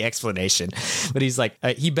the explanation, but he's like,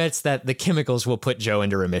 he bets that the chemicals will put Joe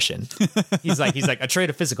into remission. He's like a trade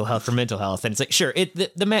of physical health for mental health, and it's like, sure,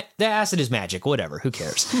 the acid is magic, whatever, who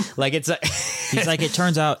cares? Like it's he's like, it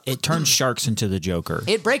turns sharks into the Joker.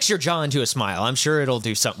 It breaks your jaw into a smile. I'm sure it'll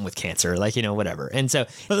do something with cancer, like whatever. And so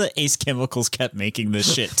the Ace Chemicals kept making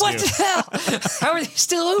this shit too. What the hell? How are they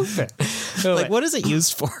still open? Like, what is it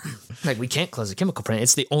used for? Like, we can't close a chemical plant.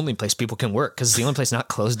 It's the only place people can work because it's the only place not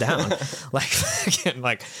closed down.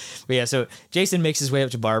 But yeah, so Jason makes his way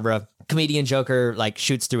up to Barbara. Comedian Joker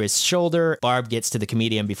shoots through his shoulder. Barb gets to the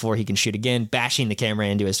comedian before he can shoot again, bashing the camera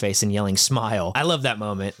into his face and yelling, "Smile." I love that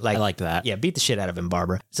moment. I like that. Yeah, beat the shit out of him,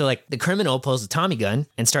 Barbara. So the criminal pulls the Tommy gun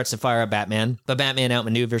and starts to fire at Batman, but Batman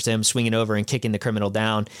outmaneuvers him, swinging over and kicking the criminal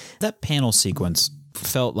down. That panel sequence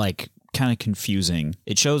felt like kind of confusing.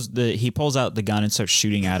 It shows he pulls out the gun and starts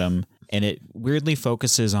shooting at him, and it weirdly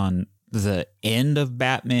focuses on the end of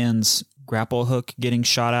Batman's grapple hook getting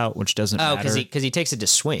shot out, which doesn't matter. Oh, because he takes it to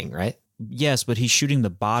swing, right? Yes, but he's shooting the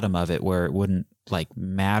bottom of it where it wouldn't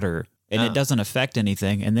matter, and it doesn't affect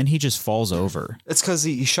anything, and then he just falls over. It's because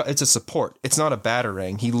it's a support. It's not a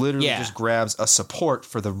battering. He literally just grabs a support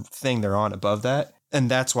for the thing they're on above that,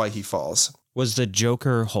 and that's why he falls. Was the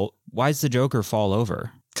Joker... Why does the Joker fall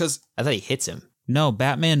over? Because I thought he hits him. No,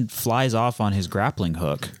 Batman flies off on his grappling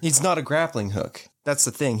hook. He's not a grappling hook. That's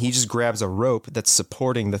the thing. He just grabs a rope that's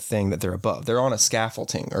supporting the thing that they're above. They're on a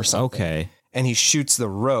scaffolding or something. Okay. And he shoots the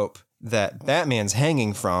rope that Batman's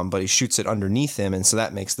hanging from, but he shoots it underneath him, and so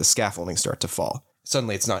that makes the scaffolding start to fall.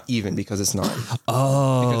 Suddenly it's not even because it's not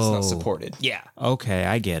because it's not supported. Yeah. Okay,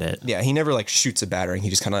 I get it. Yeah, he never shoots a battering. He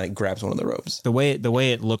just kind of grabs one of the ropes. The way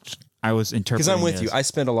it looked, I was interpreting. Because I'm with you. I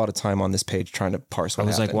spent a lot of time on this page trying to parse what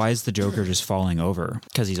happened. I was like, why is the Joker just falling over?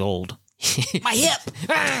 Because he's old. My hip.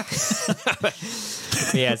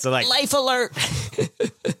 Yeah, so life alert.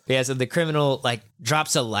 Yeah, so the criminal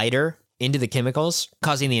drops a lighter into the chemicals,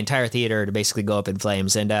 causing the entire theater to basically go up in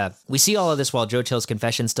flames. And we see all of this while Joe Chill's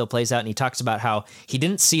confession still plays out, and he talks about how he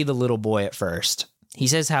didn't see the little boy at first. He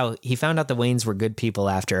says how he found out the Waynes were good people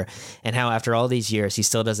and how after all these years, he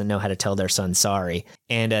still doesn't know how to tell their son sorry.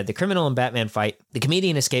 And the criminal and Batman fight. The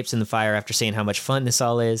comedian escapes in the fire after seeing how much fun this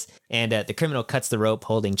all is. And the criminal cuts the rope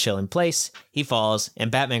holding Chill in place. He falls, and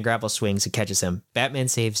Batman grapple swings and catches him. Batman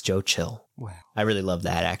saves Joe Chill. Wow. I really love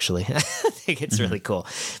that, actually. I think it's really cool.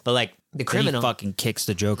 But like the criminal He fucking kicks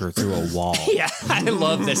the Joker through a wall. Yeah, I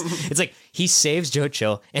love this. It's like he saves Joe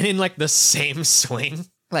Chill, and in like the same swing,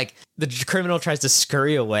 like the criminal tries to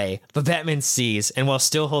scurry away, but Batman sees, and while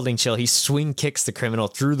still holding Chill, he swing kicks the criminal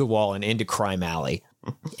through the wall and into Crime Alley.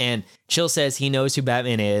 And Chill says he knows who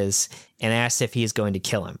Batman is and asks if he is going to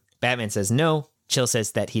kill him. Batman says no. Chill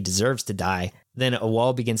says that he deserves to die. Then a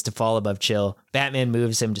wall begins to fall above Chill. Batman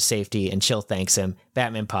moves him to safety, and Chill thanks him.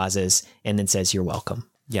 Batman pauses and then says, "You're welcome."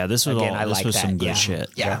 Yeah, this was Again, all. I This like was that. some good Yeah. shit.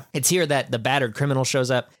 Yeah. It's here that the battered criminal shows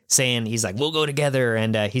up saying he's like, "We'll go together."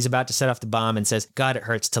 And he's about to set off the bomb and says, "God, it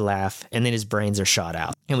hurts to laugh." And then his brains are shot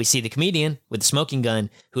out. And we see the comedian with the smoking gun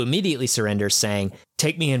who immediately surrenders saying,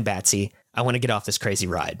 "Take me in, Batsy. I want to get off this crazy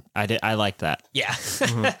ride." I like that. Yeah.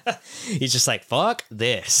 He's just like, fuck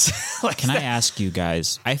this. Like, Can I ask you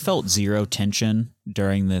guys? I felt zero tension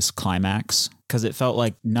during this climax because it felt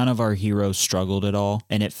like none of our heroes struggled at all,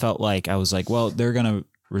 and it felt like I was like, well, they're gonna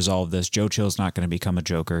resolve this. Joe Chill's not going to become a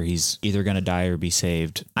Joker. He's either going to die or be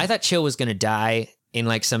saved. I thought Chill was going to die in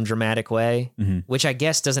like some dramatic way, which I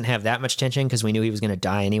guess doesn't have that much tension because we knew he was going to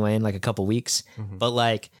die anyway in like a couple weeks. But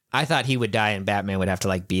like, I thought he would die and Batman would have to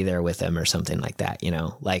like be there with him or something like that, you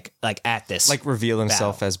know, like at this, Like reveal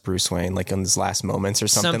himself as Bruce Wayne, like in his last moments or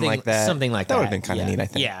something like that. Something like that. That would have been kind of Yeah. neat, I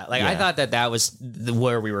think. Yeah. Like I thought that was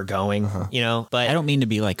where we were going, you know, but I don't mean to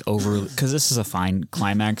be like overly, because this is a fine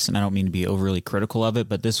climax and I don't mean to be overly critical of it,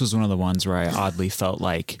 but this was one of the ones where I oddly felt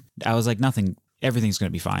like I was like, everything's going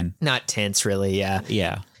to be fine. not tense really. Yeah.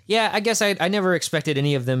 Yeah. Yeah, I guess I never expected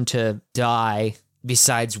any of them to die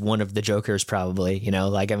besides one of the Jokers, probably, you know,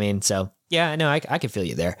 like, I mean, so yeah, no, I can feel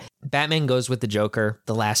you there. Batman goes with the Joker,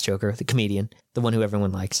 the last Joker, the comedian, the one who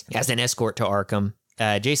everyone likes, as an escort to Arkham.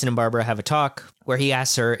 Jason and Barbara have a talk where he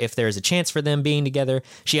asks her if there's a chance for them being together.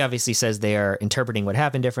 She obviously says they are interpreting what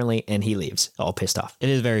happened differently, and he leaves, all pissed off. It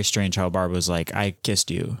is very strange how Barbara was like, I kissed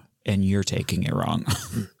you and you're taking it wrong.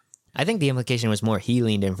 I think the implication was more he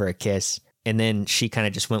leaned in for a kiss, and then she kind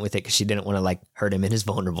of just went with it because she didn't want to like hurt him in his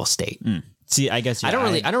vulnerable state. See, I guess I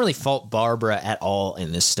don't really fault Barbara at all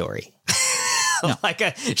in this story. Like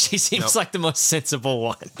she seems like the most sensible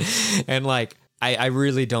one, and like I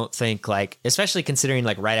really don't think like, especially considering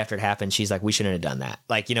like right after it happened, she's like, we shouldn't have done that.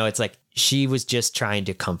 Like, you know, it's like she was just trying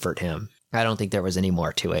to comfort him. I don't think there was any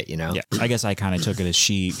more to it, you know. Yeah, I guess I kind of took it as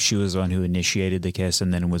she was the one who initiated the kiss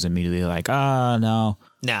and then was immediately like, no.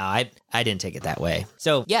 No, I didn't take it that way.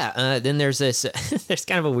 So yeah, then there's this there's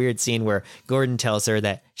kind of a weird scene where Gordon tells her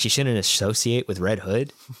that she shouldn't associate with Red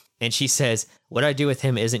Hood, and she says, "What I do with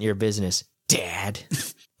him isn't your business, Dad."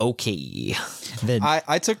 Okay. Then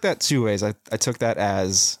I took that two ways. I took that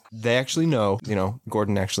as they actually know, you know,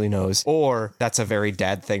 Gordon actually knows, or that's a very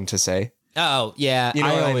dad thing to say. Oh yeah, You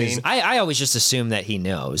know what I always mean? I always just assume that he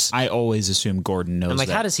knows. I always assume Gordon knows I'm like,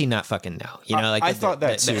 that. how does he not fucking know? You know, like I thought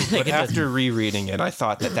that too, but after rereading it, I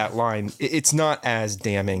thought that line, it's not as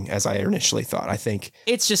damning as I initially thought. I think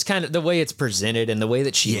it's just kind of the way it's presented and the way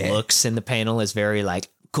that she Yeah. looks in the panel is very like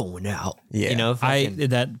going out. Yeah. You know,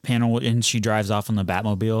 that panel and she drives off on the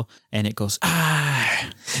Batmobile and it goes,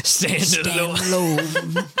 stand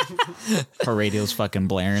alone. her radio's fucking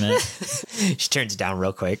blaring it. She turns it down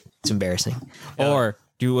real quick. It's embarrassing. Or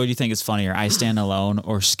what do you think is funnier, I Stand Alone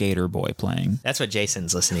or Skater Boy playing? That's what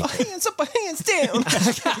Jason's listening to. hands up, hands down.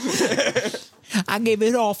 I gave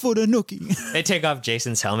it all for the nookie. They take off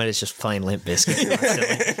Jason's helmet. It's just playing Limp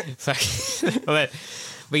Bizkit.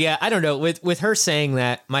 but yeah, I don't know. With her saying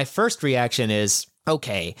that, my first reaction is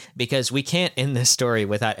okay, because we can't end this story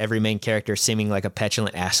without every main character seeming like a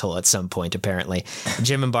petulant asshole at some point, apparently.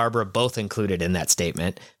 Jim and Barbara both included in that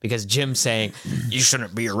statement, because Jim saying, you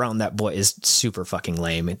shouldn't be around that boy is super fucking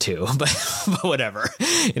lame too, but whatever.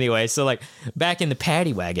 Anyway, so like back in the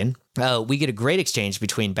paddy wagon, we get a great exchange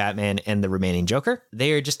between Batman and the remaining Joker.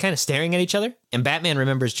 They are just kind of staring at each other, and Batman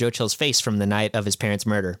remembers Joe Chill's face from the night of his parents'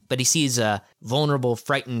 murder, but he sees a vulnerable,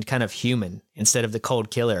 frightened kind of human instead of the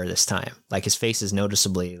cold killer this time. Like his face is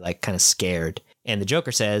noticeably like kind of scared. And the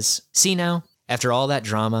Joker says, "See now, after all that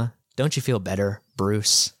drama, don't you feel better,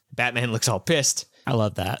 Bruce?" Batman looks all pissed. I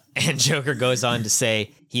love that. And Joker goes on to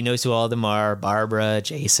say he knows who all of them are, Barbara,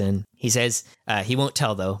 Jason. He says he won't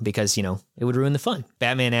tell, though, because, you know, it would ruin the fun.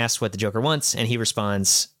 Batman asks what the Joker wants, and he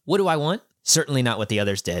responds, "What do I want? Certainly not what the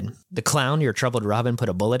others did. The clown your troubled Robin put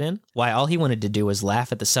a bullet in? Why, all he wanted to do was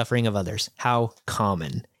laugh at the suffering of others. How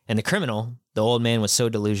common." And the criminal The old man was so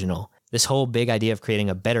delusional. This whole big idea of creating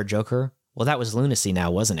a better Joker, well, that was lunacy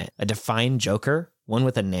now, wasn't it? A defined Joker, one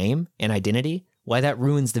with a name and identity? Why, that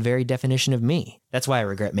ruins the very definition of me. That's why I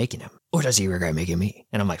regret making him. Or does he regret making me?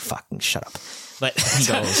 And I'm like, fucking shut up. But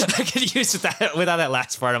I could use without that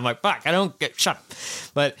last part. I'm like, fuck, shut up.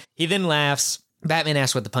 But he then laughs. Batman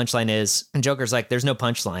asks what the punchline is. And Joker's like, there's no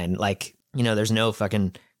punchline. Like, there's no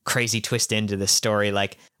fucking crazy twist into this story.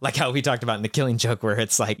 Like how we talked about in The Killing Joke, where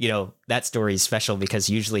it's like, that story is special because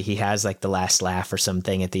usually he has like the last laugh or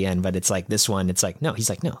something at the end. But it's like this one, it's like, no, he's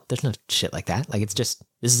like, no, there's no shit like that. Like, it's just,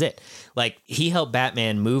 this is it. Like, he helped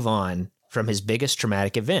Batman move on from his biggest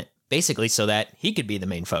traumatic event, basically so that he could be the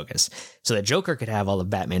main focus, so that Joker could have all of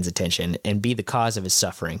Batman's attention and be the cause of his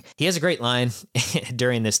suffering. He has a great line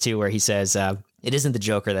during this too, where he says, it isn't the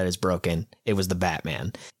Joker that is broken, it was the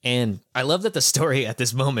Batman. And I love that the story at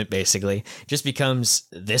this moment basically just becomes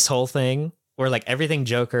this whole thing where like everything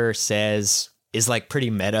Joker says is like pretty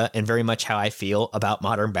meta and very much how I feel about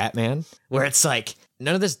modern Batman, where it's like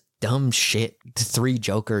none of this dumb shit, the three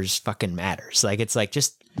Jokers fucking matters. Like, it's like,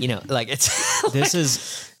 just, like it's like,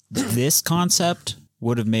 This concept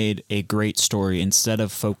would have made a great story instead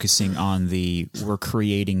of focusing on we're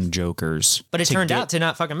creating Jokers. But it turned out to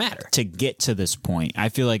not fucking matter. To get to this point, I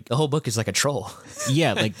feel like the whole book is like a troll.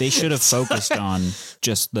 Yeah, like they should have focused on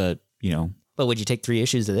just the. But would you take 3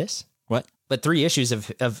 issues of this? What? But 3 issues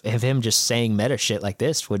of him just saying meta shit like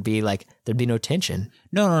this would be like, there'd be no tension.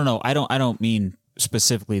 No. I don't mean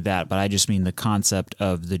specifically that, but I just mean the concept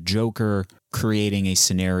of the Joker creating a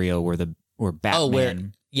scenario where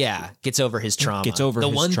Batman. Gets over his trauma.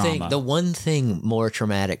 The one thing more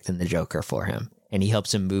traumatic than the Joker for him, and he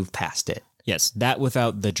helps him move past it. Yes, that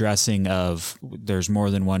without the dressing of there's more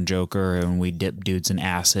than one Joker and we dip dudes in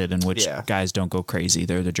acid and which guys don't go crazy.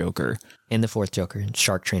 They're the Joker. And the 4th Joker,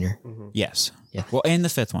 Shark Trainer. Mm-hmm. Yes. Yeah. Well, and the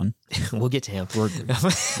 5th one. We'll get to him.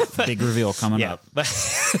 Big reveal coming up. But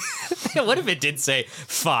what if it did say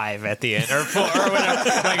 5 at the end or 4 or whatever?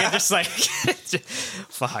 Like, it just like,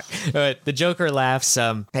 fuck. The Joker laughs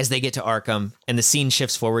as they get to Arkham, and the scene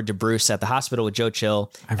shifts forward to Bruce at the hospital with Joe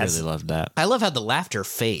Chill. I really loved that. I love how the laughter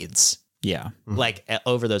fades. Yeah. Like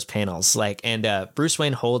over those panels. Like, and Bruce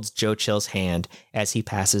Wayne holds Joe Chill's hand as he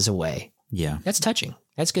passes away. Yeah. That's touching.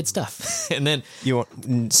 That's good stuff. And then you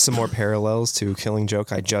want some more parallels to Killing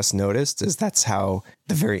Joke? I just noticed is that's how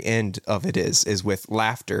the very end of it is with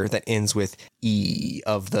laughter that ends with E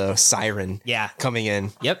of the siren. Coming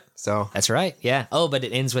in. Yep. So that's right. Yeah. Oh, but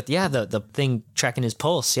it ends with the thing tracking his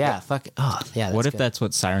pulse. Yeah. Fuck. Oh, yeah. What if that's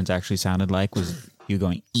what sirens actually sounded like? Was you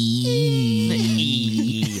going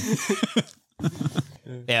E?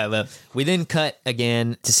 Yeah, but we then cut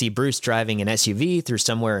again to see Bruce driving an SUV through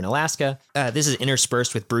somewhere in Alaska. This is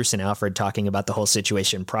interspersed with Bruce and Alfred talking about the whole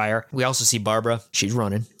situation prior. We also see Barbara. She's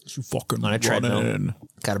running. She's fucking on a treadmill.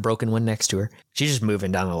 Got a broken one next to her. She's just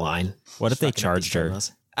moving down the line. What if they charged her?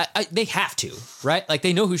 They have to, right? Like,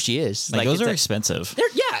 they know who she is. Like those are expensive.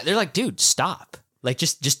 They're like, dude, stop. Like,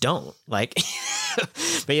 just don't. Like,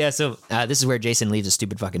 but yeah, so this is where Jason leaves a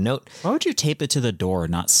stupid fucking note. Why would you tape it to the door,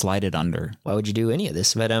 not slide it under? Why would you do any of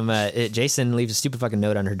this? But Jason leaves a stupid fucking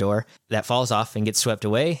note on her door that falls off and gets swept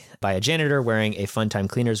away by a janitor wearing a Fun Time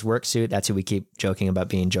Cleaners work suit. That's who we keep joking about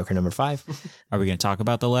being Joker number 5. Are we going to talk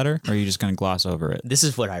about the letter, or are you just going to gloss over it? This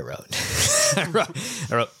is what I wrote. I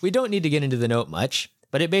wrote, we don't need to get into the note much,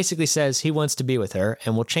 but it basically says he wants to be with her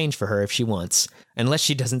and will change for her if she wants. Unless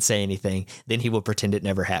she doesn't say anything, then he will pretend it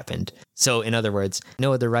never happened. So, in other words,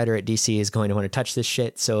 no other writer at DC is going to want to touch this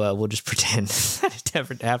shit, so we'll just pretend that it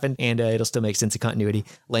never happened, and it'll still make sense of continuity.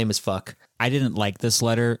 Lame as fuck. I didn't like this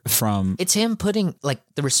letter from... It's him putting, like,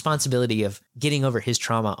 the responsibility of getting over his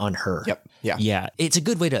trauma on her. Yep. Yeah. Yeah. It's a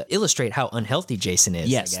good way to illustrate how unhealthy Jason is.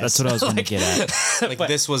 Yes, that's what I was going to get at. Like,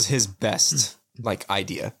 this was his best,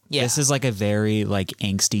 idea. Yeah. This is like a very,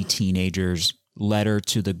 angsty teenager's letter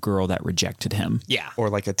to the girl that rejected him. Yeah. Or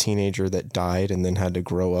like a teenager that died and then had to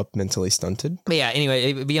grow up mentally stunted. But yeah,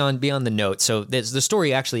 anyway, beyond the note. So the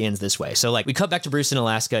story actually ends this way. So we cut back to Bruce in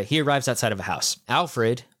Alaska. He arrives outside of a house.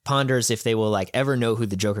 Alfred ponders if they will ever know who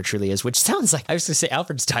the Joker truly is, which sounds like, I was going to say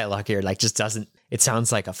Alfred's dialogue here, just doesn't, it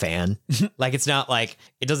sounds like a fan. It's not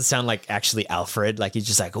it doesn't sound like actually Alfred. He's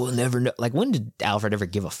just we'll never know. When did Alfred ever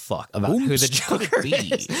give a fuck about who the Joker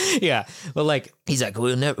is? Yeah. But he's like,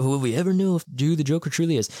 will we ever know who the Joker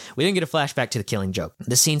truly is? We didn't get a flashback to the Killing Joke.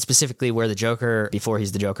 The scene specifically where the Joker, before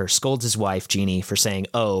he's the Joker, scolds his wife, Jeannie, for saying,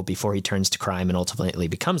 oh, before he turns to crime and ultimately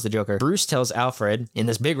becomes the Joker. Bruce tells Alfred in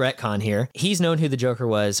this big retcon here, he's known who the Joker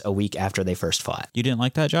was a week after they first fought. You didn't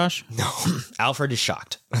like that, Josh? No. Alfred is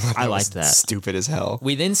shocked. I liked that. Stupid as hell.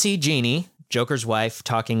 We then see Jeannie, Joker's wife,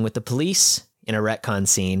 talking with the police in a retcon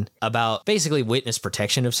scene about basically witness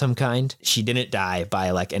protection of some kind. She didn't die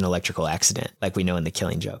by like an electrical accident, like we know in The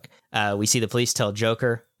Killing Joke. We see the police tell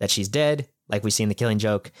Joker that she's dead, like we see in The Killing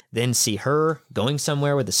Joke, then see her going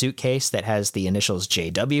somewhere with a suitcase that has the initials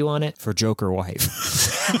JW on it. For Joker wife.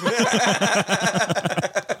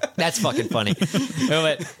 That's fucking funny.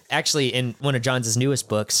 But actually, in one of Johns' newest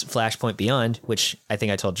books, Flashpoint Beyond, which I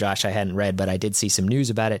think I told Josh I hadn't read, but I did see some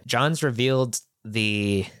news about it, Johns revealed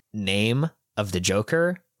the name of the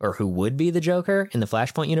Joker, or who would be the Joker in the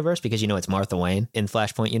Flashpoint universe, because it's Martha Wayne in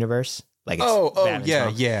Flashpoint universe. Like it's Batman's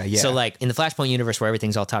mom. yeah. So like in the Flashpoint universe where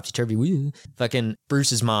everything's all topsy-turvy, fucking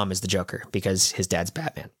Bruce's mom is the Joker because his dad's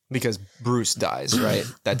Batman. Because Bruce dies, right?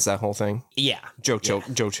 That's that whole thing. Yeah. Joe Chill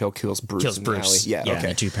kills Bruce. in the alley. Yeah, Yeah. okay.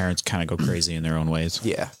 The two parents kind of go crazy in their own ways.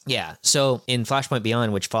 Yeah. Yeah. So in Flashpoint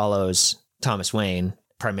Beyond, which follows Thomas Wayne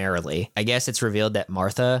primarily, I guess it's revealed that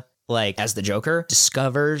Martha, like as the Joker,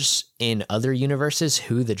 discovers in other universes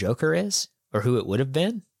who the Joker is or who it would have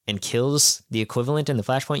been, and kills the equivalent in the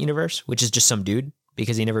Flashpoint universe, which is just some dude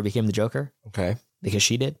because he never became the Joker. Okay. Because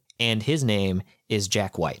she did. And his name is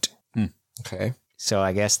Jack White. Okay. So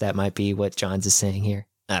I guess that might be what Johns is saying here.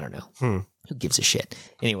 I don't know. Who gives a shit?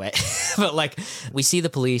 Anyway, but like we see the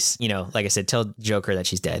police, like I said, tell Joker that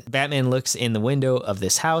she's dead. Batman looks in the window of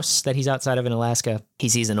this house that he's outside of in Alaska. He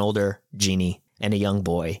sees an older genie and a young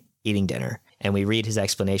boy eating dinner. And we read his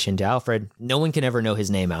explanation to Alfred. No one can ever know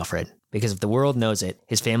his name, Alfred, because if the world knows it,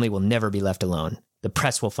 his family will never be left alone. The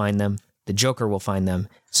press will find them. The Joker will find them.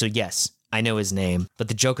 So yes, I know his name, but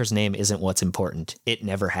the Joker's name isn't what's important. It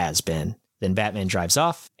never has been. Then Batman drives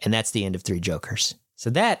off, and that's the end of Three Jokers.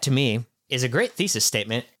 So that, to me, is a great thesis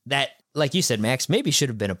statement that, like you said, Max, maybe should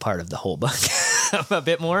have been a part of the whole book a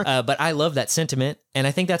bit more. But I love that sentiment, and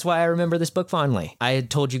I think that's why I remember this book fondly. I had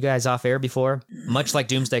told you guys off air before, much like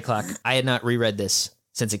Doomsday Clock, I had not reread this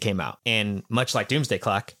since it came out. And much like Doomsday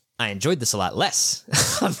Clock, I enjoyed this a lot less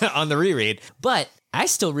on the reread, but I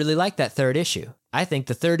still really like that third issue. I think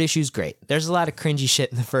the third issue is great. There's a lot of cringy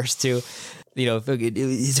shit in the first two.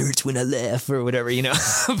 It hurts when I laugh or whatever,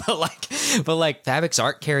 but like Fabic's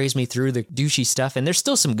art carries me through the douchey stuff, and there's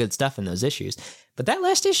still some good stuff in those issues. But that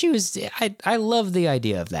last issue is, I love the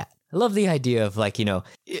idea of that. I love the idea of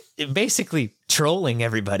basically trolling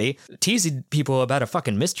everybody, teasing people about a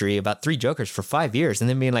fucking mystery about Three Jokers for 5 years, and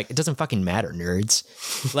then being like, it doesn't fucking matter, nerds.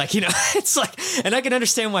 It's like, and I can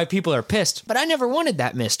understand why people are pissed, but I never wanted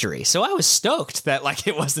that mystery. So I was stoked that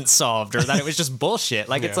it wasn't solved or that it was just bullshit.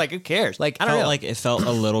 It's like, who cares? I don't know. It felt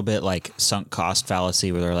a little bit like sunk cost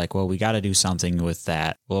fallacy where they're like, well, we got to do something with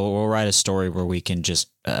that. We'll write a story where we can just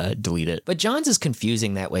delete it. But Johns is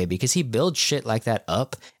confusing that way because he builds shit like that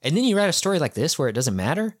up, and then you write a story like this where it doesn't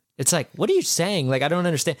matter. It's like, what are you saying? I don't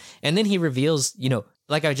understand. And then he reveals,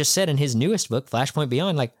 like I just said in his newest book, Flashpoint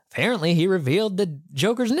Beyond, apparently he revealed the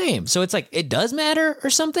Joker's name. So it's like, it does matter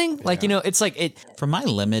or something. Yeah. It's like it. From my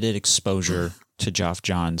limited exposure to Geoff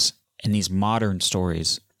Johns in these modern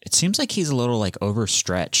stories, it seems like he's a little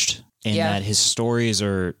overstretched in that his stories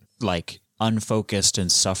are unfocused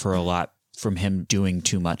and suffer a lot from him doing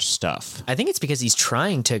too much stuff. I think it's because he's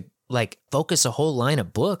trying to focus a whole line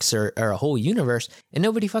of books or a whole universe, and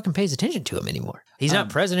nobody fucking pays attention to him anymore. He's not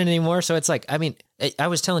president anymore. So it's like, I mean, I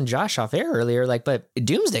was telling Josh off air earlier, but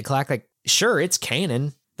Doomsday Clock, sure, it's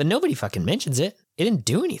canon, but nobody fucking mentions it. It didn't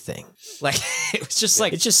do anything. It was just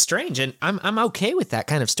it's just strange. And I'm okay with that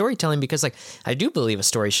kind of storytelling because I do believe a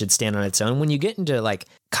story should stand on its own. When you get into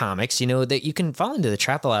comics, that you can fall into the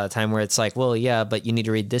trap a lot of the time where it's well, yeah, but you need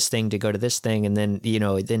to read this thing to go to this thing. And then,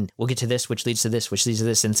 then we'll get to this, which leads to this, which leads to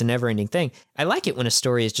this. And it's a never ending thing. I like it when a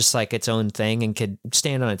story is just its own thing and could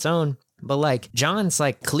stand on its own. But John's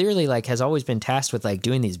clearly has always been tasked with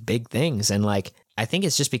doing these big things. And I think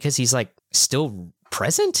it's just because he's still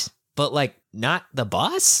present, but not the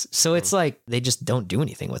boss. So it's they just don't do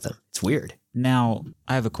anything with him. It's weird. Now,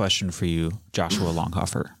 I have a question for you, Joshua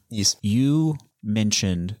Longhofer. Yes. You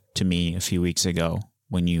mentioned to me a few weeks ago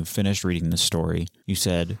when you finished reading the story, you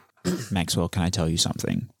said, Maxwell, can I tell you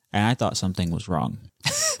something? And I thought something was wrong.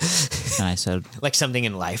 And I said, something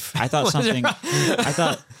in life. I thought something,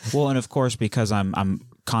 well, and of course, because I'm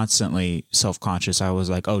constantly self-conscious, I was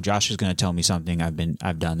like, oh, Josh is going to tell me something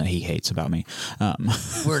I've done that he hates about me.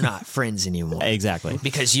 We're not friends anymore. Exactly.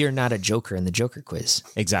 Because you're not a Joker in the Joker quiz.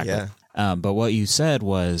 Exactly. Yeah. But what you said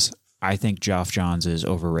was, I think Geoff Johns is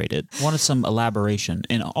overrated. I wanted some elaboration.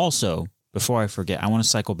 And also, before I forget, I want to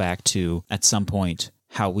cycle back to, at some point,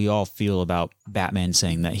 how we all feel about Batman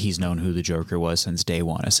saying that he's known who the Joker was since day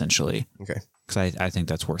one, essentially. Okay. Because I think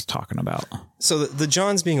that's worth talking about. So the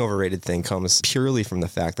Johns being overrated thing comes purely from the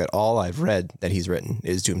fact that all I've read that he's written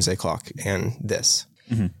is Doomsday Clock and this.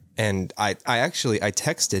 Mm-hmm. And I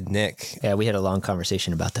texted Nick Yeah, we had a long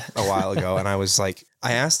conversation about that. a while ago, and I was like,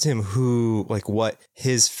 I asked him what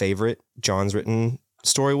his favorite John's written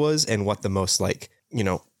story was, and what the most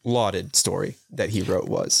lauded story that he wrote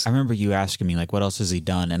was. I remember you asking me like, what else has he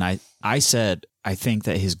done? And I said, I think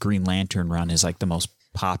that his Green Lantern run is like the most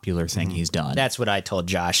popular thing he's done. That's what I told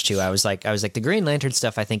Josh too. I was like, the Green Lantern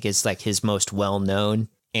stuff I think is like his most well-known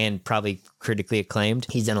and probably critically acclaimed.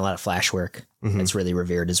 He's done a lot of Flash work that's really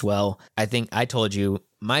revered as well. I think I told you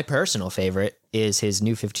my personal favorite is his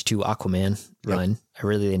New 52 Aquaman run. I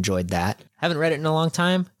really enjoyed that. Haven't read it in a long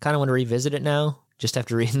time. Kind of want to revisit it now just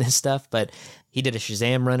after reading this stuff, but he did a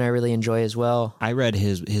Shazam run I really enjoy as well. I read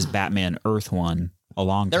his Batman Earth one a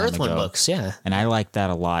long time ago. The Earth One books, yeah. And I liked that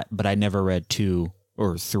a lot, but I never read 2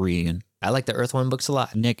 or 3. And I like the Earth One books a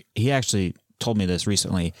lot. Nick, he actually told me this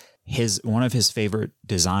recently. One of his favorite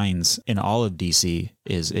designs in all of DC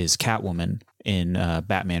is Catwoman in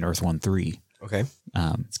Batman Earth 1-3. Okay.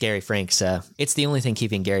 It's Gary Frank's. It's the only thing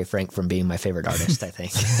keeping Gary Frank from being my favorite artist, I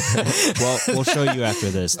think. Well, we'll show you after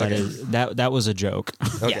this. That was a joke.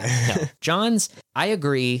 Okay. Yeah, no. John's, I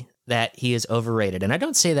agree that he is overrated. And I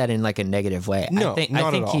don't say that in like a negative way. No, I think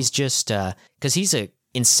not at all. he's just, because he's a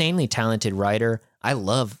insanely talented writer. I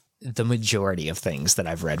love the majority of things that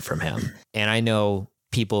I've read from him. And I know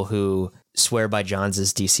people who swear by John's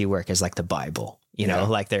DC work as like the Bible, you know,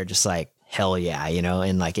 like they're just like, hell yeah, you know,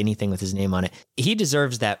 and like anything with his name on it. He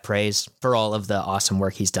deserves that praise for all of the awesome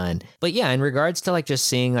work he's done. But yeah, in regards to like just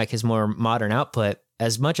seeing like his more modern output,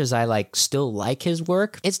 as much as I like still like his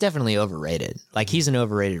work, it's definitely overrated. Like he's an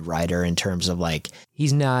overrated writer in terms of like,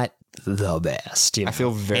 he's not the best. You know? I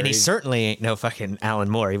feel very... And he certainly ain't no fucking Alan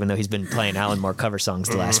Moore, even though he's been playing Alan Moore cover songs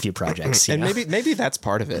the last few projects. And maybe that's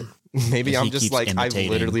part of it. Maybe I'm just like, imitating.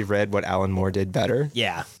 I've literally read what Alan Moore did better.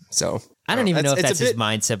 Yeah. So I don't even know if that's his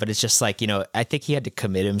mindset, but it's just like, you know, I think he had to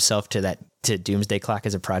commit himself to Doomsday Clock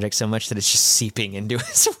as a project so much that it's just seeping into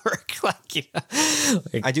his work. Like, you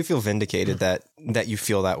know, I do feel vindicated that you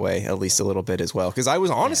feel that way at least a little bit as well. Because I was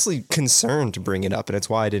honestly concerned to bring it up, and it's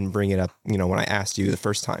why I didn't bring it up, you know, when I asked you the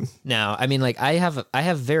first time. No, I mean, like I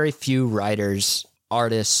have very few writers,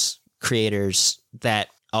 artists, creators that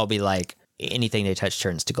I'll be like, anything they touch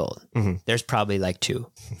turns to gold. There's probably like 2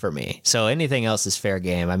 for me. So anything else is fair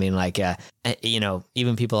game. I mean, like, you know,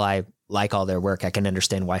 even people I like all their work, I can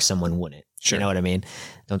understand why someone wouldn't. Sure. You know what I mean?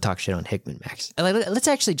 Don't talk shit on Hickman, Max. Let's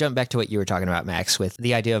actually jump back to what you were talking about, Max, with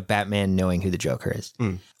the idea of Batman knowing who the Joker is.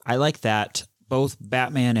 I like that both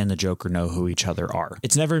Batman and the Joker know who each other are.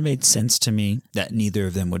 It's never made sense to me that neither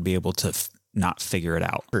of them would be able to not figure it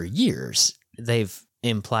out. For years, they've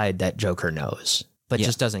implied that Joker knows, but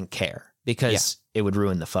just doesn't care. Because it would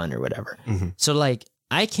ruin the fun or whatever. So like,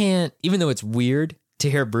 I can't, even though it's weird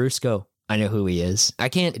to hear Bruce go, I know who he is. I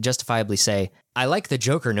can't justifiably say, I like the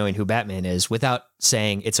Joker knowing who Batman is without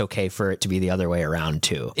saying it's okay for it to be the other way around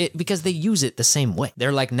too. Because they use it the same way.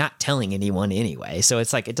 They're like not telling anyone anyway. So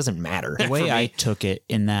it's like, it doesn't matter. The way I took it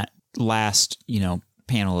in that last, you know,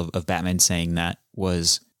 panel of Batman saying that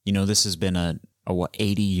was, you know, this has been a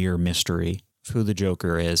 80-year mystery of who the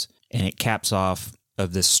Joker is. And it caps off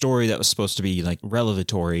of this story that was supposed to be like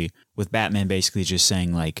revelatory, with Batman basically just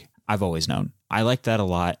saying like, I've always known. I liked that a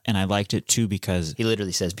lot. And I liked it too because he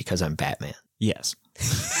literally says, because I'm Batman. Yes.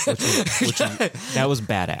 That was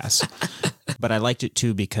badass. But I liked it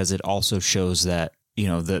too because it also shows that, you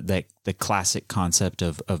know, the classic concept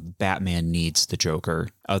of Batman needs the Joker.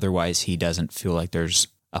 Otherwise he doesn't feel like there's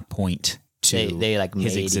a point to they like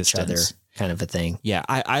his made existence. Each other. Kind of a thing. Yeah,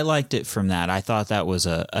 I liked it from that. I thought that was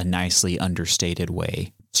a nicely understated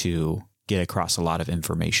way to get across a lot of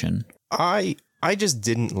information. I just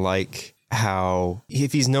didn't like how,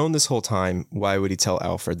 if he's known this whole time, why would he tell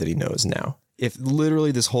Alfred that he knows now? If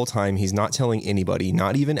literally this whole time he's not telling anybody,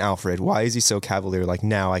 not even Alfred, why is he so cavalier? Like,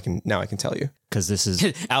 now I can tell you. Because this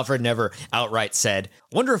is Alfred never outright said,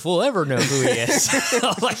 wonder if we'll ever know who he is.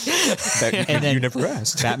 And then you never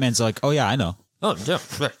asked. Batman's like, oh yeah, I know. Oh, yeah.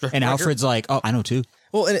 And Alfred's like, oh, I know too.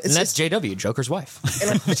 Well, and that's JW, Joker's wife. And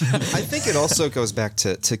I think it also goes back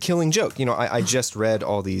to Killing Joke. You know, I just read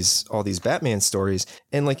all these Batman stories,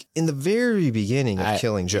 and like in the very beginning of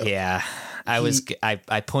Killing Joke. Yeah.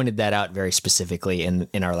 I pointed that out very specifically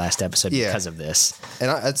in our last episode because of this. And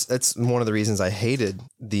that's one of the reasons I hated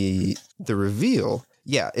the reveal.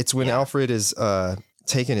 Yeah, it's when Alfred is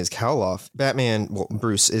taking his cowl off.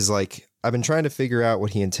 Bruce is like, I've been trying to figure out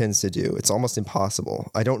what he intends to do. It's almost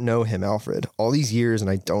impossible. I don't know him, Alfred. All these years,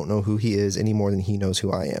 and I don't know who he is any more than he knows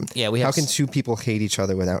who I am. Yeah, how can two people hate each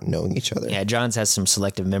other without knowing each other? Yeah, Johns has some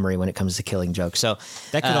selective memory when it comes to Killing Joke. So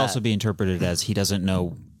that could also be interpreted as he doesn't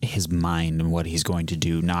know his mind and what he's going to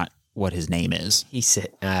do, not what his name is. He said,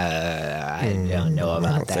 I don't know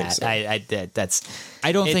about that. So.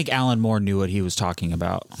 I don't think Alan Moore knew what he was talking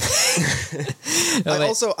about. I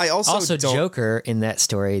also don't. Joker in that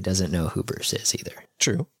story doesn't know who Bruce is either.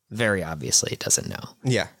 True. Very obviously doesn't know.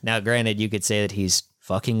 Yeah. Now, granted, you could say that he's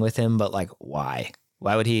fucking with him, but like, why?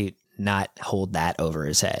 Why would he not hold that over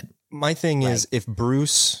his head? My thing is, if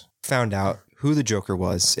Bruce found out who the Joker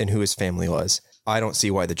was and who his family was, I don't see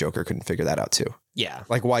why the Joker couldn't figure that out too. Yeah.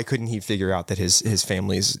 Like, why couldn't he figure out that his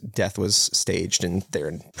family's death was staged and they're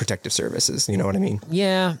in protective services? You know what I mean?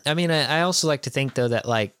 Yeah. I mean, I also like to think, though, that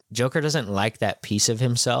like Joker doesn't like that piece of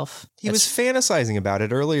himself. He was fantasizing about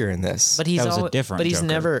it earlier in this. But he's That was a different But he's Joker.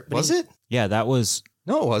 never. Was it? Yeah, that was.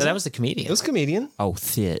 No, it But wasn't. that was the comedian. It was comedian. Oh,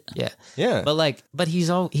 Thit. Yeah. Yeah. But he's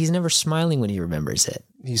never smiling when he remembers it.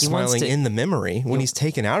 He's He wants smiling to- in the memory. When he's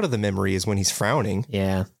taken out of the memory is when he's frowning.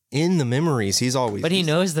 Yeah. In the memories, he's always. But he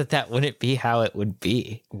knows that wouldn't be how it would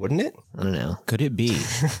be. Wouldn't it? I don't know. Could it be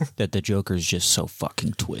that the Joker's just so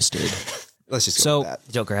fucking twisted? Let's just go So- with that.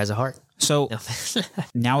 Joker has a heart. So No.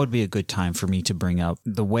 now would be a good time for me to bring up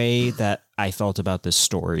the way that I felt about this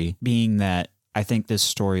story, being that I think this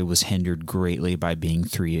story was hindered greatly by being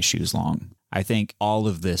 3 issues long. I think all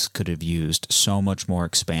of this could have used so much more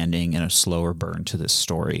expanding and a slower burn to this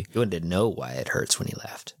story. You wanted to know why it hurts when he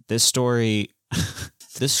left. This story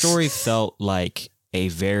felt like a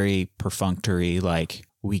very perfunctory, like,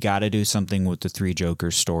 we got to do something with the 3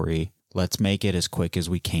 Jokers story. Let's make it as quick as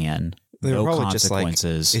we can. They were No probably just like,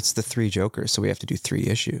 consequences. it's the 3 Jokers, so we have to do 3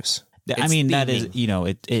 issues. I mean, that is, theming. you know,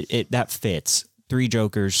 it that fits. 3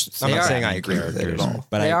 Jokers. I'm not three saying I Batman agree with it at characters. all.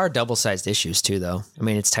 But They I are double-sized issues, too, though. I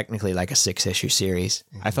mean, it's technically like a 6-issue series.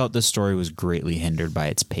 I felt this story was greatly hindered by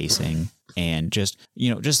its pacing and just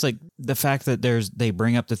like the fact that they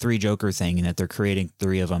bring up the 3 Joker thing and that they're creating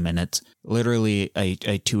 3 of them and it's literally a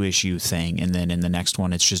 2-issue thing. And then in the next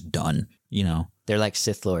one, it's just done, you know? They're like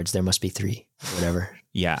Sith Lords. There must be 3, or whatever.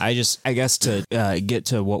 Yeah. I guess to get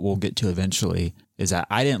to what we'll get to eventually is that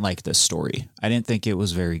I didn't like this story. I didn't think it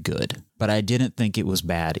was very good, but I didn't think it was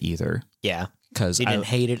bad either. Yeah. Because You didn't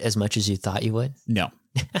hate it as much as you thought you would? No.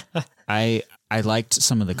 I liked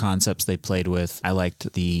some of the concepts they played with. I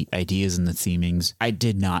liked the ideas and the themings. I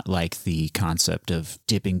did not like the concept of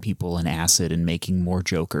dipping people in acid and making more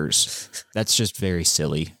Jokers. That's just very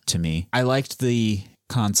silly to me. I liked the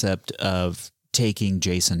concept of taking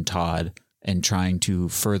Jason Todd and trying to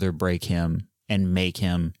further break him and make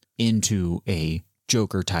him into a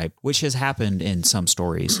Joker type, which has happened in some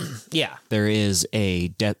stories. Yeah. There is the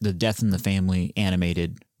Death in the Family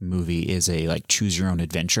animated movie is a like choose your own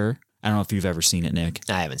adventure. I don't know if you've ever seen it, Nick.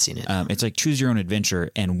 I haven't seen it. It's like choose your own adventure.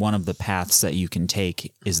 And one of the paths that you can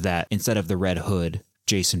take is that instead of the Red Hood,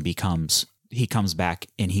 Jason comes back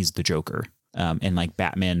and he's the Joker. And like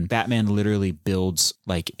Batman literally builds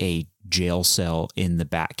like a jail cell in the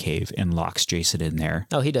Batcave and locks Jason in there.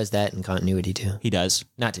 Oh, he does that in continuity, too. He does.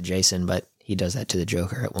 Not to Jason, but he does that to the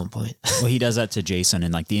Joker at one point. Well, he does that to Jason.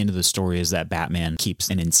 And like the end of the story is that Batman keeps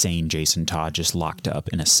an insane Jason Todd just locked up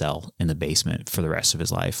in a cell in the basement for the rest of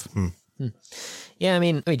his life. Yeah, I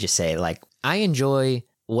mean, let me just say, like, I enjoy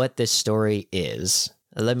what this story is.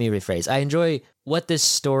 Let me rephrase. I enjoy what this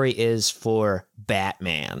story is for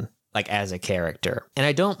Batman, like, as a character. And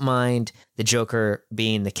I don't mind the Joker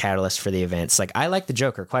being the catalyst for the events. Like, I like the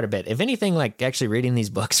Joker quite a bit. If anything, like, actually reading these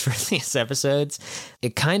books for these episodes,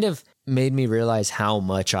 it kind of made me realize how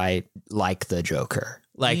much I like the Joker.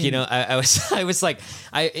 Like, you know, I was like,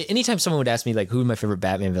 anytime someone would ask me like who my favorite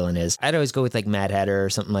Batman villain is, I'd always go with like Mad Hatter or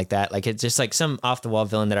something like that. Like, it's just like some off the wall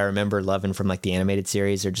villain that I remember loving from like the animated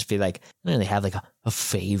series, or just be like, I don't really have like a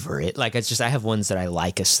favorite. Like, it's just, I have ones that I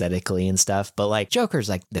like aesthetically and stuff, but like Joker's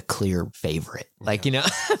like the clear favorite. Like, you know,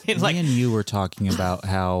 I mean, like, Me and you were talking about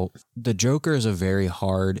how the Joker is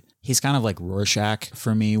he's kind of like Rorschach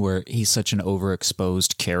for me, where he's such an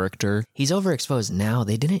overexposed character. he's overexposed now.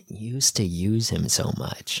 They didn't used to use him so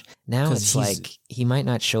much. Now 'Cause it's he's- like he might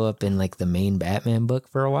not show up in like the main Batman book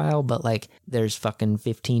for a while, but like there's fucking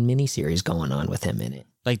 15 miniseries going on with him in it.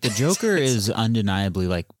 Like the Joker is undeniably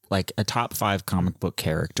like a top 5 comic book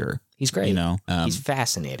character. He's great. You know, He's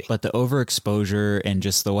fascinating. but the overexposure and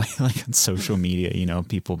just the way, like on social media, you know,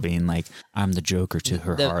 people being like, "I'm the Joker" to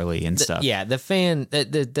her Harley and stuff. Yeah, the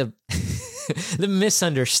the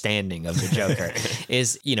misunderstanding of the Joker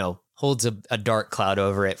is, you know, holds a dark cloud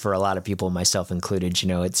over it for a lot of people, myself included. You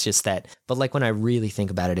know, it's just that. But like when I really think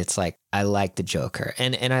about it, it's like I like the Joker,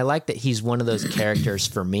 and I like that he's one of those characters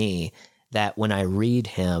for me that when I read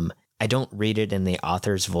him, I don't read it in the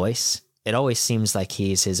author's voice. It always seems like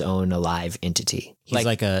he's his own alive entity. He's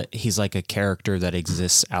like a character that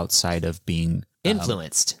exists outside of being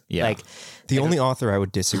influenced. yeah. Like, The only author I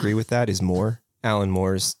would disagree with that is Moore. Alan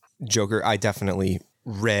Moore's Joker. I definitely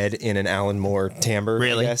read in an Alan Moore timbre.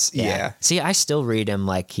 really? I guess. Yeah. See, I still read him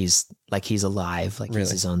like he's alive, like he's Really?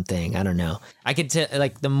 his own thing. I don't know. I could tell,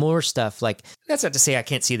 like, the Moore stuff, like, that's not to say I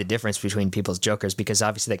can't see the difference between people's Jokers, because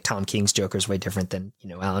obviously, like, Tom King's Joker is way different than, you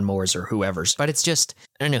know, Alan Moore's or whoever's. But it's just,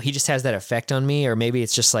 I don't know, he just has that effect on me, or maybe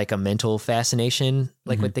it's just like a mental fascination,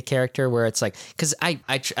 like with the character, where it's like, because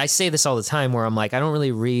I say this all the time, where I'm like, I don't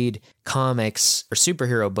really read comics or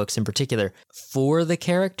superhero books in particular for the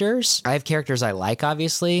characters. I have characters I like,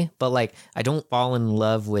 obviously, but like, I don't fall in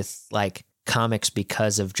love with like comics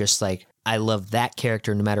because of just like, I love that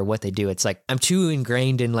character no matter what they do. It's like, I'm too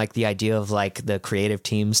ingrained in like the idea of like the creative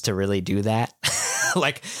teams to really do that.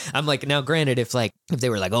 Like, I'm like, now granted, if they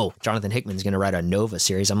were like, oh, Jonathan Hickman's going to write a Nova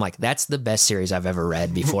series, I'm like, that's the best series I've ever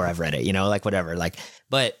read before I've read it, you know, like whatever. Like,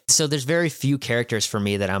 but so there's very few characters for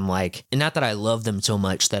me that I'm like, and not that I love them so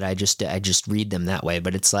much that I just read them that way,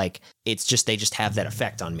 but it's like, it's just, they just have that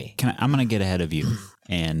effect on me. I'm going to get ahead of you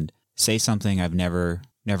and say something I've never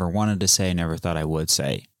wanted to say, never thought I would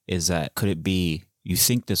say, is that could it be you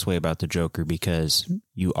think this way about the Joker because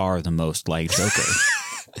you are the most like Joker?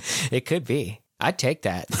 It could be. I'd take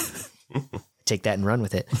that. Take that and run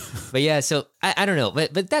with it. But yeah, so I don't know.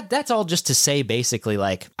 But that's all just to say basically,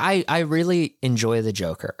 like, I really enjoy the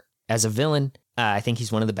Joker. As a villain, I think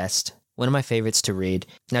he's one of the best. One of my favorites to read.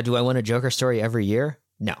 Now, do I want a Joker story every year?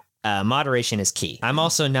 No. Moderation is key. I'm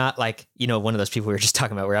also not like, you know, one of those people we were just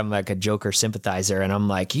talking about where I'm like a Joker sympathizer and I'm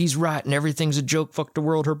like, he's right and everything's a joke, fuck the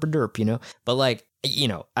world, herp derp, you know? But like, you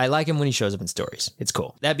know, I like him when he shows up in stories. It's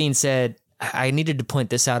cool. That being said, I needed to point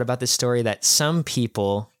this out about this story, that some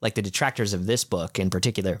people, like the detractors of this book in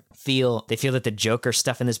particular, feel that the Joker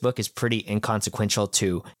stuff in this book is pretty inconsequential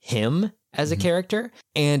to him as a character.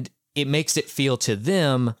 And it makes it feel to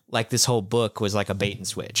them like this whole book was like a bait and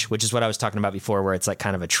switch, which is what I was talking about before, where it's like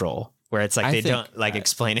kind of a troll, where it's like they don't like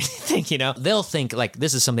explain anything, you know? They'll think like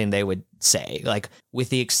this is something they would say, like with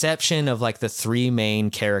the exception of like the three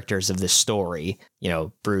main characters of this story, you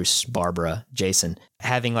know, Bruce, Barbara, Jason,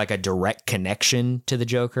 having like a direct connection to the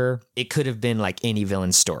Joker, it could have been like any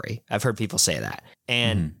villain's story. I've heard people say that.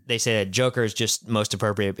 And they say that Joker is just most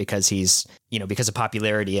appropriate because he's, you know, because of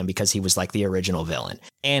popularity and because he was like the original villain.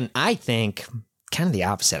 And I think kind of the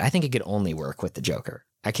opposite. I think it could only work with the Joker.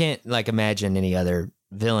 I can't like imagine any other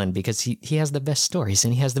villain because he has the best stories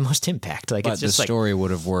and he has the most impact. Like, But it's just the like, story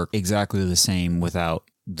would have worked exactly the same without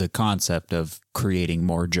the concept of creating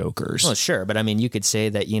more Jokers. well, sure. But I mean, you could say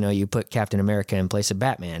that, you know, you put Captain America in place of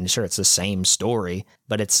Batman. Sure, it's the same story,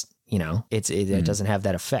 but it's, you know, it doesn't have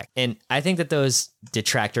that effect. And I think that those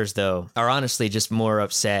detractors, though, are honestly just more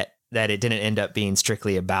upset that it didn't end up being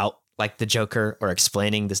strictly about like the Joker or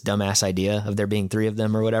explaining this dumbass idea of there being three of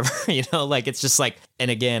them or whatever, you know, like it's just like, and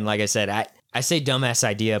again, like I said, I say dumbass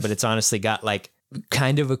idea, but it's honestly got like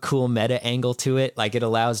kind of a cool meta angle to it. Like it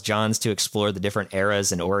allows Johns to explore the different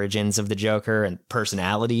eras and origins of the Joker and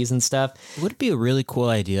personalities and stuff. It would be a really cool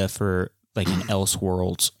idea for like an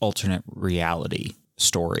Elseworlds alternate reality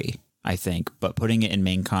story, I think, but putting it in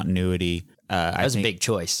main continuity, That was a big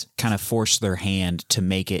choice. kind of forced their hand to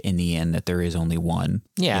make it in the end that there is only one.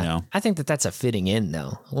 Yeah, you know? I think that that's a fitting end,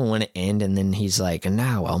 though. I don't want to end, and then he's like, and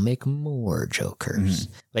now I'll make more Jokers.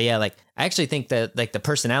 But yeah, like, I actually think that, like, the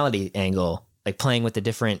personality angle, like, playing with the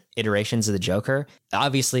different iterations of the Joker,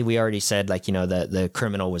 obviously, we already said, like, you know, the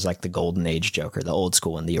criminal was, like, the Golden Age Joker, the old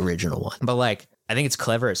school one, the original one. But, like, I think it's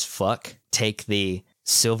clever as fuck. Take the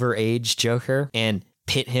Silver Age Joker and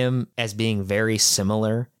pit him as being very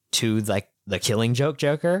similar to, like, the Killing Joke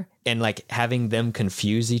Joker, and like having them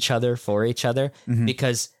confuse each other for each other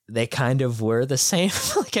because they kind of were the same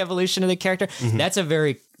like evolution of the character. That's a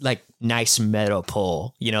very like nice meta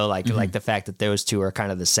pull, you know, like the fact that those two are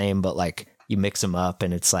kind of the same, but like you mix them up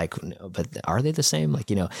and it's like, but are they the same? Like,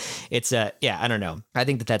 you know, it's yeah, I don't know. I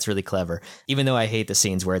think that that's really clever, even though I hate the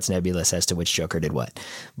scenes where it's nebulous as to which Joker did what.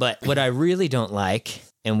 But what I really don't like,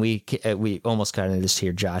 and we almost kind of this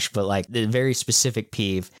here, Josh, but like the very specific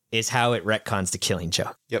peeve is how it retcons the Killing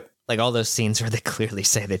Joke. Yep. Like all those scenes where they clearly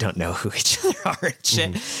say they don't know who each other are and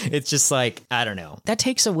shit. It's just like, I don't know. That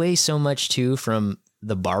takes away so much too from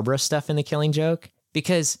the Barbara stuff in the Killing Joke,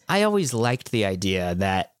 because I always liked the idea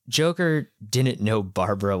that Joker didn't know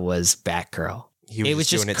Barbara was Batgirl. It was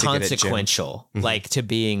just consequential, like to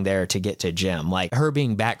being there to get to Jim. Like her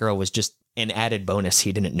being Batgirl was just an added bonus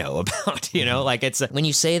he didn't know about, you know, like it's when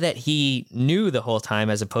you say that he knew the whole time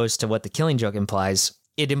as opposed to what the Killing Joke implies,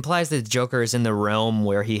 it implies that the Joker is in the realm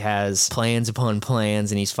where he has plans upon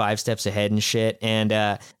plans and he's 5 steps ahead and shit. And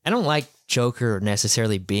I don't like Joker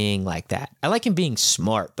necessarily being like that. I like him being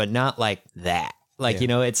smart, but not like that. Like, you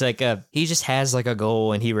know, it's like he just has like a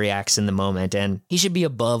goal and he reacts in the moment, and he should be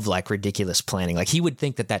above like ridiculous planning. Like he would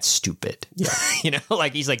think that that's stupid. Yeah. You know,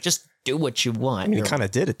 like he's like, just do what you want. I mean, he kind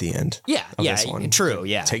of did at the end. Yeah. Yeah. This one. True.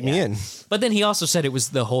 Yeah. Take me in. But then he also said it was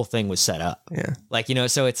the whole thing was set up. Yeah. Like, you know,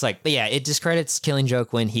 so it's like, but yeah, it discredits Killing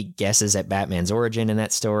Joke when he guesses at Batman's origin in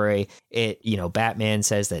that story. It, you know, Batman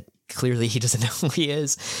says that clearly he doesn't know who he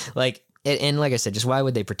is. Like, and like I said, just why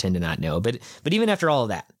would they pretend to not know? But even after all of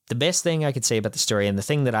that, the best thing I could say about the story, and the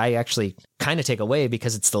thing that I actually kind of take away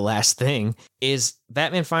because it's the last thing, is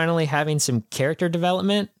Batman finally having some character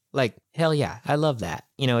development. Like, hell yeah, I love that.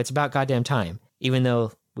 You know, it's about goddamn time. Even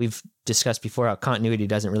though we've discussed before how continuity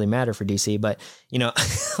doesn't really matter for DC, but, you know,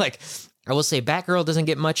 like, I will say Batgirl doesn't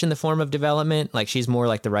get much in the form of development. Like, she's more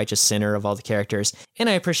like the righteous sinner of all the characters. And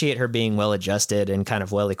I appreciate her being well adjusted and kind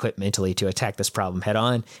of well equipped mentally to attack this problem head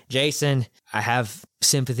on. Jason, I have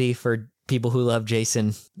sympathy for people who love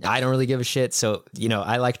Jason. I don't really give a shit. So, you know,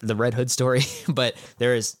 I liked the Red Hood story, but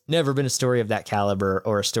there has never been a story of that caliber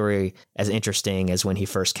or a story as interesting as when he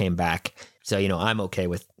first came back. So, you know, I'm okay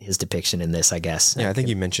with his depiction in this, I guess. Yeah, I think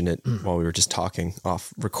you mentioned it while we were just talking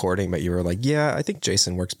off recording, but you were like, yeah, I think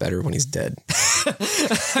Jason works better when he's dead.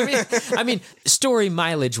 I mean, story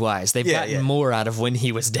mileage wise, they've gotten more out of when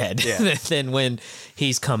he was dead than when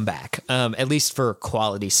he's come back. At least for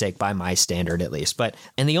quality's sake, by my standard, at least.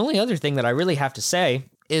 And the only other thing that I really have to say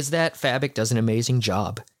is that Fabok does an amazing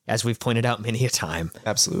job, as we've pointed out many a time.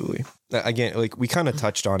 Absolutely. Again, like we kind of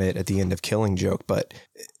touched on it at the end of Killing Joke, but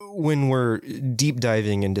when we're deep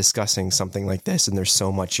diving and discussing something like this, and there's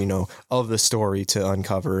so much, you know, of the story to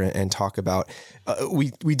uncover and talk about,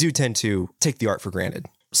 we do tend to take the art for granted.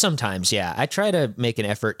 Sometimes, yeah. I try to make an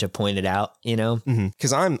effort to point it out, you know?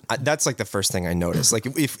 Because that's like the first thing I noticed. Like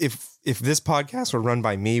if this podcast were run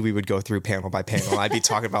by me, we would go through panel by panel. I'd be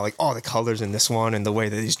talking about like all the colors in this one and the way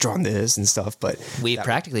that he's drawn this and stuff. But we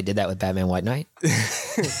practically did that with Batman White Knight.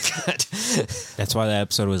 That's why that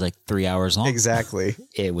episode was like 3 hours long. Exactly.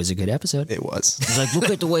 It was a good episode. It was. It's like, look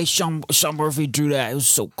at the way Sean Murphy drew that. It was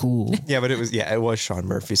so cool. Yeah, but it was Sean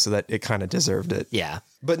Murphy, so that it kind of deserved it. Yeah.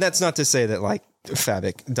 But that's not to say that like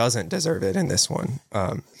Fabok doesn't deserve it in this one.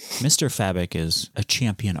 Mr. Fabok is a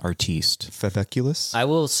champion artiste. Faboculus? I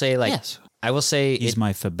will say, like, Yes. I will say He's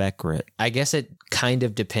my Fabekrit. I guess it kind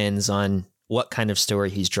of depends on what kind of story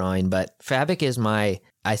he's drawing, but Fabok is my,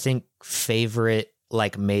 I think, favorite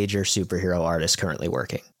like major superhero artist currently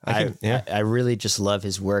working. I really just love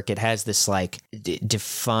his work. It has this like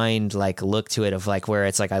defined like look to it of like where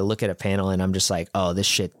it's like I look at a panel and I'm just like, oh, this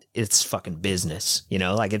shit, it's fucking business, you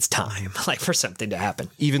know, like it's time like for something to happen.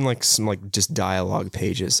 Even like some like just dialogue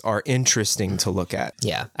pages are interesting to look at.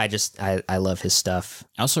 Yeah, I love his stuff.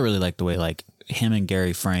 I also really like the way like him and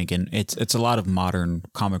Gary Frank, and it's a lot of modern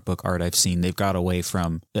comic book art I've seen. They've got away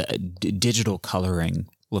from digital coloring.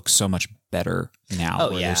 Looks so much better now.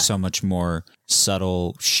 Oh, yeah. There's so much more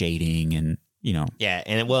subtle shading and, you know. Yeah.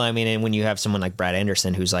 And well, I mean, and when you have someone like Brad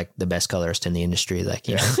Anderson, who's like the best colorist in the industry, like,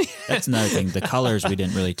 you know. That's another thing. The colors we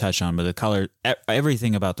didn't really touch on, but the color,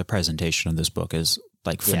 everything about the presentation of this book is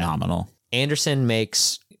like phenomenal. Anderson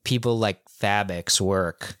makes people like Fabok's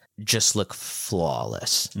work just look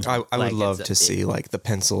flawless. I would Like, love to see like the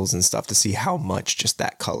pencils and stuff to see how much just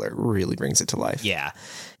that color really brings it to life. Yeah.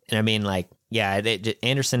 And I mean, like, yeah,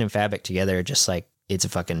 Anderson and Fabok together are just like, it's a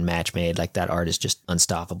fucking match made. Like that art is just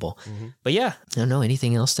unstoppable. Mm-hmm. But yeah, I don't know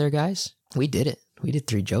anything else there, guys. We did it. We did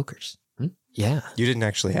 3 Jokers. Yeah. You didn't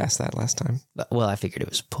actually ask that last time. Well, I figured it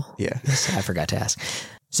was a pull. Yeah. I forgot to ask.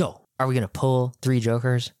 So are we going to pull 3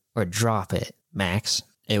 Jokers or drop it, Max?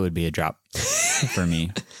 It would be a drop for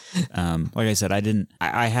me. Like I said,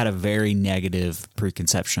 I had a very negative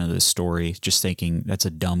preconception of this story, just thinking that's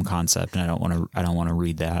a dumb concept and I don't want to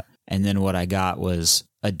read that. And then what I got was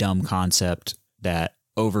a dumb concept that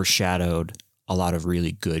overshadowed a lot of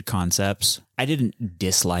really good concepts. I didn't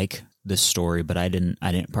dislike this story, but I didn't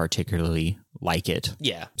particularly like it.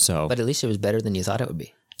 Yeah. So, but at least it was better than you thought it would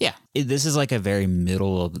be. Yeah. This is like a very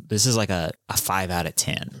this is like a 5 out of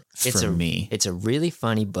 10 for me. It's a really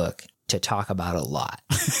funny book to talk about a lot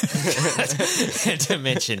and to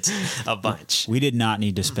mention a bunch. We did not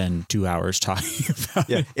need to spend 2 hours talking about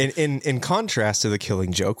it. In contrast to The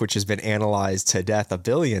Killing Joke, which has been analyzed to death a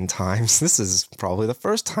billion times, this is probably the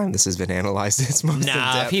first time this has been analyzed. It's most in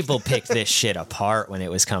depth. People picked this shit apart when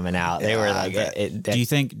it was coming out. They were like, do you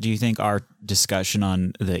think our discussion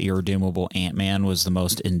on the irredeemable Ant-Man was the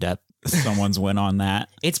most in-depth someone's went on that?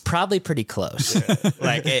 It's probably pretty close.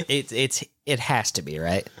 Like it has to be,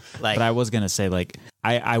 right? Like, but I was gonna say, like,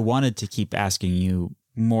 I wanted to keep asking you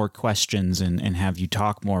more questions and have you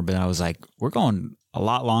talk more. But I was like, we're going a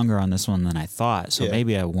lot longer on this one than I thought. So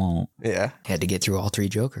maybe I won't. Yeah. Had to get through all three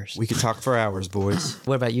Jokers. We could talk for hours, boys.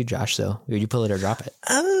 What about you, Josh, though? Would you pull it or drop it?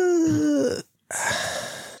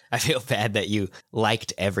 I feel bad that you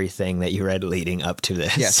liked everything that you read leading up to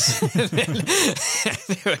this. Yes.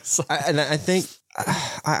 I think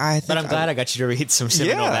but I'm glad I got you to read some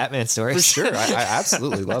seminal Batman stories. For sure. I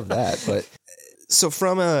absolutely love that. But so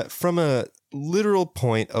from a literal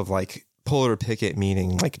point of like pull it or pick it,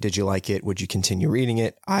 meaning like, did you like it? Would you continue reading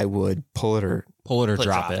it? I would pull it or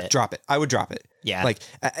drop it. Drop it. I would drop it. Yeah. Like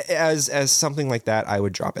as something like that, I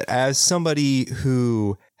would drop it. As somebody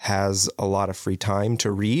who has a lot of free time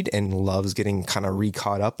to read and loves getting kind of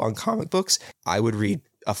re-caught up on comic books, I would read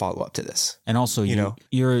a follow-up to this. And also,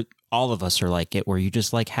 you're all of us are like it, where you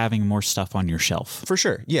just like having more stuff on your shelf. For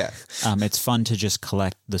sure. Yeah. It's fun to just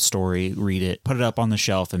collect the story, read it, put it up on the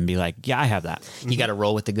shelf and be like, yeah, I have that. You got to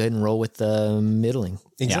roll with the good and roll with the middling.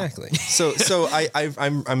 Exactly. Yeah. So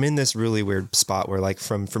I'm in this really weird spot where like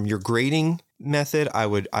from your grading method, I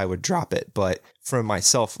would drop it. But from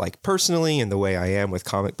myself, like personally and the way I am with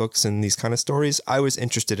comic books and these kind of stories, I was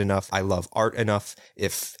interested enough. I love art enough.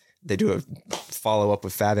 If they do a follow up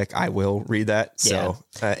with Fabric, I will read that. So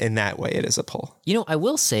in that way, it is a pull. You know, I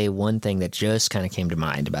will say one thing that just kind of came to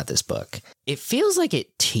mind about this book. It feels like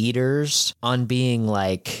it teeters on being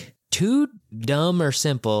like too dumb or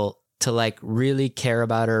simple to like really care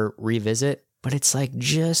about or revisit, but it's like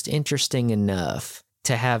just interesting enough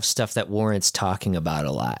to have stuff that warrants talking about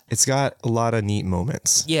a lot. It's got a lot of neat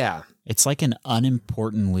moments. Yeah. It's like an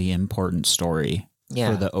unimportantly important story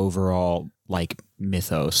for the overall like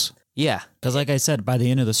mythos. Yeah. Because like I said, by the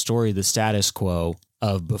end of the story, the status quo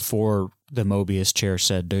of before the Mobius chair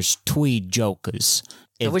said there's tweed jokers.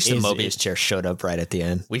 I wish the Mobius chair showed up right at the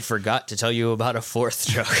end. We forgot to tell you about a fourth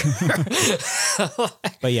Joker.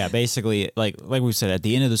 But yeah, basically, like we said, at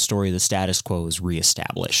the end of the story, the status quo is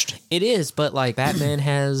reestablished. It is, but like Batman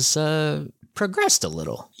has progressed a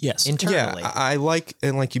little. Yes. Internally. Yeah, I like,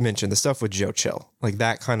 and like you mentioned, the stuff with Joe Chill, like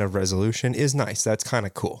that kind of resolution is nice. That's kind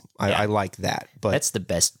of cool. I like that. But that's the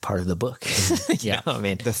best part of the book. Yeah. I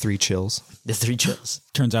mean, the three chills. The three chills.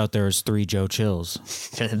 Turns out there's three Joe Chills.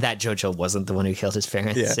 That Joe Chill wasn't the one who killed his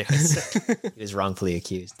parents. Yeah. He was wrongfully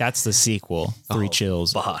accused. That's the sequel, Three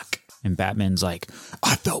Chills. Fuck. And Batman's like,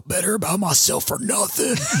 I felt better about myself for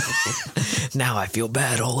nothing. Now I feel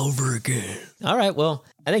bad all over again. All right, well,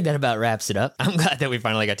 I think that about wraps it up. I'm glad that we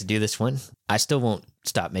finally got to do this one. I still won't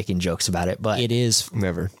stop making jokes about it, but it is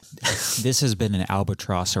never. This has been an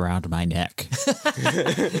albatross around my neck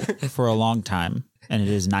for a long time, and it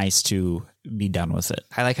is nice to be done with it.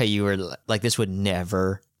 I like how you were like, this would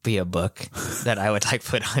never be a book that I would like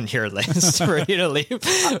put on your list for you to leave,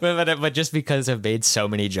 but just because I've made so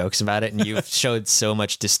many jokes about it and you've showed so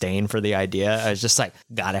much disdain for the idea, I was just like,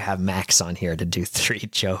 gotta have Max on here to do Three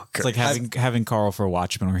Jokers. It's like having Carl for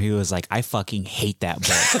Watchmen, where he was like, I fucking hate that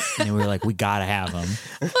book, and we were like, we gotta have him.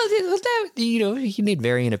 Well, you need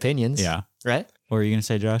varying opinions. Yeah, right. What were you gonna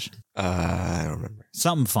say, Josh? I don't remember.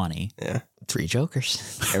 Something funny. Yeah. Three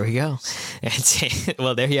Jokers. There we go.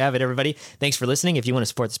 Well, there you have it, everybody. Thanks for listening. If you want to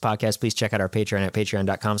support this podcast, please check out our Patreon at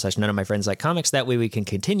patreon.com/none of my friends like comics. That way we can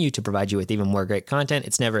continue to provide you with even more great content.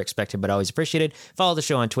 It's never expected, but always appreciated. Follow the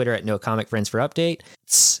show on Twitter at @NoComicFriends for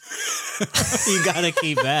updates. You gotta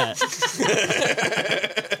keep that.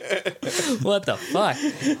 What the fuck?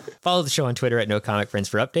 Follow the show on Twitter at @NoComicFriends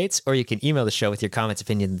for updates, or you can email the show with your comments,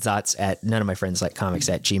 opinions, and thoughts at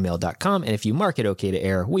noneofmyfriendslikecomics@gmail.com. And if you mark it okay to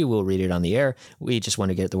air, we will read it on the air. We just want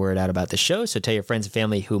to get the word out about the show, so tell your friends and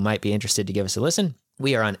family who might be interested to give us a listen.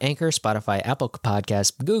 We are on Anchor, Spotify, Apple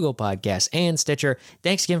Podcasts, Google Podcasts, and Stitcher.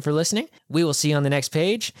 Thanks again for listening. We will see you on the next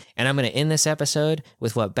page, and I'm going to end this episode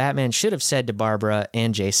with what Batman should have said to Barbara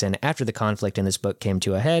and Jason after the conflict in this book came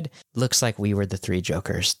to a head. Looks like we were the Three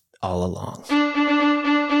Jokers all along.